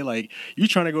together, nigga. Like, you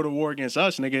trying to go to war against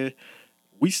us, nigga.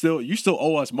 You still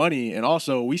owe us money, and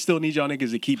also we still need y'all niggas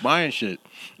to keep buying shit.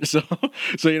 So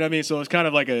you know what I mean. So it's kind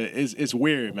of like it's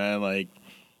weird, man. Like,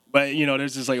 but you know,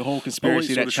 there's this like whole conspiracy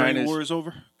so that the trade China's. war is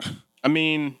over? I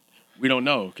mean, we don't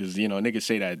know because you know niggas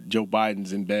say that Joe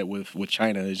Biden's in bed with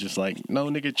China. It's just like, no,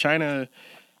 nigga, China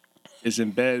is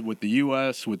in bed with the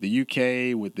U.S., with the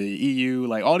U.K., with the EU.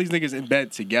 Like, all these niggas in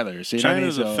bed together. So, you know what I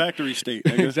mean? China's a factory state,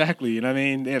 nigga. Exactly. You know what I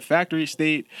mean? They're a factory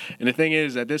state. And the thing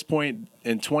is, at this point,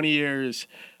 in 20 years,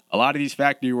 a lot of these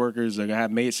factory workers are going to have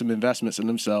made some investments in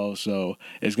themselves. So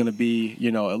it's going to be,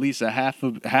 you know, at least a half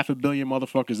a billion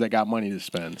motherfuckers that got money to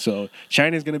spend. So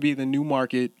China's going to be the new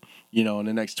market, you know, in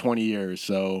the next 20 years.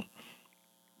 So,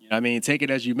 you I mean, take it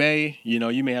as you may. You know,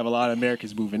 you may have a lot of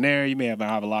Americans moving there. You may have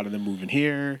a lot of them moving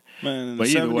here. Man, in But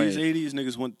the either 70s, way. 80s,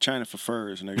 niggas went to China for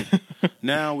furs, nigga.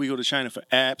 Now we go to China for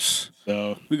apps.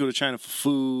 So We go to China for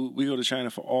food. We go to China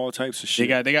for all types of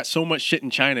shit. they got so much shit in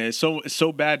China. It's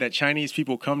so bad that Chinese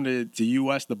people come to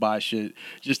US to buy shit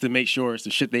just to make sure it's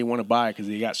the shit they want to buy because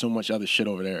they got so much other shit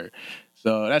over there.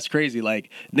 So that's crazy.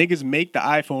 Like, niggas make the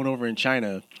iPhone over in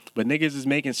China, but niggas is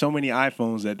making so many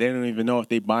iPhones that they don't even know if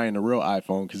they buying the real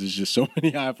iPhone because there's just so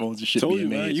many iPhones and shit Told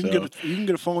being you, man. made. You can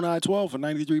get a phone i12 for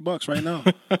 $93 right now.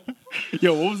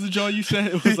 Yo, what was the joint you said?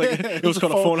 It was like it was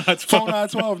called a phone i12. Phone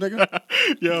i12, nigga.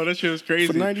 Yo, that shit was crazy.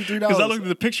 For $93. Because I looked at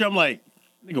the picture, I'm like,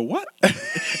 nigga, what?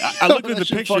 I looked at That the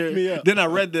shit fucked me picture, up. then I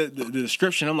read the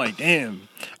description. I'm like, damn.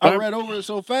 I read over it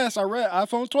so fast. I read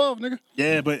iPhone 12, nigga.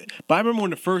 Yeah, but I remember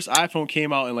when the first iPhone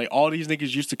came out and like all these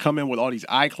niggas used to come in with all these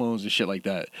iClones and shit like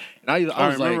that. And I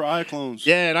was remember like, iClones.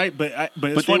 yeah, and but it's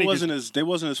But funny they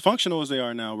wasn't as functional as they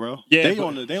are now, bro. Yeah, they but-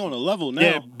 on a level now.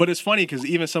 yeah, but it's funny because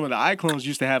even some of the iClones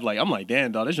used to have like, I'm like,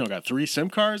 damn, dog, this joint got 3 SIM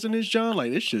cards in this joint.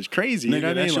 Like, this shit's crazy. Nigga, You know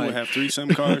what I that mean? shit Like, would have 3 SIM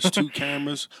cards, 2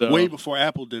 cameras, So- way before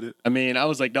Apple did it. I mean, I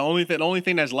was like, the only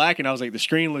thing that's lacking, I was like, the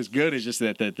screen looks good. It's just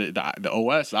that the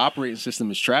OS, the operating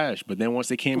system is trash. But then once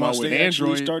they came out Once with they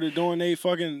actually Android, started doing they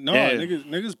fucking Yeah.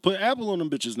 niggas put Apple on them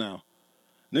bitches now.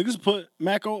 Niggas put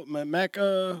Mac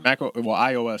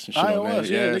iOS and shit on iOS,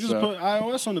 there. niggas so put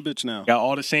iOS on the bitch now. got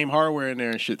all the same hardware in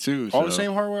there and shit too. All the so-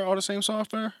 same hardware, all the same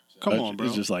software. Come It's on, bro.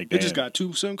 just like, it just damn. got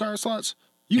 2 SIM card slots.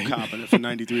 You copping it for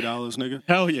 $93, nigga.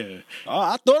 Hell yeah.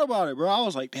 I thought about it, bro. I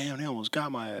was like, damn, they almost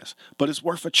got my ass. But it's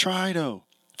worth a try though.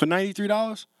 For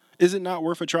 $93, is it not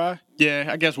worth a try? Yeah,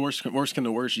 I guess worst can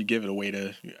the worst, you give it away to.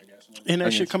 I guess, And that I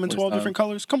shit guess come in first 12 time. different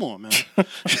colors? Come on, man.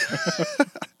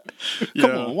 Yeah.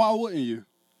 Come on, why wouldn't you?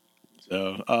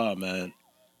 So, oh man.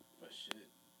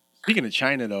 Speaking of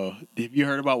China though, have you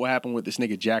heard about what happened with this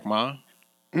nigga Jack Ma?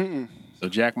 Mm-mm. So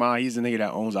Jack Ma, he's the nigga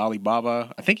that owns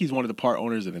Alibaba. I think he's one of the part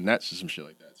owners of the Nets or some shit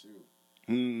like that too.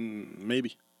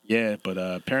 Maybe. Yeah, but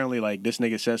apparently like this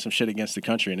nigga said some shit against the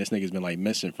country, and this nigga's been like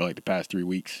missing for like the past 3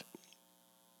 weeks.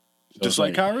 So Just it's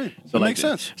like Kyrie. So It like makes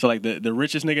the- sense. So like the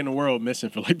richest nigga in the world missing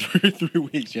for like three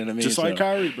weeks. You know what I mean? Just like so,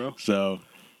 Kyrie, bro. So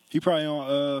He probably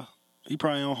on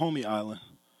Homie Island.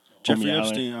 Jeffrey Island.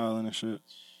 Epstein Island and shit.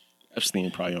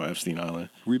 Epstein probably on Epstein Island.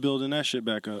 Rebuilding that shit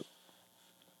back up.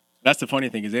 That's the funny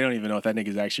thing is they don't even know if that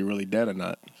nigga's actually really dead or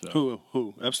not. So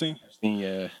Who? Epstein? Epstein,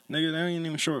 yeah. Nigga, they ain't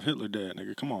even sure if Hitler dead,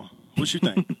 nigga. Come on. What you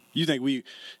think? You think we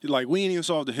ain't even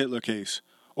solved the Hitler case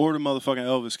or the motherfucking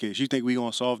Elvis case. You think we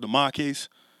gonna solve the Ma case?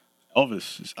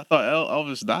 Elvis. I thought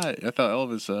Elvis died. I thought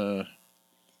Elvis.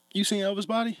 You seen Elvis'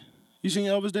 body? You seen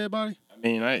Elvis' dead body? I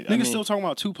mean, Niggas still talking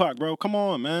about Tupac, bro. Come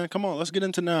on, man. Come on, let's get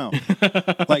into now.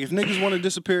 Like if niggas want to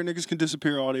disappear, niggas can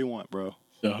disappear all they want, bro.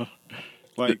 So,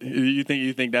 Like you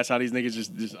think that's how these niggas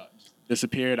just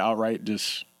disappeared outright?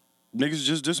 Just niggas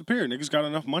just disappear. Niggas got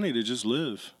enough money to just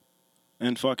live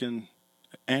in fucking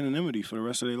anonymity for the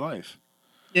rest of their life.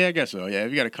 yeah, I guess so. Yeah,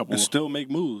 if you got a couple. And still make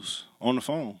moves on the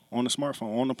phone, on the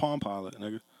smartphone, on the Palm Pilot,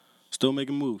 nigga. Still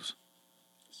making moves.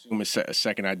 Assume a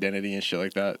second identity and shit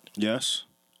like that, Yes.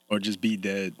 or just be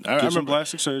dead. I Get some remember.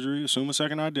 plastic surgery, assume a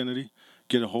second identity,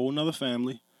 get a whole nother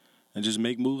family, and just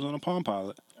make moves on a Palm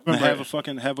Pilot. And remember- have a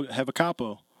fucking have a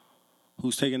capo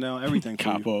who's taking down everything for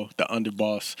Capo, the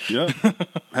underboss. you. Yeah.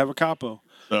 Have a capo.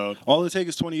 So All it takes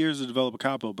is 20 years to develop a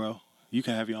capo, bro. You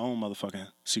can have your own motherfucking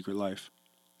secret life.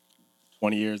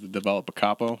 20 years to develop a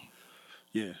capo.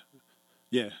 Yeah.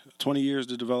 Yeah. 20 years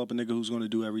to develop a nigga who's going to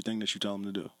do everything that you tell him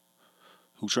to do.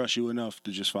 Who trusts you enough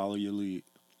to just follow your lead.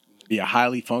 Be a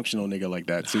highly functional nigga like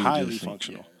that too. Highly just-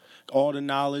 functional. All the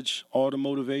knowledge, all the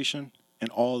motivation, and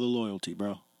all the loyalty,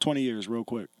 bro. 20 years real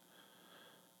quick.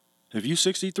 If you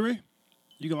 63,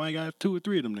 you might got 2 or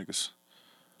 3 of them niggas.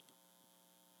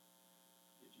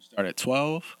 Start at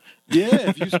 12.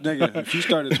 Yeah, if you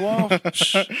start at 12,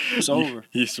 it's over.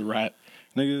 You used to rat.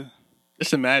 Nigga,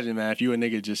 Just imagine, man, if you a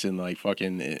nigga just in like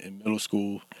fucking in middle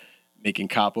school making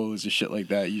capos and shit like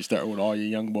that, you start with all your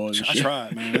young boys and I shit.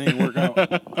 tried, man. It didn't work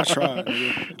out. I tried,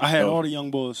 nigga. I had all the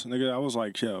young boys, nigga. I was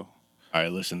like, yo. All right,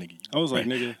 listen, nigga. I was like,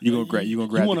 nigga. You gonna grab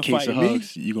the wanna case fight of me?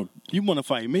 hugs. You want to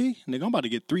fight me? Nigga, I'm about to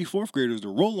get 3 fourth graders to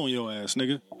roll on your ass,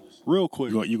 nigga. Real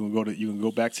quick. gonna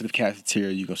go back to the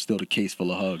cafeteria. You gonna steal the case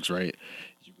full of hugs, right?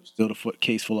 You gonna steal the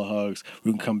case full of hugs.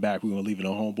 We can come back. We're gonna leave it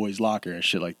in a homeboy's locker and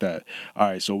shit like that. All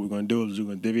right, so what we're gonna do is we're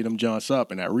gonna divvy them joints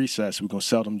up, and at recess we're gonna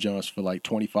sell them joints for like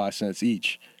 25 cents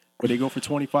each. But they go for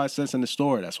 25 cents in the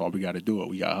store. That's why we got to do it.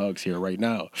 We got hugs here right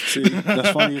now. See, that's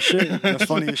funny as shit. That's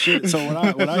funny as shit. So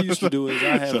what I used to do is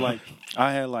I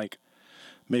had like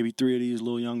maybe 3 of these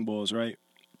little young boys, right?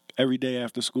 Every day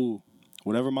after school,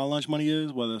 Whatever my lunch money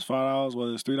is, whether it's $5,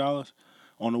 whether it's $3,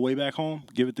 on the way back home,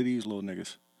 give it to these little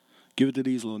niggas. Give it to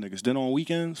these little niggas. Then on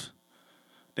weekends,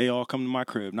 they all come to my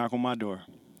crib, knock on my door.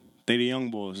 They the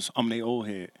young boys. I'm they old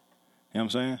head. You know what I'm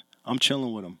saying? I'm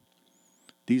chilling with them.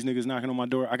 These niggas knocking on my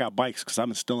door. I got bikes because I've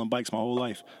been stealing bikes my whole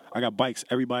life. I got bikes.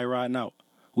 Everybody riding out.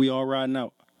 We all riding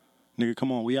out. Nigga,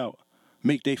 come on, we out.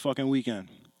 Make they fucking weekend.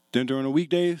 Then during the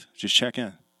weekdays, just check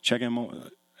in. Check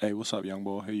in. Hey, what's up, young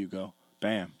boy? Here you go.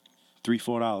 Bam. $3,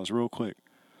 $4 real quick.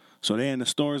 So they in the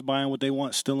stores buying what they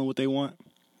want, stealing what they want,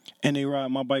 and they ride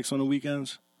my bikes on the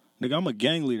weekends. Nigga, I'm a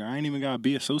gang leader. I ain't even got to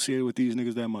be associated with these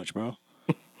niggas that much, bro.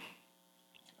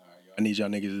 I need y'all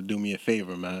niggas to do me a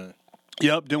favor, man.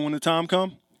 Yep, then when the time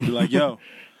come, be like, yo,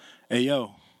 hey,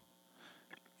 yo,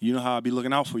 you know how I be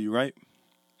looking out for you, right?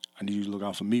 I need you to look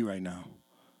out for me right now.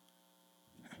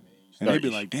 And they be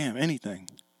like, damn, anything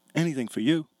for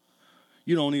you.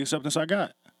 You the only acceptance I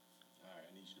got. All right,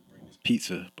 I need you to bring this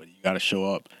pizza, but you got to show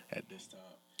up at this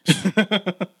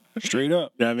time. Straight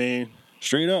up. You know what I mean?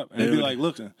 Straight up. And they be like,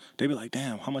 look, they be like,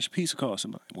 damn, how much a pizza cost?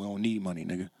 I'm like, we don't need money,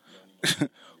 nigga.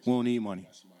 We don't need money.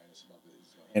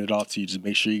 Hand it off to you. Just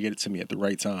make sure you get it to me at the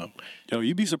right time. Yo,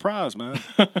 you be surprised, man.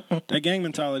 That gang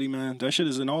mentality, man, that shit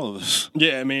is in all of us.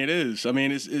 Yeah, I mean, it is. I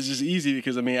mean, it's just easy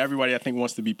because, I mean, everybody, I think,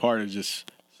 wants to be part of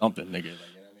just something, nigga. Like, you know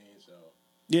what I mean? So.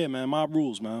 Yeah, man, mob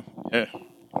rules, man. Yeah.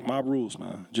 Mob rules,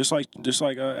 man. Just like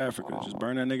Africa. Just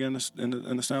burn that nigga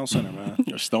in the sound center, man.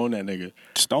 Or stone that nigga.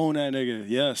 Stone that nigga.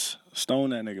 Yes. Stone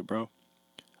that nigga, bro.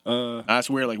 I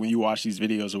swear, like, when you watch these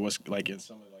videos of what's, like, in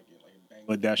some of, like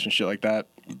in Bangladesh and shit like that,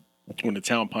 when the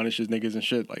town punishes niggas and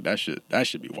shit, like, that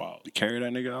should be wild. Carry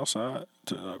that nigga outside,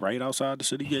 right outside the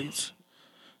city gates,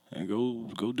 and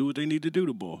go do what they need to do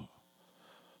to boy.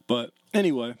 But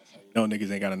anyway. You know niggas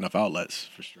ain't got enough outlets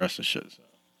for stress and shit, so.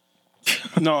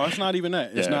 No, it's not even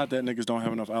that. It's Yeah. not that niggas don't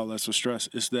have enough outlets for stress.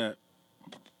 It's that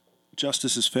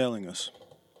justice is failing us.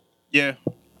 Yeah.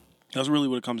 That's really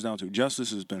what it comes down to.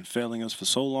 Justice has been failing us for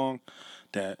so long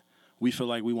that we feel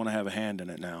like we want to have a hand in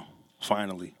it now,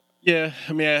 finally. Yeah,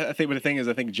 I mean, I think, but the thing is,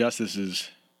 I think justice is,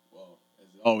 well,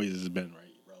 as always has been,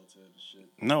 right, relative and shit.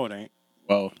 No, it ain't.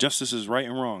 Well, Justice is right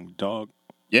and wrong, dog.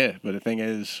 yeah, but the thing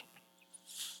is,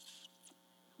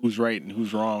 who's right and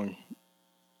who's wrong?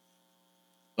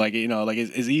 Like, you know, like,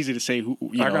 it's easy to say who,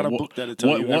 you know. I got a book that'll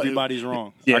tell you everybody's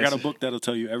wrong. Yeah, I got a book that'll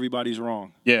tell you everybody's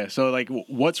wrong. Yeah, so, like,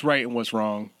 what's right and what's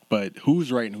wrong, but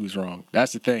who's right and who's wrong?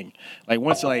 That's the thing. Like,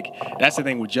 that's the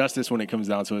thing with justice when it comes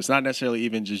down to it. It's not necessarily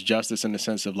even just justice in the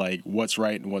sense of, like, what's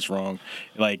right and what's wrong.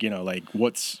 Like, you know, like,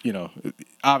 what's, you know,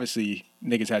 obviously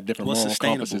niggas had different moral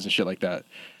compasses and shit like that.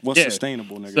 What's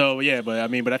sustainable, nigga? So, yeah, but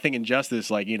I think in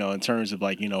justice, like, you know, in terms of,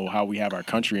 like, you know, how we have our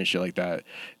country and shit like that,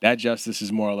 that justice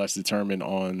is more or less determined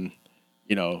on,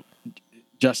 you know,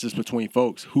 justice between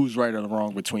folks. Who's right or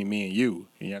wrong between me and you?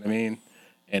 You know what I mean?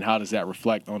 And how does that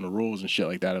reflect on the rules and shit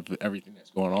like that of everything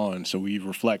that's going on? So we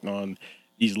reflect on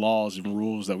these laws and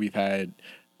rules that we've had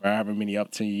for however many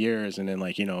up to years, and then,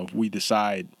 like, you know, we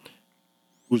decide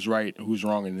who's right, who's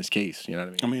wrong in this case. You know what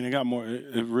I mean? I mean, it got more.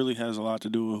 It really has a lot to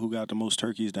do with who got the most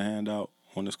turkeys to hand out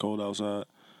when it's cold outside,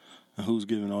 and who's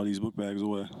giving all these book bags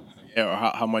away. Yeah,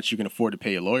 or how much you can afford to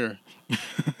pay a lawyer.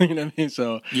 You know what I mean?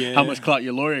 So yeah. How much clout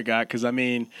your lawyer got? Because, I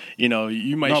mean, you know,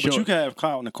 you might. No, but you can have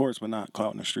clout in the courts, but not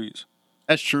clout in the streets.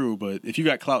 That's true, but if you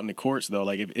got clout in the courts, though,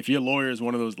 like, if your lawyer is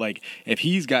one of those, like, if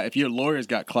your lawyer's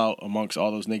got clout amongst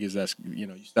all those niggas that's, you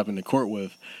know, you step in the court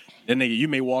with, then nigga, you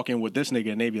may walk in with this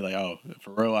nigga and they be like, oh,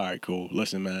 for real, all right, cool.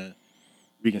 Listen, man,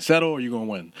 we can settle or you gonna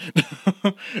win.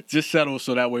 Just settle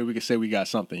so that way we can say we got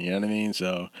something. You know what I mean?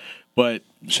 So, but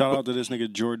shout out to this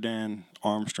nigga Jordan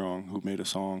Armstrong who made a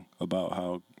song about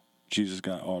how Jesus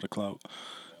got all the clout.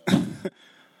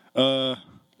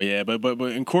 Yeah, but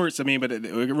in courts, I mean, but it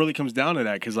really comes down to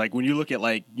that because, like, when you look at,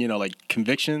 like, you know, like,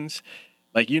 convictions,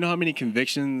 like, you know how many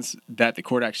convictions that the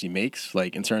court actually makes,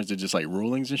 like, in terms of just, like,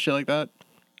 rulings and shit like that?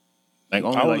 Like,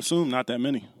 only, I would assume not that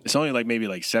many. It's only, like, maybe,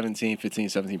 like,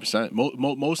 17%.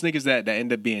 Most niggas that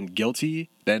end up being guilty,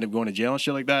 that end up going to jail and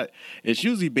shit like that, it's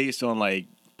usually based on, like,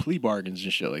 plea bargains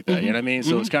and shit like that. Mm-hmm. You know what I mean?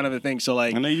 So it's kind of a thing. So,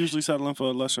 like, and they usually settling for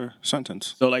a lesser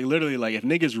sentence. So, like, literally, like, if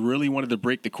niggas really wanted to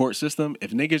break the court system, if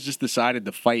niggas just decided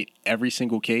to fight every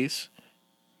single case,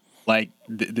 like,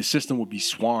 the system would be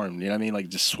swarmed. You know what I mean? Like,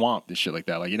 just swamped and shit like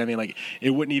that. Like, you know what I mean? Like, it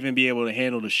wouldn't even be able to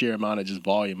handle the sheer amount of just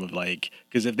volume of, like,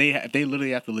 because if they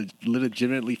literally have to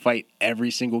legitimately fight every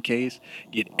single case,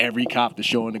 get every cop to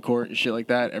show in the court and shit like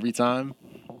that every time.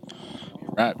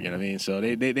 Rap, you know what I mean? So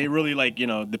they really, like, you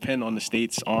know, depend on the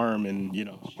state's arm and, you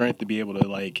know, strength to be able to,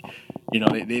 like, you know,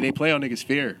 they play on niggas'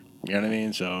 fear. You know what I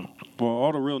mean? So, well,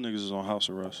 all the real niggas is on house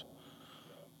arrest.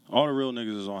 All the real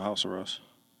niggas is on house arrest.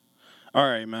 All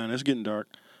right, man. It's getting dark.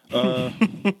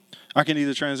 I can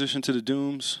either transition to the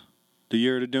Dooms, the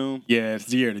Year of the Doom. Yeah, it's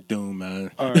the year of the doom,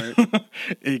 man. All right.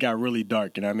 It got really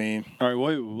dark, you know what I mean? All right,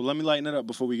 wait. Well, let me lighten it up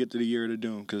before we get to the Year of the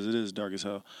Doom, because it is dark as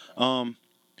hell.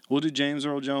 What did James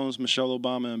Earl Jones, Michelle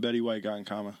Obama, and Betty White got in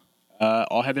common?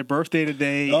 All had their birthday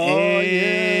today. Oh,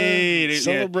 Hey, yeah.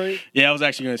 Celebrate. Yeah, I was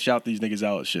actually going to shout these niggas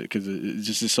out and shit because it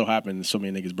just so happened so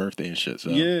many niggas' birthday and shit.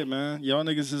 So. Yeah, man. Y'all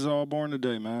niggas is all born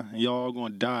today, man. And y'all all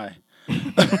going to die.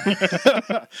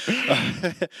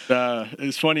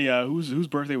 It's funny. Whose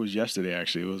birthday was yesterday?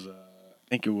 Actually, it was. I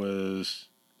think it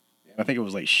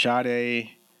was like Sade.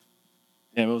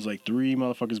 Yeah, it was like 3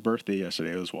 motherfuckers' birthday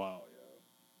yesterday. It was wild.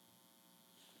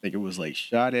 I think it was like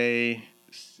Sade,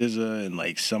 SZA, and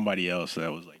like somebody else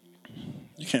that was like.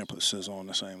 You can't put SZA on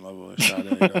the same level as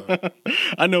Sade, dog.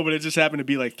 I know, but it just happened to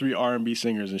be like 3 R&B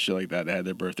singers and shit like that had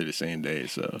their birthday the same day.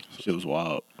 So shit was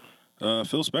wild.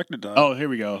 Phil Spector died. Oh, here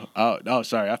we go. Oh,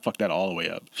 sorry, I fucked that all the way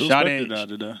up. Phil Spector died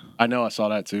today. I know, I saw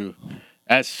that too.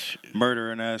 That's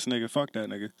murdering ass nigga. Fuck that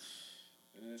nigga.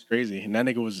 That's crazy. And that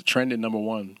nigga was trending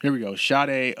 #1. Here we go.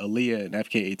 Sade, Aaliyah, and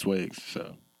FKA Twigs.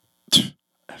 So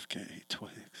FKA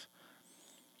Twigs.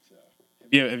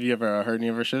 Have you ever heard any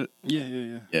of her shit?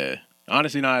 Yeah.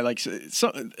 Honestly, not like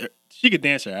she could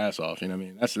dance her ass off. You know what I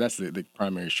mean? That's the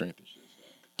primary strength of shit.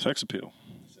 So. Sex appeal.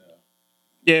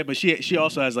 Yeah, but she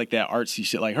also has like that artsy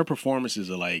shit. Like her performances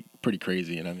are like pretty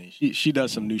crazy. You know what I mean? She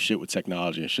does some new shit with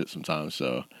technology and shit sometimes.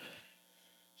 So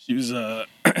she was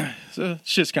so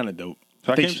shit's kind of dope.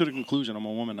 So I came to the conclusion I'm a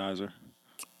womanizer.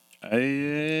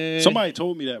 Somebody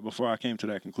told me that before I came to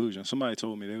that conclusion. Somebody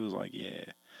told me, they was like, yeah,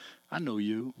 I know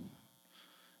you.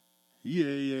 Yeah,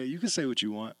 you can say what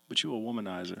you want, but you a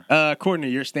womanizer. According to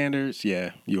your standards,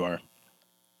 yeah, you are.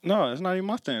 No, it's not even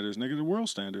my standards, nigga. The world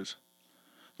standards.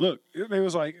 Look, they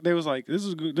was like, this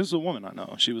is good. This is a woman I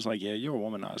know. She was like, yeah, you're a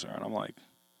womanizer, and I'm like,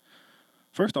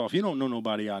 first off, you don't know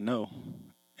nobody I know,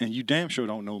 and you damn sure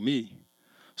don't know me.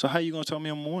 So how you gonna tell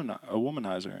me I'm a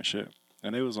womanizer and shit?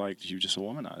 And they was like, you just a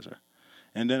womanizer.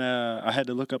 And then I had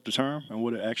to look up the term and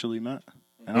what it actually meant,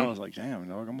 and I was like, damn,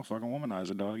 dog, I'm a fucking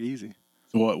womanizer, dog, easy.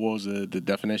 So what was the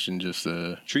definition? Just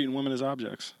treating women as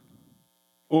objects,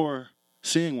 or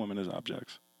seeing women as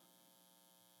objects.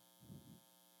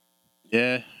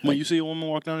 Yeah. When you see a woman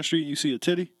walk down the street and you see a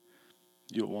titty,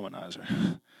 you're a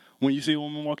womanizer. When you see a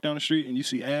woman walk down the street and you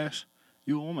see ass,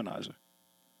 you're a womanizer.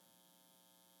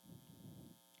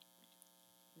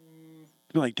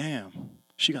 Be like, damn,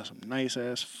 she got some nice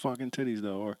ass fucking titties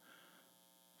though, or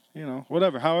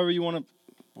whatever. However you want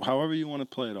to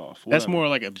play it off. Whatever. That's more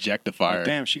like objectifier. Like,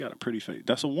 damn, she got a pretty face.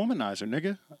 That's a womanizer,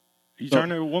 nigga. You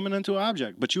turn a woman into an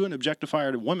object, but you an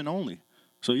objectifier to women only.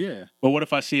 So yeah. But what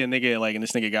if I see a nigga like, and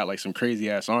this nigga got like some crazy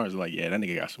ass arms? Like, yeah, that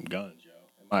nigga got some guns, yo.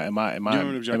 Am I? You're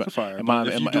an objectifier.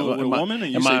 If you do it with a woman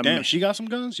and you say, damn, she got some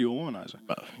guns, you're a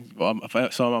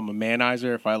womanizer. So I'm a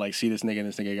manizer if I like see this nigga and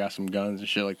this nigga got some guns and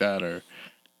shit like that, or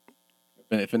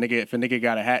if a nigga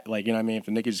got a hat, like, you know what I mean? If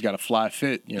a nigga just got a fly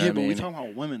fit, you know what I mean? Yeah, but we talking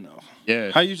about women though. Yeah.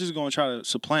 How you just gonna try to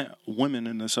supplant women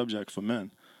in the subject for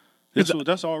men?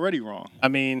 That's already wrong. I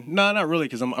mean, no, not really,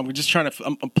 because I'm just trying to.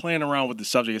 I'm playing around with the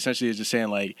subject. Essentially, it's just saying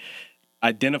like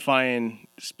identifying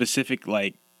specific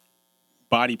like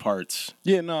body parts.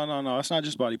 Yeah, no. It's not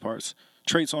just body parts.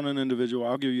 Traits on an individual.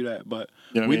 I'll give you that, but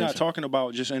we're not talking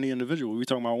about just any individual. We're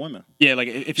talking about women. Yeah, like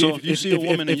if you see a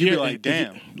woman and you be like,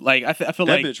 damn, like I feel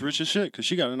that like bitch rich as shit because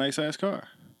she got a nice ass car.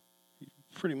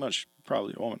 Pretty much,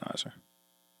 probably a womanizer.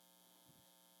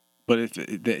 But if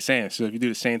you do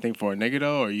the same thing for a nigga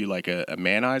though, are you like a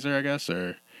manizer, I guess,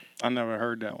 or? I never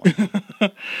heard that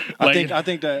one. I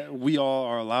think that we all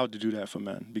are allowed to do that for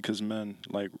men because men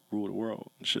like rule the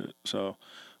world and shit. So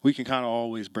we can kind of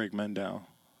always break men down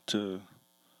to,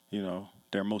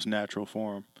 their most natural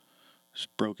form.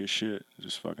 Just broke as shit,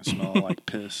 just fucking smelling like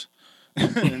piss.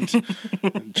 and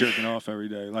jerking off every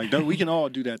day. Like we can all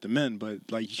do that to men, but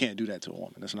like you can't do that to a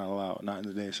woman. That's not allowed. Not in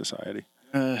today's society.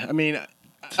 I mean,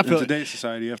 in today's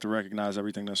society, you have to recognize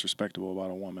everything that's respectable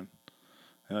about a woman.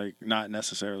 Like, not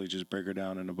necessarily just break her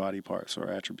down into body parts or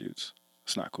attributes.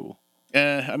 It's not cool.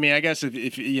 I mean, I guess I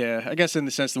guess in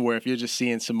the sense of where if you're just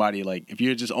seeing somebody, like, if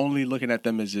you're just only looking at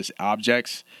them as just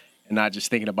objects and not just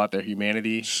thinking about their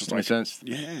humanity, in a sense.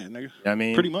 Yeah, nigga. You know what I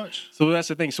mean? Pretty much. So that's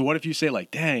the thing. So what if you say,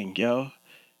 like, dang, yo,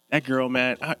 that girl,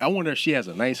 man, I wonder if she has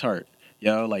a nice heart.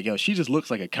 She just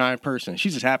looks like a kind person. She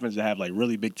just happens to have like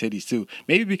really big titties too.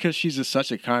 Maybe because she's just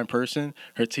such a kind person,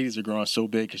 her titties are growing so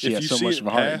big because she has so much of a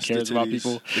heart and cares about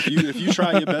people. If you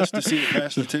try your best to see it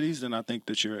past the titties, then I think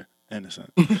that you're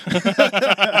innocent. But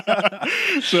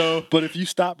if you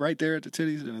stop right there at the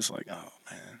titties, then it's like, oh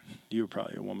man, you're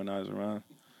probably a womanizer, man.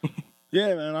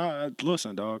 Yeah, man. I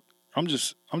listen, dog. I'm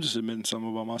just admitting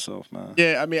something about myself, man.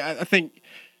 Yeah, I mean, I think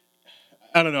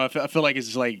I don't know. I feel like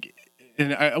it's like,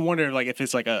 and I wonder like if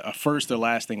it's like a first or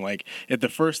last thing. Like if the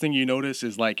first thing you notice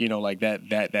is like like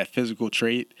that physical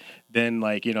trait, then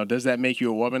like does that make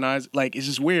you a womanizer? Like it's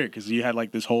just weird because you had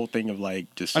like this whole thing of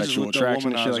like just I just sexual looked up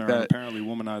attraction and womanizer, shit like and that. apparently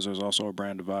womanizer is also a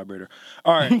brand of vibrator.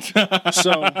 All right,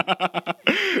 so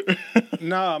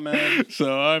nah, man.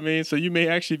 So I mean, so you may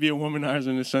actually be a womanizer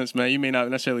in a sense, man. You may not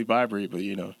necessarily vibrate, but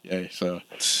yeah. So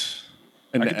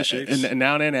I get the shakes. and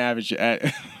now then average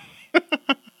at.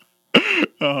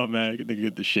 Oh man, they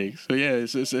get the shakes. So yeah,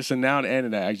 it's a noun and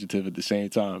an adjective at the same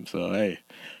time. So hey,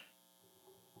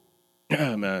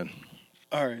 oh man.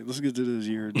 All right, let's get to this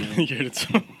year, dude. Year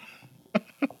to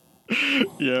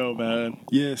Yo, man.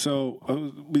 Yeah, so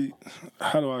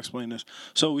how do I explain this?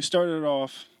 So we started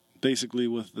off basically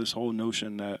with this whole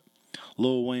notion that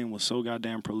Lil Wayne was so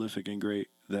goddamn prolific and great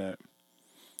that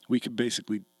we could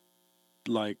basically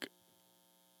like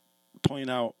point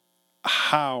out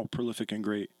how prolific and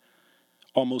great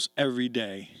almost every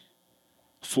day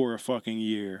for a fucking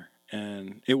year,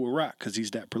 and it will rock because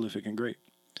he's that prolific and great.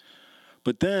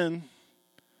 But then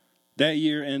that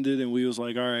year ended and we was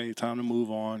like, all right, time to move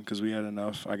on because we had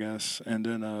enough, I guess. And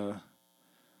then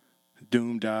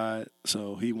Doom died,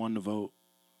 so he won the vote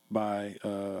by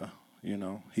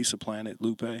he supplanted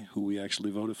Lupe, who we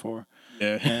actually voted for.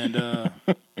 Yeah. And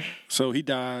so he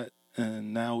died,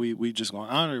 and now we just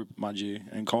gonna honor my G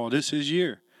and call this his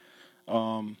year.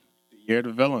 Year of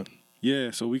the villain. Yeah,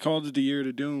 so we called it the year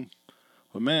to Doom.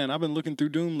 But man, I've been looking through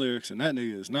Doom lyrics, and that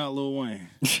nigga is not Lil Wayne.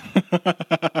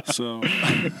 So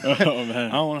Oh man,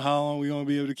 I don't know how long we gonna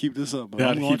be able to keep this up, but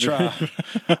Gotta I'm gonna keep it.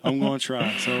 try. I'm gonna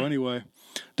try. So anyway,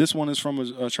 this one is from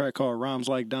a track called "Rhymes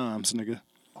Like Dimes," nigga,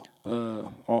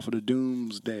 off of the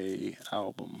Doomsday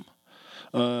album.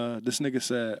 This nigga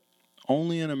said,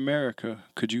 "Only in America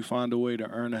could you find a way to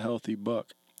earn a healthy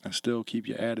buck and still keep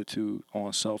your attitude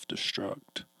on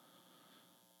self-destruct."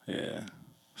 Yeah,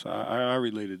 so I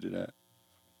related to that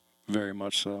very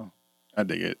much so. I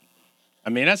dig it. I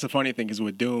mean, that's the funny thing is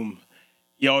with Doom,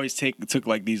 he always took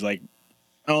like these like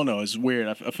I don't know. It's weird.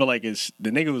 I feel like the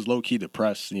nigga was low key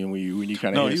depressed. When you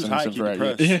kind of no, he was high key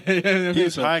depressed. He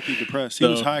was high key depressed. He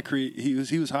was high key.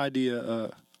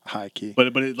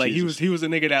 But he was a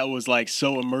nigga that was like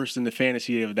so immersed in the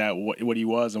fantasy of that what he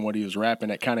was and what he was rapping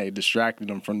that kind of distracted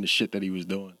him from the shit that he was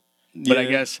doing. But I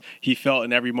guess he felt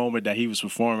in every moment that he was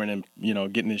performing and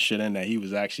getting his shit in that he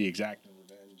was actually exacting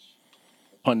revenge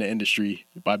upon the industry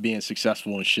by being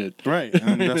successful and shit. Right,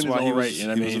 and that's why he was,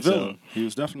 right, he was a villain. He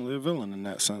was definitely a villain in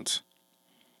that sense.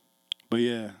 But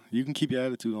yeah, you can keep your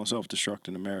attitude on self-destruct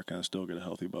in America and still get a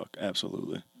healthy buck.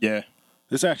 Absolutely. Yeah.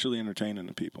 It's actually entertaining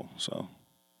to people. So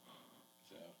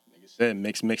like I said,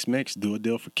 mix. Do a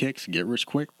deal for kicks. Get rich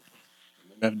quick.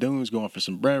 F. Doom's going for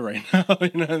some bread right now.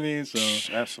 You know what I mean? So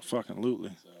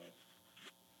absolutely.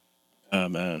 Oh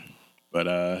man.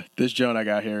 But this joint I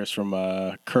got here is from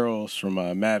Curls from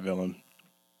Mad Villain.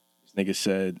 This nigga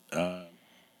said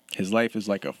his life is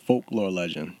like a folklore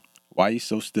legend. Why you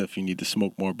so stiff? You need to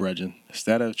smoke more brethren.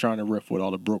 Instead of trying to riff with all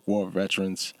the Brook War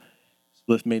veterans,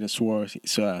 Spliff made him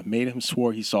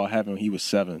swore he saw heaven when he was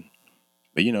 7.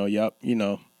 But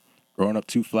growing up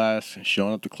too fast and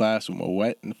showing up to class with more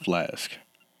wet in the flask.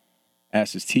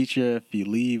 Asked his teacher if he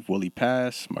leave, will he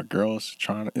pass? My girl's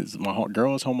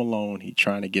home alone. He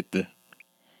trying to get the. If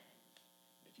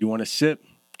you want to sip,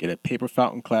 get a paper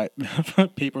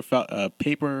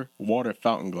water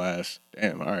fountain glass.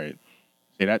 Damn, all right.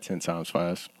 Say that 10 times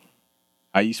fast.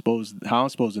 How I'm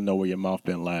supposed to know where your mouth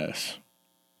been last?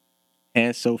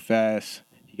 Hands so fast,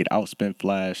 he could outspin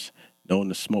Flash, knowing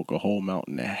to smoke a whole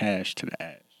mountain of hash to the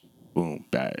ash. Boom,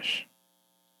 bash.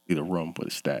 Leave the room with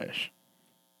a stash.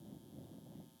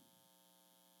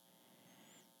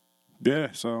 Yeah,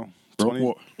 so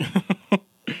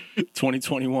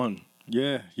 2021.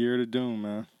 Yeah, year to Doom,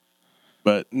 man.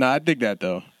 But I dig that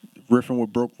though. Riffing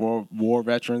with Broke War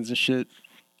veterans and shit.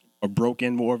 Or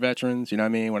broken war veterans, you know what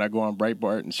I mean? When I go on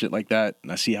Breitbart and shit like that,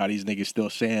 and I see how these niggas still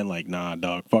saying like, nah,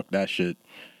 dog, fuck that shit.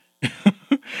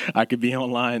 I could be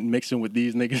online mixing with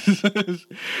these niggas.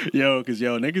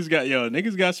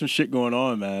 Niggas got some shit going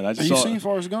on, man. You seen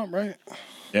Forrest Gump, right?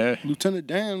 Yeah. Lieutenant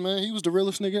Dan, man, he was the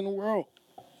realest nigga in the world.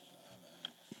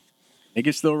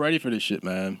 Niggas still ready for this shit,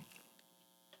 man.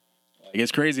 Like,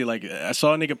 it's crazy. Like, I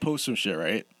saw a nigga post some shit,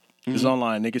 right? It was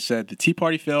online. Nigga said the Tea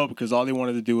Party failed because all they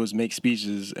wanted to do was make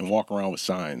speeches and walk around with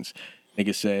signs.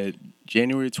 Nigga said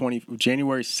January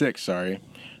 6th,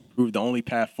 proved the only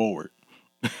path forward.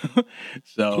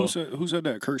 So who said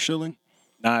that? Kurt Schilling?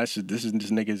 Nah, this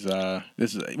nigga's.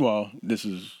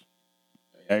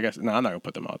 I guess I'm not gonna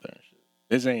put them out there.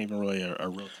 This ain't even really a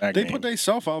real tag They name. put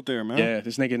themselves out there, man. Yeah,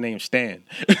 this nigga named Stan.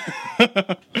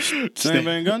 Stan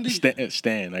Van Gundy?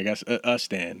 Stan, I guess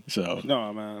Stan. So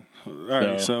No, man. All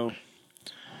right, so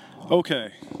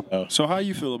okay. Oh. So how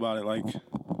you feel about it? Like,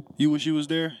 you wish you was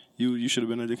there? You should have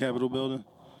been at the Capitol building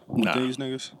with Nah. these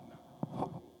niggas?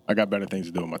 I got better things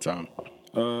to do with my time.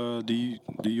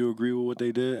 Do you agree with what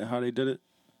they did and how they did it?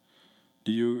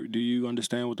 Do you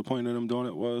understand what the point of them doing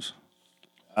it was?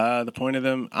 The point of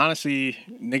them, honestly,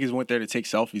 niggas went there to take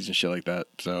selfies and shit like that.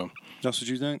 So That's what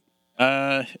you think?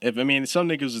 some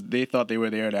niggas, they thought they were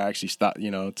there to actually stop,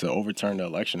 to overturn the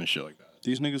election and shit like that.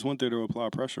 These niggas went there to apply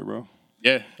pressure, bro.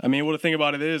 Yeah, well, the thing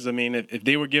about it is, if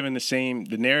they were given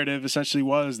the narrative essentially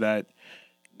was that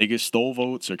niggas stole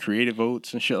votes or created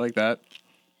votes and shit like that.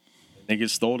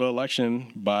 Niggas stole the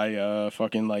election by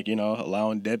fucking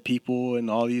allowing dead people and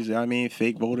all these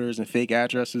fake voters and fake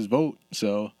addresses vote.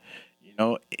 So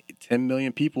 10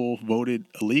 million people voted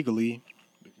illegally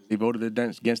because they voted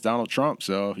against Donald Trump.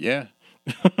 So yeah,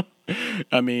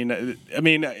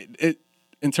 it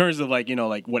in terms of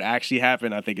what actually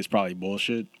happened, I think it's probably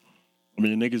bullshit. The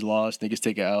niggas lost, niggas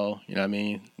take a L.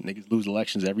 Niggas lose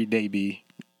elections every day.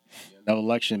 No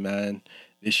election, man.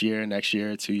 This year, next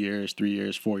year, 2 years, 3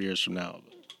 years, 4 years from now.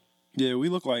 Yeah, we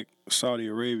look like Saudi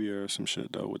Arabia or some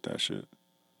shit though with that shit.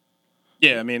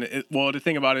 Yeah, the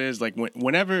thing about it is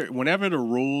whenever the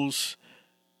rules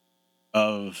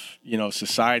of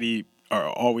society are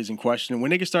always in question,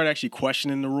 when niggas start actually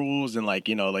questioning the rules and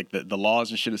the laws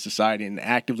and shit of society and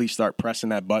actively start pressing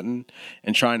that button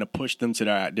and trying to push them to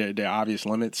their obvious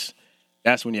limits,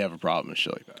 that's when you have a problem and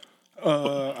shit like that.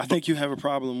 I think you have a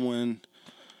problem when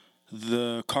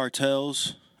the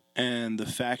cartels and the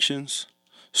factions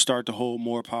start to hold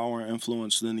more power and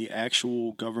influence than the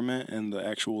actual government and the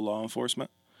actual law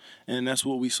enforcement. And that's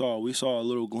what we saw. We saw a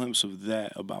little glimpse of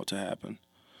that about to happen,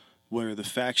 where the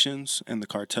factions and the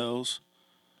cartels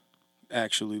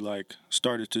actually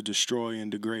started to destroy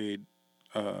and degrade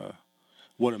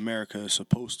what America is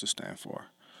supposed to stand for.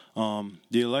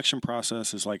 The election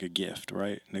process is like a gift,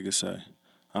 right? Niggas say.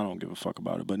 I don't give a fuck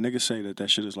about it, but niggas say that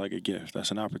shit is like a gift.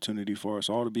 That's an opportunity for us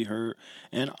all to be heard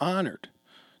and honored.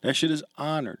 That shit is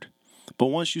honored. But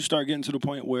once you start getting to the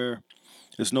point where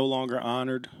it's no longer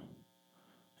honored,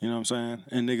 you know what I'm saying?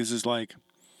 And niggas is like,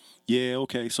 yeah,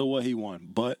 okay, so what, he won.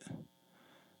 But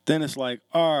then it's like,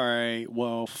 all right,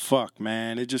 well, fuck,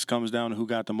 man. It just comes down to who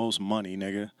got the most money,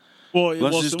 nigga.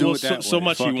 Let's just do it that way. So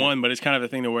much Fuck he it. won, but it's kind of a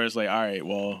thing to where it's like, all right,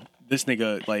 well, this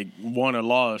nigga won or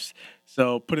lost.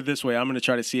 So put it this way, I'm gonna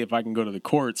try to see if I can go to the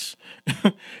courts,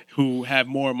 who have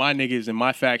more of my niggas in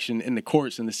my faction in the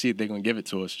courts, and to see if they're gonna give it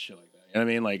to us, and shit like that. You know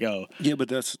what I mean? Yeah,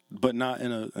 but not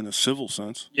in a civil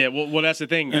sense. Yeah, well, that's the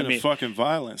thing. In a fucking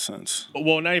violent sense.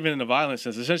 Well, not even in a violent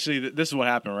sense. Essentially, this is what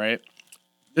happened, right?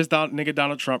 This nigga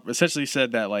Donald Trump essentially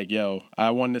said that I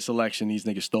won this election. These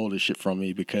niggas stole this shit from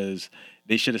me because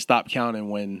they should have stopped counting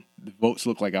when the votes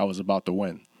looked like I was about to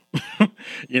win.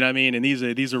 You know what I mean? And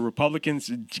these are Republicans,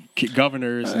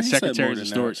 governors, and secretaries of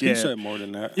stores. He said more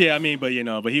than that. Yeah,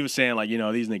 but he was saying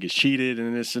these niggas cheated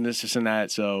and this and this and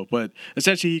that. So, but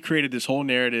essentially he created this whole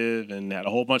narrative and had a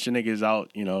whole bunch of niggas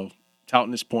out,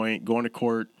 touting this point, going to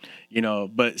court,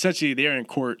 But essentially they're in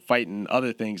court fighting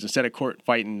other things instead of court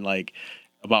fighting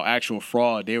about actual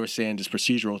fraud. They were saying just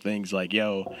procedural things like,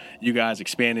 yo, you guys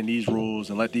expanding these rules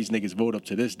and let these niggas vote up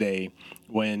to this day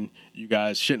when you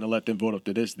guys shouldn't have let them vote up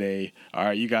to this day. All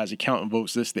right, you guys are counting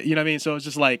votes this day. You know what I mean? So it's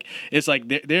just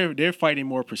they're fighting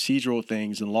more procedural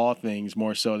things and law things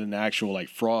more so than the actual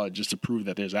fraud, just to prove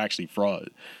that there's actually fraud.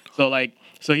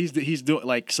 So he's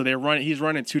doing he's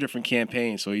running two different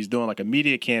campaigns. So he's doing a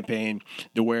media campaign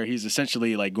to where he's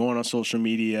essentially going on social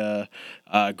media,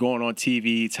 going on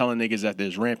TV, telling niggas that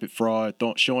there's rampant fraud,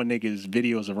 showing niggas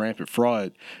videos of rampant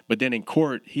fraud. But then in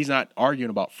court, he's not arguing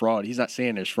about fraud. He's not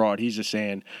saying there's fraud. He's just saying,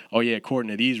 oh yeah,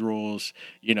 according to these rules,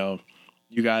 you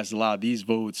guys allowed these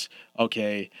votes.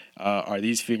 Okay, are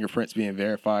these fingerprints being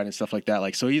verified and stuff like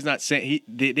that? So he's not saying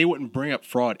they wouldn't bring up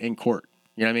fraud in court.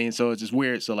 You know what I mean? So it's just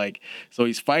weird. So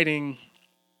he's fighting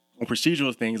on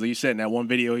procedural things. Like you said in that one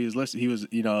video he was listening, he was,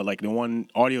 the one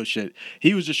audio shit,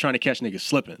 he was just trying to catch niggas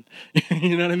slipping.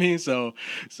 You know what I mean? So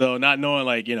not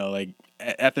knowing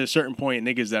after a certain point,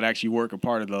 niggas that actually work a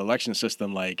part of the election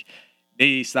system,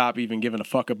 they stop even giving a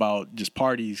fuck about just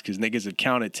parties because niggas have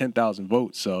counted 10,000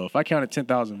 votes. So if I counted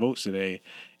 10,000 votes today,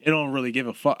 it don't really give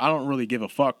a fuck. I don't really give a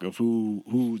fuck of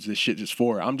who's this shit just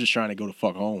for. I'm just trying to go to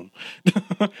fuck home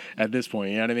at this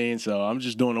point. You know what I mean? So I'm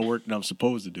just doing the work that I'm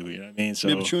supposed to do. You know what I mean? So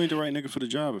yeah, but you ain't the right nigga for the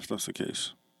job if that's the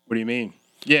case. What do you mean?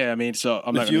 Yeah, so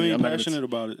I'm not. If you ain't passionate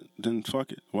about it, then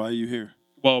fuck it. Why are you here?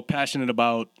 Well, passionate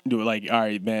about do it like, all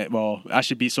right, man. Well, I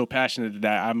should be so passionate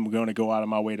that I'm going to go out of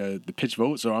my way to pitch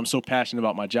votes, or I'm so passionate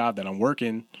about my job that I'm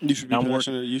working. You should be I'm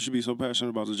passionate. You should be so passionate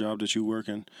about the job that you work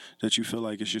in that you feel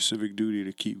like it's your civic duty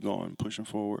to keep going, pushing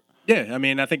forward. Yeah, I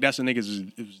mean, I think that's what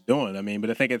niggas is doing. I mean, but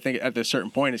I think at a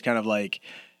certain point, it's kind of like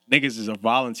niggas is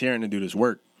volunteering to do this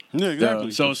work. Yeah,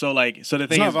 exactly. So the thing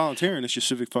It's not is, volunteering. It's your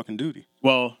civic fucking duty.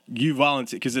 well, you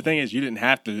volunteer because the thing is, you didn't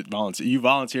have to volunteer. You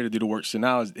volunteer to do the work, so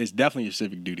now it's definitely your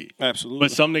civic duty. Absolutely.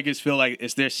 But some niggas feel like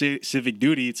it's their civic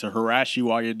duty to harass you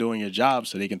while you're doing your job,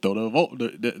 so they can throw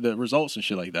the results and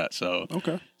shit like that. So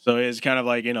Okay. So it's kind of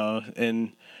like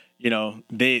and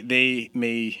they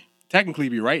may technically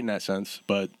be right in that sense,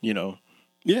 but Yeah.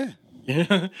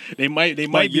 they might be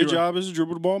Your right. job is to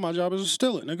dribble the ball. My job is to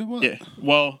steal it, nigga. What? Yeah.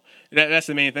 Well, that's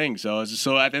the main thing. So at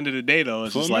the end of the day, though,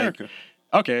 it's For just America.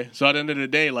 like, okay. So at the end of the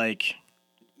day, like,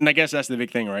 and I guess that's the big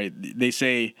thing, right? They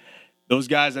say those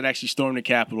guys that actually stormed the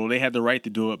Capitol, they had the right to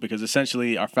do it because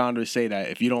essentially our founders say that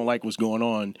if you don't like what's going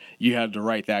on, you have the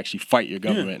right to actually fight your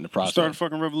government in the process. Start a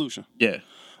fucking revolution. Yeah.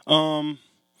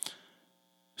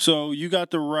 So you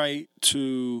got the right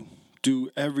to do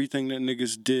everything that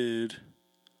niggas did.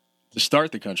 To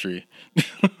start the country.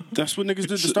 That's what niggas did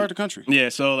to start the country. Yeah,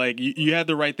 so like you had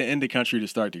the right to end the country to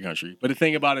start the country. But the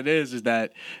thing about it is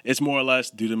that it's more or less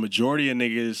do the majority of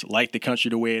niggas like the country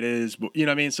the way it is. But, you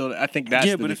know what I mean? So I think that's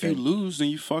Yeah, the but big if thing. you lose, then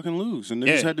you fucking lose. And niggas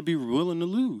Yeah. had to be willing to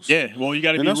lose. Yeah, well, you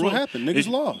got to And be. that's what happened. Niggas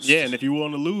lost. Yeah, and if you're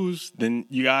willing to lose, then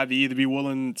you got to either be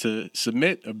willing to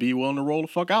submit or be willing to roll the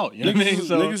fuck out. You know what I mean?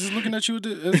 Niggas is looking at you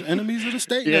as enemies of the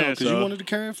state now Yeah, because you so- wanted to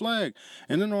carry a flag.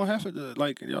 And then on half of the,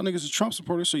 like, y'all niggas is Trump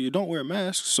supporters, so you don't wear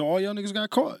masks, so all y'all niggas got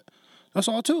caught. That's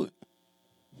all to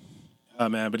it.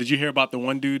 Man, but did you hear about the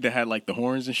one dude that had like the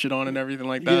horns and shit on and everything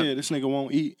like that? Yeah, this nigga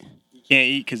won't eat. He can't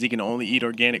eat because he can only eat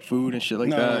organic food and shit like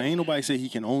No, that. ain't nobody say he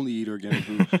can only eat organic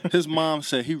food. His mom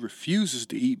said he refuses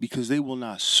to eat because they will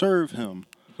not serve him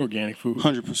Organic food.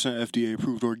 100% FDA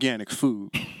approved organic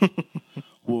food.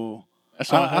 Well,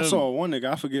 That's on I him. saw one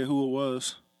nigga, I forget who it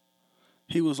was.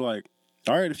 He was like,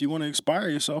 all right, if you want to expire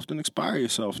yourself, then expire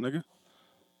yourself, nigga.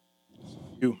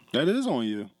 You. That is on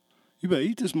you. You better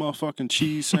eat this motherfucking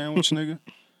cheese sandwich, nigga.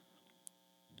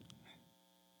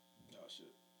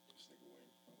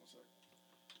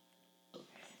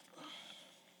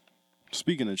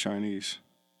 Speaking of Chinese,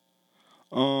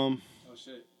 Game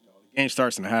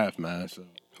starts in half, man. So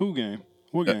who game?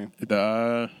 What game?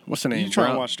 What's the name? You trying to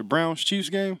Brown- watch the Browns Chiefs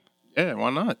game? Yeah, why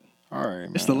not? All right,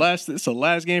 man. It's the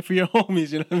last game for your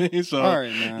homies, you know what I mean? So All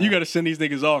right, man. you gotta send these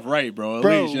niggas off right, bro. At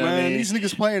Bro, least, you know man, what I mean? these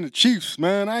niggas playing the Chiefs,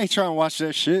 man. I ain't trying to watch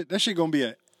that shit. That shit gonna be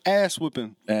an ass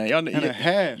whipping. Man, y'all, and a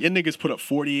half. Your niggas put up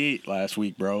 48 last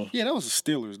week, bro. Yeah, that was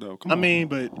the Steelers, though. Come I on. mean,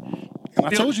 but I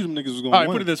told you them niggas was gonna all right,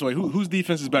 win. put it this way: whose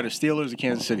defense is better, Steelers or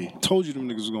Kansas City? Told you them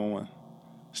niggas was gonna win.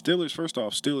 Steelers, first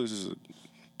off, Steelers is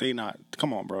they not.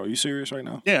 Come on, bro. You serious right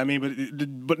now? Yeah, I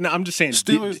mean, but no, I'm just saying.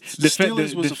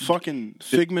 Steelers was a fucking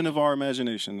figment of our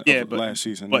imagination of last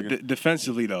season. But Nigga.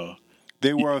 defensively, though,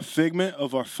 They were a figment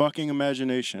of our fucking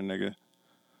imagination, nigga.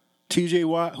 TJ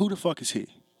Watt, who the fuck is he?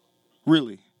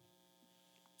 Really?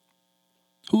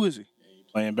 Who is he?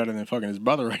 playing better than fucking his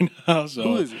brother right now. So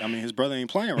Who is he? I mean, his brother ain't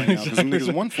playing right now because them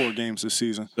niggas won 4 games this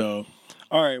season. So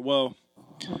All right, well,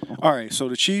 all right. So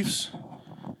the Chiefs,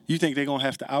 you think they're gonna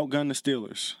have to outgun the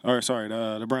Steelers? Or sorry,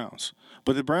 the Browns.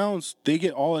 But the Browns, they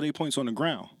get all of their points on the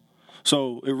ground.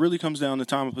 So it really comes down to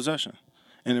time of possession,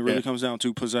 and it really Yeah. comes down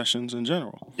to possessions in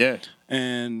general. yeah,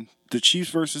 And the Chiefs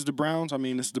versus the Browns. I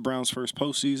mean, this is the Browns' first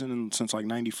postseason since like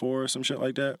 '94 or some shit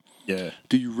like that. yeah.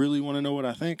 Do you really want to know what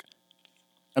I think?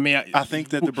 I mean, I think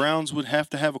that the Browns would have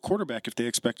to have a quarterback if they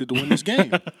expected to win this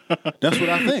game. That's what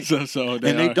I think. so And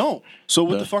they are- don't. So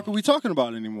what Yeah. the fuck are we talking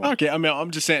about anymore? Okay, I mean,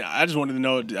 I'm just saying. I just wanted to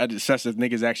know. I just assess if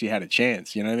niggas actually had a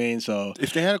chance. You know what I mean? So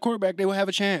If they had a quarterback, they would have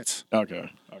a chance.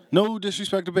 okay. No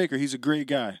disrespect to Baker. He's a great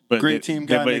guy. But great they- team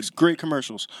guy, but- makes great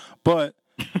commercials. But,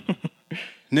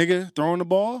 nigga, throwing the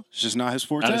ball, it's just not his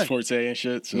forte. Not his forte and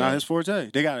shit. So. Not his forte.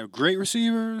 They got great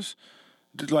receivers.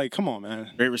 Like, come on,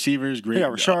 man. Great receivers, great. They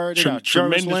got Rashard, they got Jarvis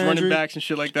tremendous Landry. running backs and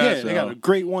shit like Yeah, that. they got a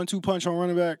great 1-2 punch on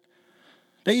running back.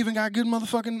 They even got good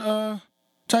motherfucking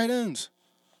tight ends.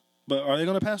 But are they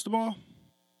going to pass the ball?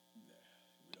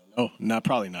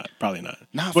 Probably not.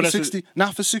 Not But for that's a- 60.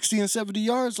 Not for 60 and 70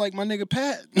 yards like my nigga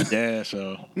Pat. Yeah,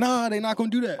 so Nah, they not gonna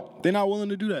do that. They're not willing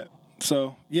to do that.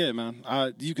 So yeah, man.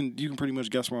 You can pretty much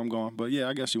guess where I'm going. But yeah,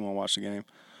 I guess you want to watch the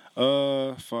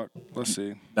game. Fuck. Let's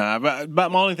see. nah.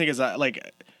 But my only thing is I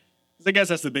guess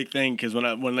that's the big thing because when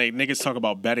like niggas talk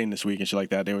about betting this week and shit like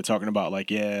that, they were talking about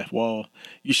like, yeah, well,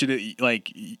 you should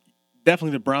like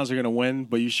definitely the Browns are going to win,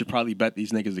 but you should probably bet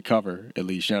these niggas to cover at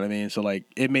least. You know what I mean? So like,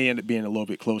 it may end up being a little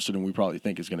bit closer than we probably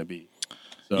think it's going to be.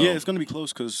 So, Yeah, it's going to be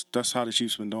close because that's how the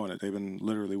Chiefs been doing it. They've been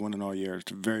literally winning all year.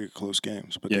 It's very close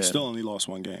games, but they still only lost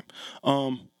one game.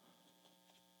 COVID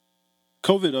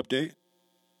update.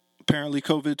 Apparently,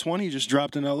 COVID-20 just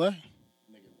dropped in LA.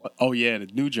 Oh yeah, the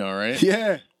new John, right?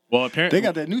 Yeah. Well, apparently They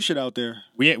got that new shit out there.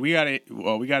 we got it.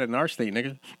 Well, we got it in our state,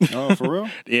 nigga. Oh, for real?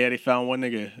 Yeah, they found one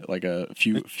nigga like a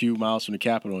few miles from the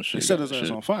Capitol and shit. They set Got his ass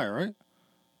shit. on fire, right?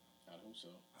 I hope so.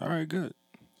 All right, good.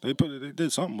 They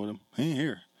did something with him. He ain't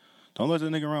here. Don't let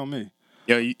that nigga around me.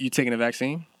 Yo, you taking the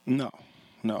vaccine? No.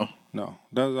 I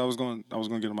was going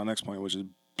to get to my next point, which is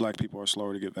black people are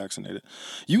slower to get vaccinated.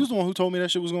 You was the one who told me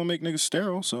that shit was going to make niggas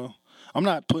sterile, so I'm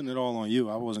not putting it all on you.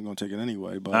 I wasn't going to take it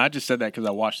anyway. But I just said that because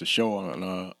I watched the show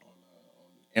on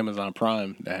Amazon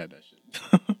Prime that had that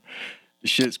shit. The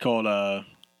shit's called what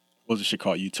was the shit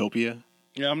called? Utopia.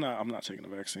 yeah, I'm not taking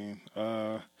the vaccine.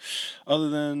 Other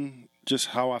than just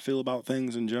how I feel about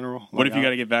things in general. What if you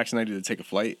got to get vaccinated to take a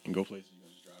flight and go places? You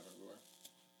just drive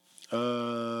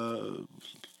everywhere.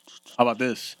 How about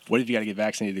this? What if you got to get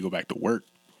vaccinated to go back to work?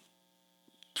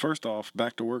 First off,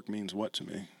 back to work means what to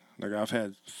me? Like, I've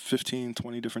had 15,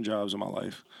 20 different jobs in my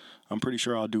life. I'm pretty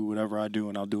sure I'll do whatever I do,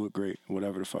 and I'll do it great,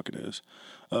 whatever the fuck it is.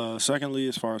 Secondly,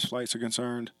 as far as flights are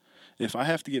concerned, if I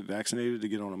have to get vaccinated to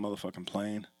get on a motherfucking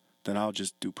plane, then I'll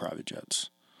just do private jets.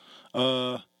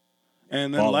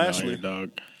 And then Balling out lastly, here,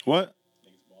 dog. what?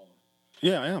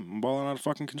 Yeah, I am. I'm balling out of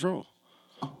fucking control.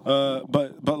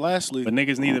 But lastly, But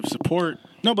niggas need the support.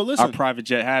 no, but Our listen. private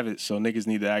jet have it, so niggas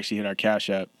need to actually hit our Cash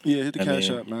App. Yeah, hit the I Cash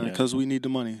mean, App, man, yeah. because we need the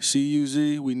money.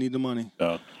 CUZ, we need the money.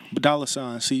 So Dollar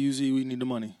sign, CUZ, we need the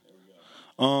money.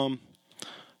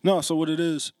 No, so what it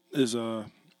is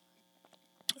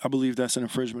I believe that's an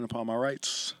infringement upon my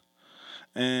rights.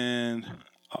 And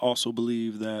I also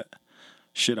believe that,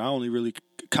 I only really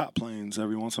cop planes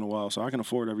every once in a while, so I can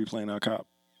afford every plane I cop.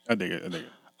 I dig it.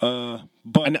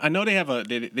 But I know they have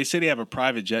they say they have a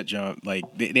private jet jump, like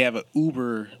they have an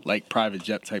Uber like private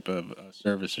jet type of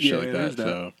service or shit like there's that.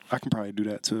 So I can probably do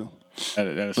that too.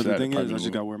 that But the thing is, I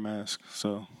just gotta wear a mask,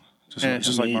 so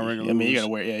just like my regular. I mean, you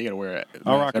Ubers. gotta wear it.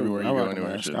 I rock everywhere a, you I go rock a anywhere.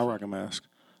 and mask. shit. I rock a mask.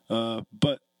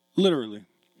 But literally,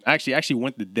 I actually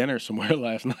went to dinner somewhere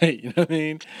last night. You know what I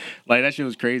mean? Like that shit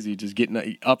was crazy. Just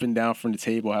getting up and down from the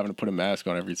table, having to put a mask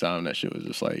on every time. That shit was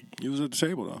just like, you was at the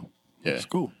table though. yeah. It's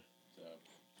cool.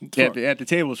 Yeah, at the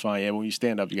table was fine. Yeah, when you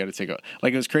stand up, you got to take a.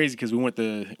 Like it was crazy because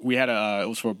we had it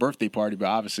was for a birthday party, but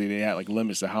obviously they had like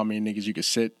limits to how many niggas you could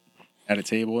sit at a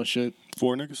table and shit.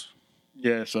 4 niggas.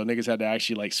 Yeah, so niggas had to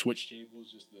actually like switch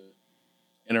tables just to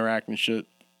interact and shit.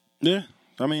 Yeah,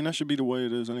 I mean that should be the way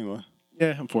it is anyway.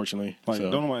 Yeah, unfortunately. Like,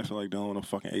 so. don't nobody feel like dealing with a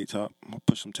fucking 8-top. I'll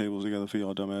push some tables together for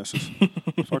y'all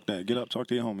dumbasses. Fuck that. Get up, talk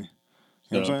to your homie.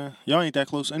 You know what I'm saying? Y'all ain't that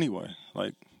close anyway.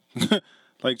 Like,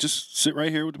 like just sit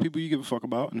right here with the people you give a fuck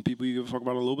about, and the people you give a fuck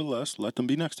about a little bit less. Let them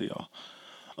be next to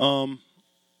y'all.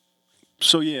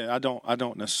 So yeah, I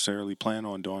don't necessarily plan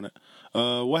on doing it.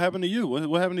 What happened to you?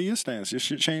 What happened to your stance? Your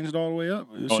shit changed all the way up?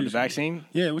 Oh, the vaccine?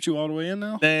 Yeah, what, you all the way in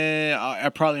now? I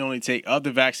probably only take of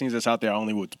the vaccines that's out there. I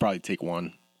only would probably take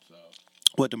one.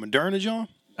 What, the Moderna, John?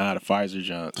 Nah, the Pfizer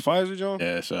junk. The Pfizer, John?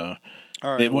 Yeah, so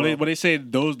All right. what they say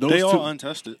those they two, all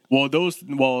untested.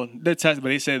 they're tested, but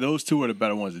they say those two are the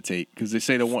better ones to take because they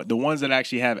say the ones that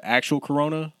actually have actual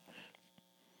corona,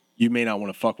 you may not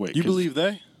want to fuck with. You believe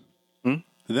they?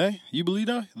 They? You believe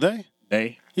that? They?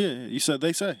 They? Yeah, you said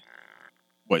they say.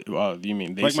 What? You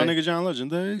mean they like say? my nigga John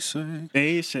Legend, they say.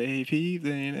 They say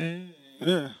people.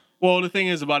 Yeah. Well, the thing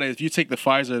is about it, if you take the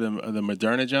Pfizer, the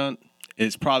Moderna junk,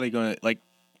 it's probably gonna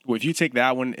if you take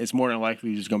that one, it's more than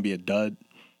likely just gonna be a dud,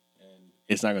 and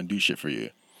it's not gonna do shit for you.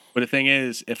 But the thing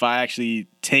is, if I actually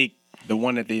take the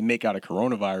one that they make out of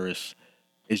coronavirus,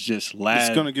 it's just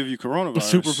It's gonna give you coronavirus.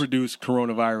 super produced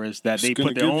coronavirus that they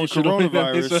put their own shit on.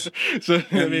 Coronavirus.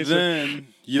 And then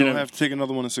you don't have to take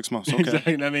another one in 6 months. Okay.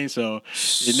 Exactly. I mean, so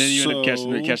and then you end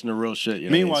up catching the real shit. You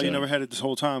know meanwhile, what I mean? you never had it this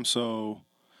whole time, so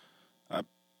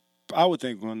I would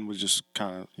think one would just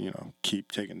kind of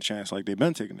keep taking the chance like they've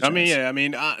been taking the chance. I mean, yeah. I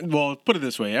mean, well, put it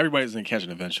this way: everybody's gonna catch it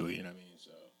eventually. You know what I mean?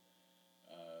 So,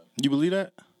 you believe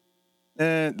that?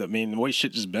 I mean, the way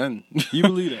shit just been. You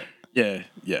believe that? Yeah.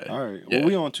 All right. Yeah, Well,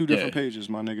 we on two different yeah. pages,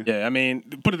 my nigga. Yeah, I mean,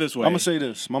 put it this way. I'm gonna say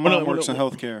this. My mom works in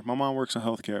healthcare. My mom works in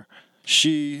healthcare.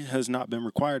 She has not been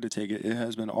required to take it. It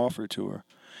has been offered to her.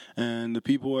 And the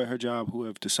people at her job who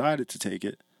have decided to take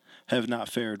it have not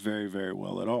fared very, very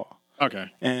well at all.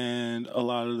 Okay. And a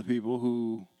lot of the people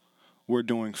who were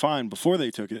doing fine before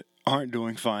they took it aren't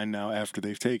doing fine now after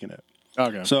they've taken it.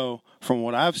 Okay. So from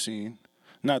what I've seen,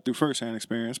 Not through first-hand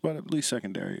experience, but at least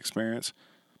secondary experience.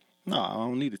 No, I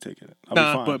don't need to take it. I'll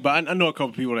Nah, be fine. but I know a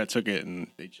couple people that took it and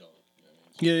they chilled.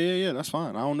 Yeah, that's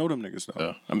fine. I don't know them niggas, though.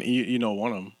 So, I mean, you know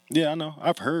one of them. Yeah, I know.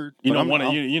 I've heard. You but know I'm- one.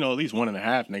 I'm- You know at least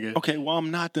 1.5, nigga. Okay, well, I'm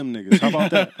not them niggas. How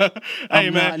about that? Hey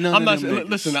I'm man, not none I'm of not. them niggas.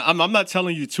 Listen, I'm not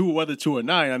telling you whether 2 or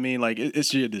 9. I mean, like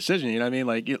it's your decision. You know what I mean?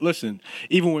 Like, listen,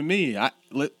 even with me, I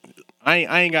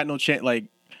ain't got no chance. Like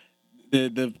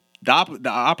the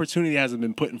opportunity hasn't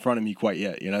been put in front of me quite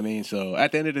yet. You know what I mean? So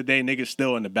at the end of the day, niggas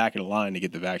still in the back of the line to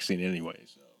get the vaccine anyway.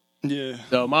 Yeah.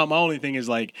 So my only thing is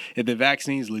like, if the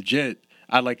vaccine's legit,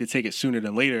 I'd like to take it sooner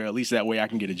than later. At least that way I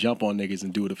can get a jump on niggas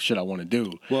and do the shit I want to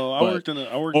do. Well,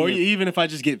 Or even if I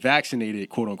just get vaccinated,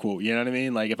 quote unquote, you know what I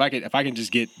mean? Like if I can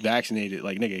just get vaccinated,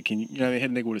 like nigga, can you know what I mean,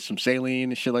 hit a nigga with some saline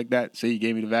and shit like that? Say you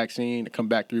gave me the vaccine, come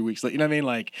back 3 weeks later, you know what I mean?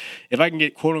 Like if I can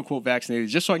get quote unquote vaccinated,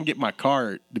 just so I can get my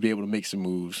card to be able to make some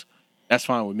moves, that's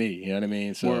fine with me. You know what I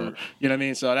mean? So Word. you know what I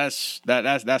mean? So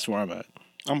that's where I'm at.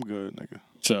 I'm good, nigga.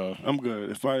 So I'm good.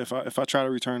 If I try to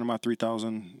return to my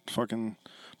 3,000 fucking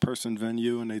person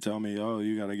venue and they tell me, oh,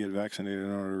 you got to get vaccinated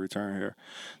in order to return here,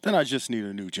 then I just need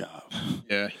a new job.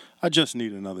 yeah. I just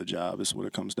need another job is what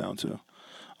it comes down to.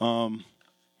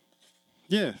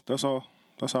 Yeah, that's all.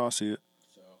 That's how I see it.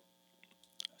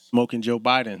 Smoking Joe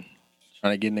Biden,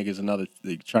 trying to get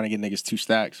niggas 2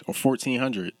 stacks or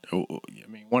 1,400. I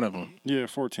mean, one of them. Yeah,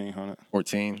 1,400.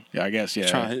 14. Yeah, I guess. Yeah.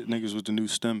 Trying to hit niggas with the new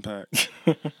stem pack.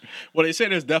 Well, they say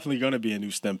there's definitely going to be a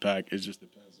new stem pack. It just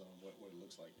depends on what it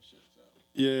looks like and shit. So.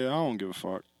 Yeah, I don't give a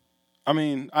fuck. I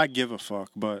mean, I give a fuck,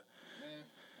 but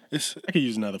it's. I could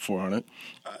use another 400,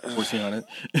 1,400.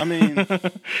 I mean, you know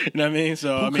what I mean?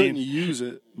 So who I couldn't mean, use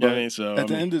it? yeah, But I mean, so at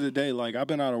the end of the day, like I've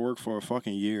been out of work for a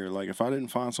fucking year. Like if I didn't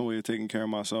find some way of taking care of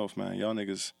myself, man, y'all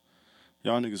niggas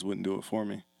wouldn't do it for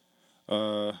me.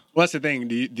 well, that's the thing.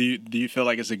 Do you feel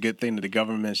like it's a good thing that the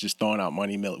government's just throwing out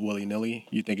money willy nilly?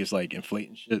 You think it's like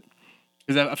inflating shit?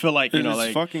 Because I feel like, you know, It's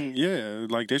like fucking yeah.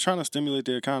 Like they're trying to stimulate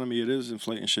the economy. It is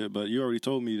inflating shit, but you already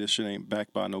told me this shit ain't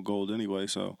backed by no gold anyway.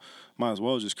 So might as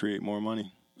well just create more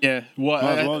money. yeah. Well,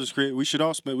 Might as well just create. We should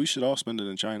all spend it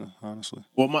in China. Honestly.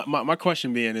 well, my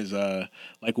question being is,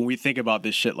 like when we think about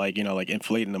this shit, like, you know, like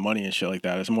inflating the money and shit like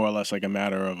that, it's more or less like a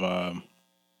matter of,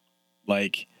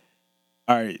 like,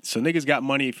 all right, so niggas got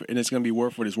money and it's gonna be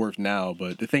worth what it's worth now.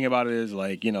 But the thing about it is,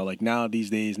 like, you know, like now these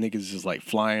days niggas is like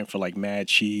flying for like mad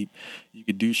cheap. You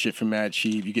could do shit for mad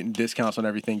cheap. You getting discounts on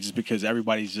everything just because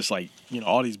everybody's just like, you know,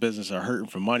 all these businesses are hurting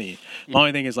for money. The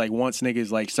only thing is like once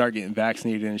niggas like start getting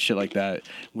vaccinated and shit like that,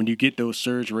 when you get those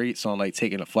surge rates on like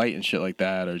taking a flight and shit like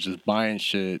that, or just buying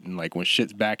shit, and like when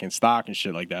shit's back in stock and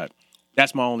shit like that.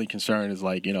 That's my only concern is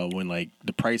like, you know, when like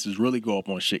the prices really go up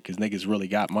on shit because niggas really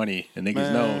got money and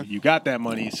niggas know Man. you got that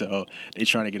money, so they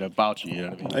trying to get about you. You know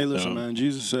what I mean? Hey, listen, So, man.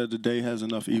 Jesus said the day has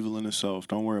enough evil in itself.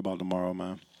 Don't worry about tomorrow,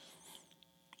 man.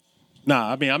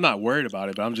 Nah, I mean I'm not worried about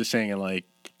it, but I'm just saying like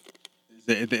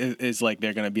it's like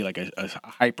they're gonna be like a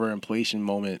hyperinflation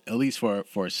moment at least for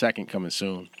a second coming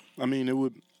soon. I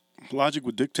mean, logic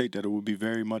would dictate that it would be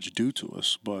very much due to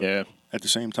us, but Yeah. at the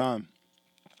same time,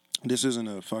 this isn't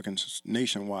a fucking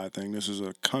nationwide thing. This is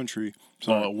a country.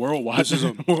 Sorry. Worldwide. This is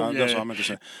that's Yeah. what I meant to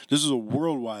say. This is a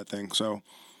worldwide thing. So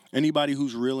anybody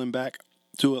who's reeling back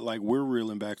to it, like we're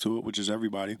reeling back to it, which is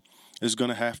everybody, is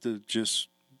gonna have to just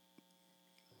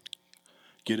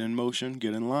get in motion,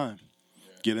 get in line,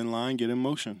 get in line, get in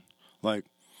motion. Like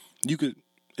you could,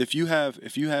 if you have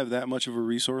that much of a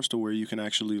resource to where you can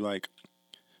actually like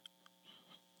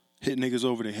hit niggas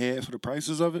over the head for the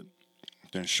prices of it,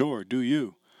 then sure, do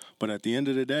you. But at the end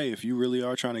of the day, if you really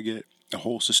are trying to get a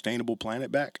whole sustainable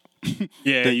planet back,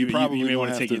 Yeah, then you may gonna want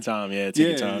to have take your time. Yeah, take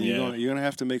your time. Yeah. you're gonna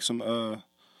have to make some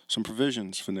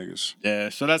provisions for niggas. Yeah,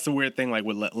 so that's the weird thing, like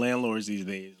with landlords these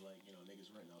days, like, you know,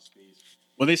 niggas renting out space.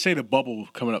 Well, they say the bubble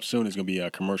coming up soon is gonna be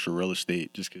commercial real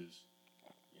estate, just because,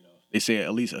 you know, they say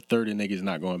at least a third of niggas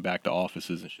not going back to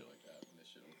offices and shit like that when this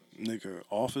shit opens. Nigga,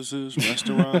 offices,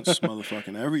 restaurants,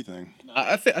 motherfucking everything.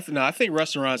 I think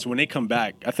restaurants when they come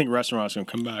back, I think restaurants gonna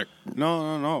come back,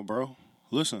 No, bro.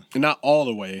 Listen. not all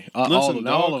the way, Listen,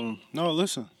 not all dog. of them. No,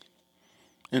 listen.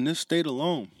 In this state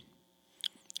alone,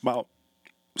 about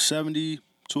 70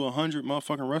 to 100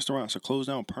 motherfucking restaurants are closed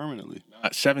down permanently.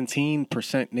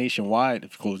 17% nationwide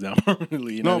have closed down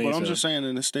permanently. You know No, what I but mean? I'm So- just saying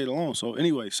in this state alone. So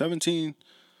anyway, 17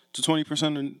 to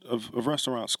 20% of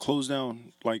restaurants closed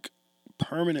down like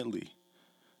permanently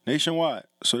nationwide.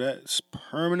 So that's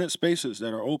permanent spaces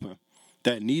that are open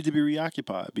that need to be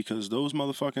reoccupied because those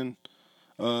motherfucking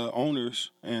owners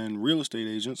and real estate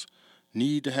agents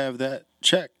need to have that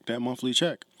check, that monthly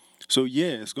check. So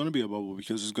yeah, it's gonna be a bubble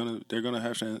because they're gonna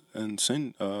have to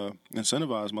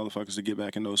incentivize motherfuckers to get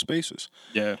back in those spaces.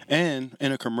 Yeah. And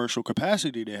in a commercial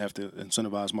capacity, they have to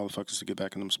incentivize motherfuckers to get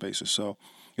back in them spaces. So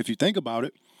if you think about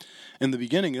it, in the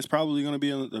beginning, it's probably gonna be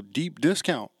a deep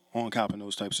discount on copping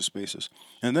those types of spaces,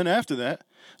 and then after that,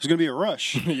 it's gonna be a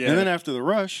rush. Yeah. And then after the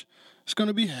rush, it's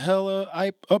gonna be hella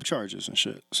upcharges and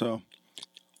shit. So,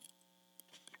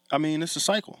 I mean, it's a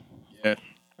cycle. Yeah.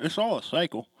 It's all a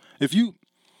cycle. If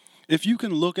you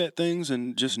can look at things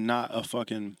and just not a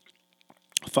fucking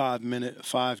 5 minute,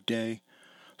 5 day,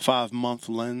 5 month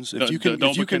lens, if you can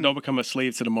don't become a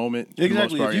slave to the moment. for the most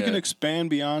exactly, part, if you can yeah. expand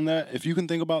beyond that, if you can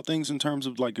think about things in terms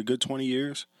of like a good 20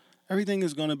 years, everything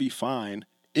is gonna be fine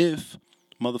if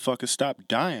motherfuckers stop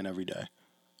dying every day.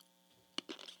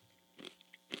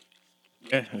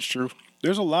 Yeah, that's true.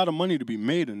 There's a lot of money to be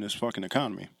made in this fucking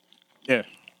economy. Yeah.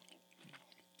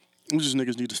 Just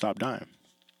niggas need to stop dying.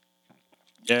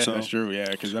 Yeah, So- that's true. Yeah,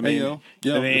 because I Hey mean, yo,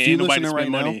 there if ain't you nobody listening right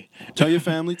spend money. now, tell your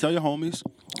family, tell your homies,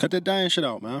 cut that dying shit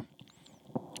out, man.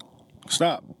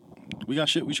 Stop. We got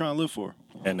shit we trying to live for.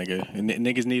 Yeah, nigga. And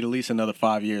niggas need at least another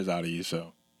 5 years out of you.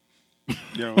 So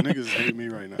Yo, niggas hate me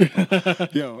right now.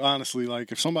 Yo, honestly,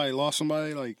 like if somebody lost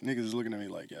somebody, like niggas is looking at me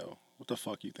like, yo, what the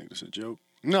fuck you think this is a joke?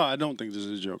 No, I don't think this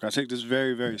is a joke. I take this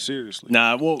very, very seriously.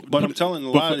 nah, well, But I'm telling a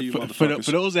lot of you motherfuckers.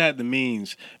 for those that had the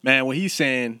means, man. What he's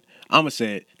saying, I'ma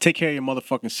say it. Take care of your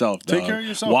motherfucking self, dog. Take care of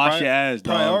yourself. Wash your ass,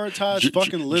 dog. Prioritize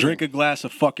fucking living. Drink a glass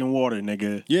of fucking water,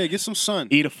 nigga. Yeah, get some sun.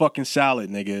 Eat a fucking salad,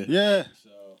 nigga. Yeah.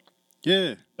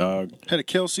 Yeah. Dog. Had a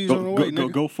kill season on the way,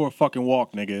 nigga. Go for a fucking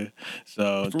walk, nigga.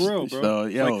 So For real, bro. So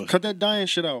yo, Like, cut that dying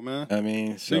shit out, man. I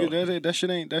mean, so Nigga,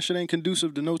 that shit ain't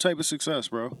conducive to no type of success,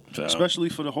 bro. So- Especially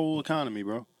for the whole economy,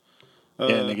 bro. yeah,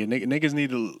 niggas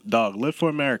need to live for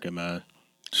America, man.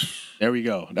 There we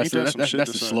go. That's Ain't that some shit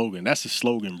that's to the say? slogan. That's the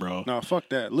slogan, bro. Nah, fuck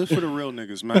that. Live for the real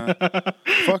niggas, man.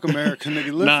 Fuck America,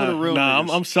 nigga. Live for the real niggas.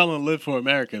 I'm selling live for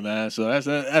America, man. So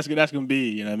that's gonna be,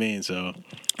 you know what I mean? So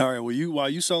All right, well, while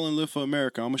you selling Live for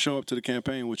America, I'm gonna show up to the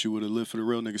campaign with you with a Live for the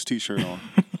Real Niggas t-shirt on.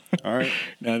 All right?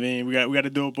 you know what I mean, we got to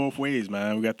do it both ways,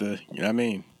 man. We got the, you know what I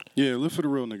mean? Yeah, live for the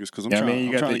real niggas because I'm You know what I trying,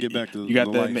 mean? I'm trying to get back to you got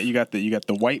the the life.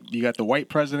 you got the white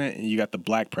president and you got the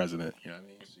black president. You know what I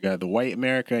mean? So you got the white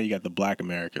America, you got the black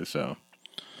America. So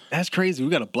that's crazy. We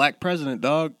got a black president,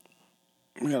 dog.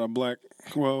 We got a black.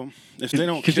 Well, if they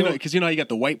don't, kill, because you know how you got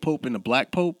the white pope and the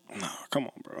black pope. nah, come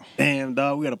on, bro. Damn,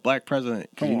 dog, we got a black president.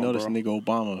 Because Come you on, know this bro. nigga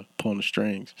Obama pulling the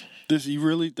strings.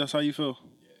 That's how you feel?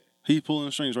 He pulling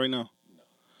the strings right now.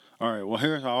 All right. Well,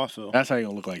 here's how I feel. That's how you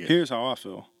gonna look like it. Here's how I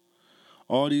feel.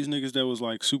 All these niggas that was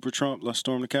like super Trump, let's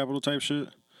storm the Capitol type shit.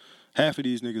 Half of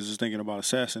these niggas is thinking about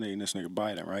assassinating this nigga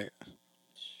Biden, right?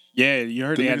 Yeah, you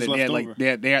heard The they had, niggas they had left like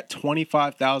over. they had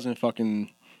 25,000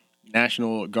 fucking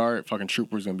National Guard fucking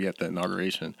troopers gonna be at the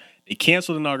inauguration. They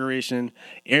canceled the inauguration.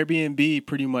 Airbnb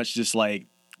pretty much just like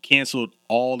canceled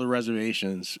all the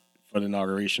reservations for the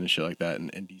inauguration and shit like that in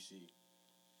DC.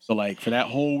 So like for that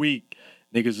whole week,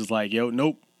 niggas is like, yo,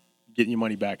 nope, getting your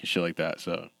money back and shit like that.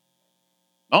 So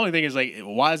the only thing is like,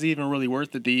 why is it even really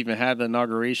worth it to even have the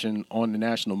inauguration on the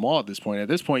National Mall at this point? At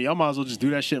this point, y'all might as well just do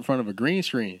that shit in front of a green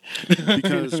screen. You know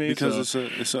Because what I mean? So-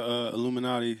 it's a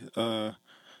Illuminati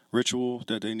ritual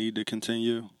that they need to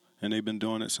continue, and they've been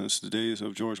doing it since the days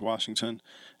of George Washington,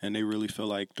 and they really feel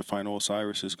like the final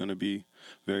Osiris is going to be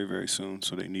very, very soon,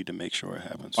 so they need to make sure it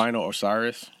happens. Final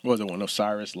Osiris. What was it when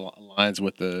Osiris lines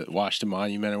with the Washington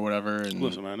Monument or whatever? And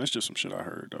Listen, man, that's just some shit I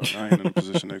heard, dog. I ain't in a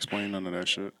position to explain none of that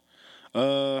shit.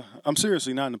 I'm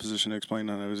seriously not in a position to explain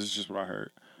none of it. It's just what I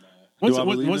heard. when's Do I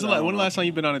believe when's it? the I don't when the know. last time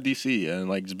you've been on a DC and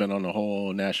like just been on the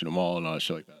whole National Mall and all that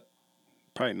shit like that?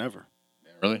 Probably never.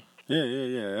 Really?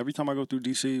 Yeah. Every time I go through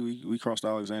DC, we cross the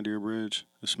Alexandria Bridge.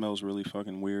 It smells really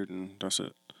fucking weird, and that's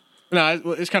it. No,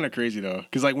 it's kind of crazy though,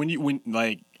 because like when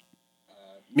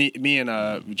me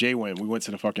and Jay we went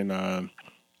to the fucking what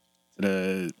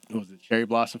was it, Cherry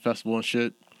Blossom Festival and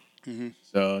shit. Mhm.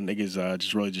 So niggas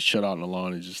just really just chilled out on the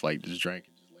lawn and just drank and just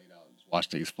laid out and just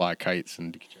watched niggas fly kites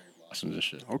and cherry blossoms and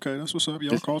shit. Okay, that's what's up.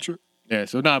 Y'all It's- culture. Yeah,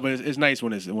 so but it's nice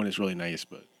when it's really nice,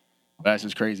 but that's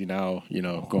just crazy now. You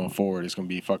know, going forward, it's gonna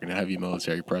be fucking heavy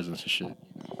military presence and shit. You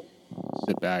know,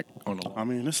 sit back on the I lawn,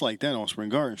 mean, it's like that on Spring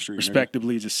Garden Street.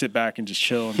 respectably, just sit back and just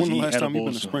chill. And Nigga. When the eat last time you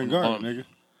been to edibles Spring on- Garden, nigga?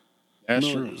 That's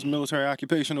true. There's military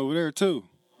occupation over there too.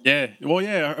 Yeah, well,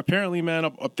 yeah. Apparently, man,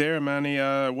 up there, man, they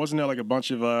wasn't there like a bunch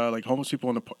of like homeless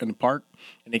people in the park,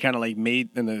 and they kind of like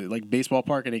made in the like baseball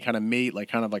park, and they kind of made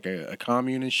like a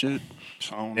commune and shit.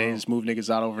 I don't They know. just moved niggas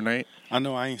out overnight. I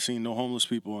know I ain't seen no homeless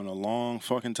people in a long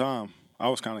fucking time. I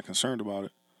was kind of concerned about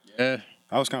it. Yeah,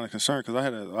 I was kind of concerned because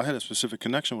I had a specific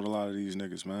connection with a lot of these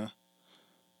niggas, man.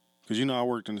 Cause you know I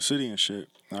worked in the city and shit.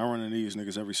 And I run into these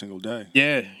niggas every single day.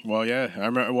 Yeah, well, yeah. I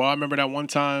remember that one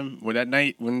time with that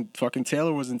night when fucking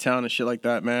Taylor was in town and shit like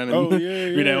that, man. And Oh, yeah,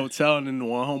 we were at yeah. that hotel, and then the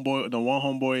one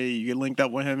homeboy, you get linked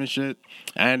up with him and shit.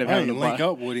 I ended up I having ain't to link buy.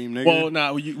 up with him, nigga. Well,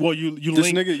 nah, you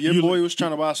This link, nigga, your boy was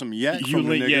trying to buy some yak you from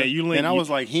link- the nigga. yeah, you link- and I you- was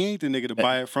like, he ain't the nigga to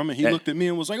buy it from. And he looked at me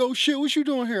and was like, oh shit, what you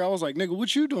doing here? I was like, nigga,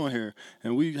 what you doing here?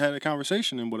 And we had a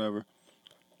conversation and whatever.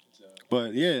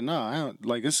 But yeah, nah, I don't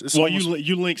like it's. Well, almost,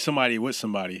 you link somebody with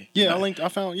somebody. yeah,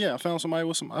 I found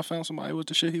somebody with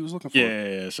the shit he was looking for.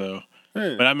 Yeah. So,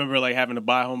 Yeah. but I remember like having to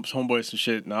buy homeboy some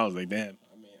shit, and I was like, damn.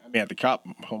 I may have to cop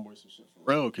homeboy some shit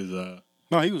for real, cause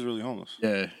No, he was really homeless.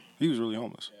 yeah. He was really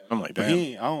homeless. I'm like, But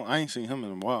damn. I ain't seen him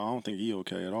in a while. I don't think he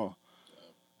okay at all.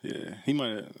 Yeah, he might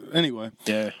have. Anyway,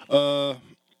 Yeah.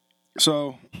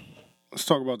 so let's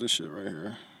talk about this shit right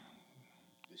here.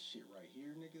 This shit right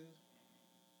here, nigga.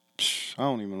 I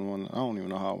don't even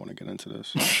know how I want to get into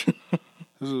this.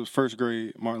 This is first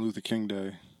grade Martin Luther King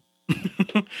Day.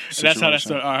 That's how that situation.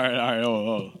 started. All right.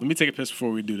 Oh. Let me take a piss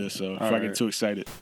before we do this, so if I All get right. too excited.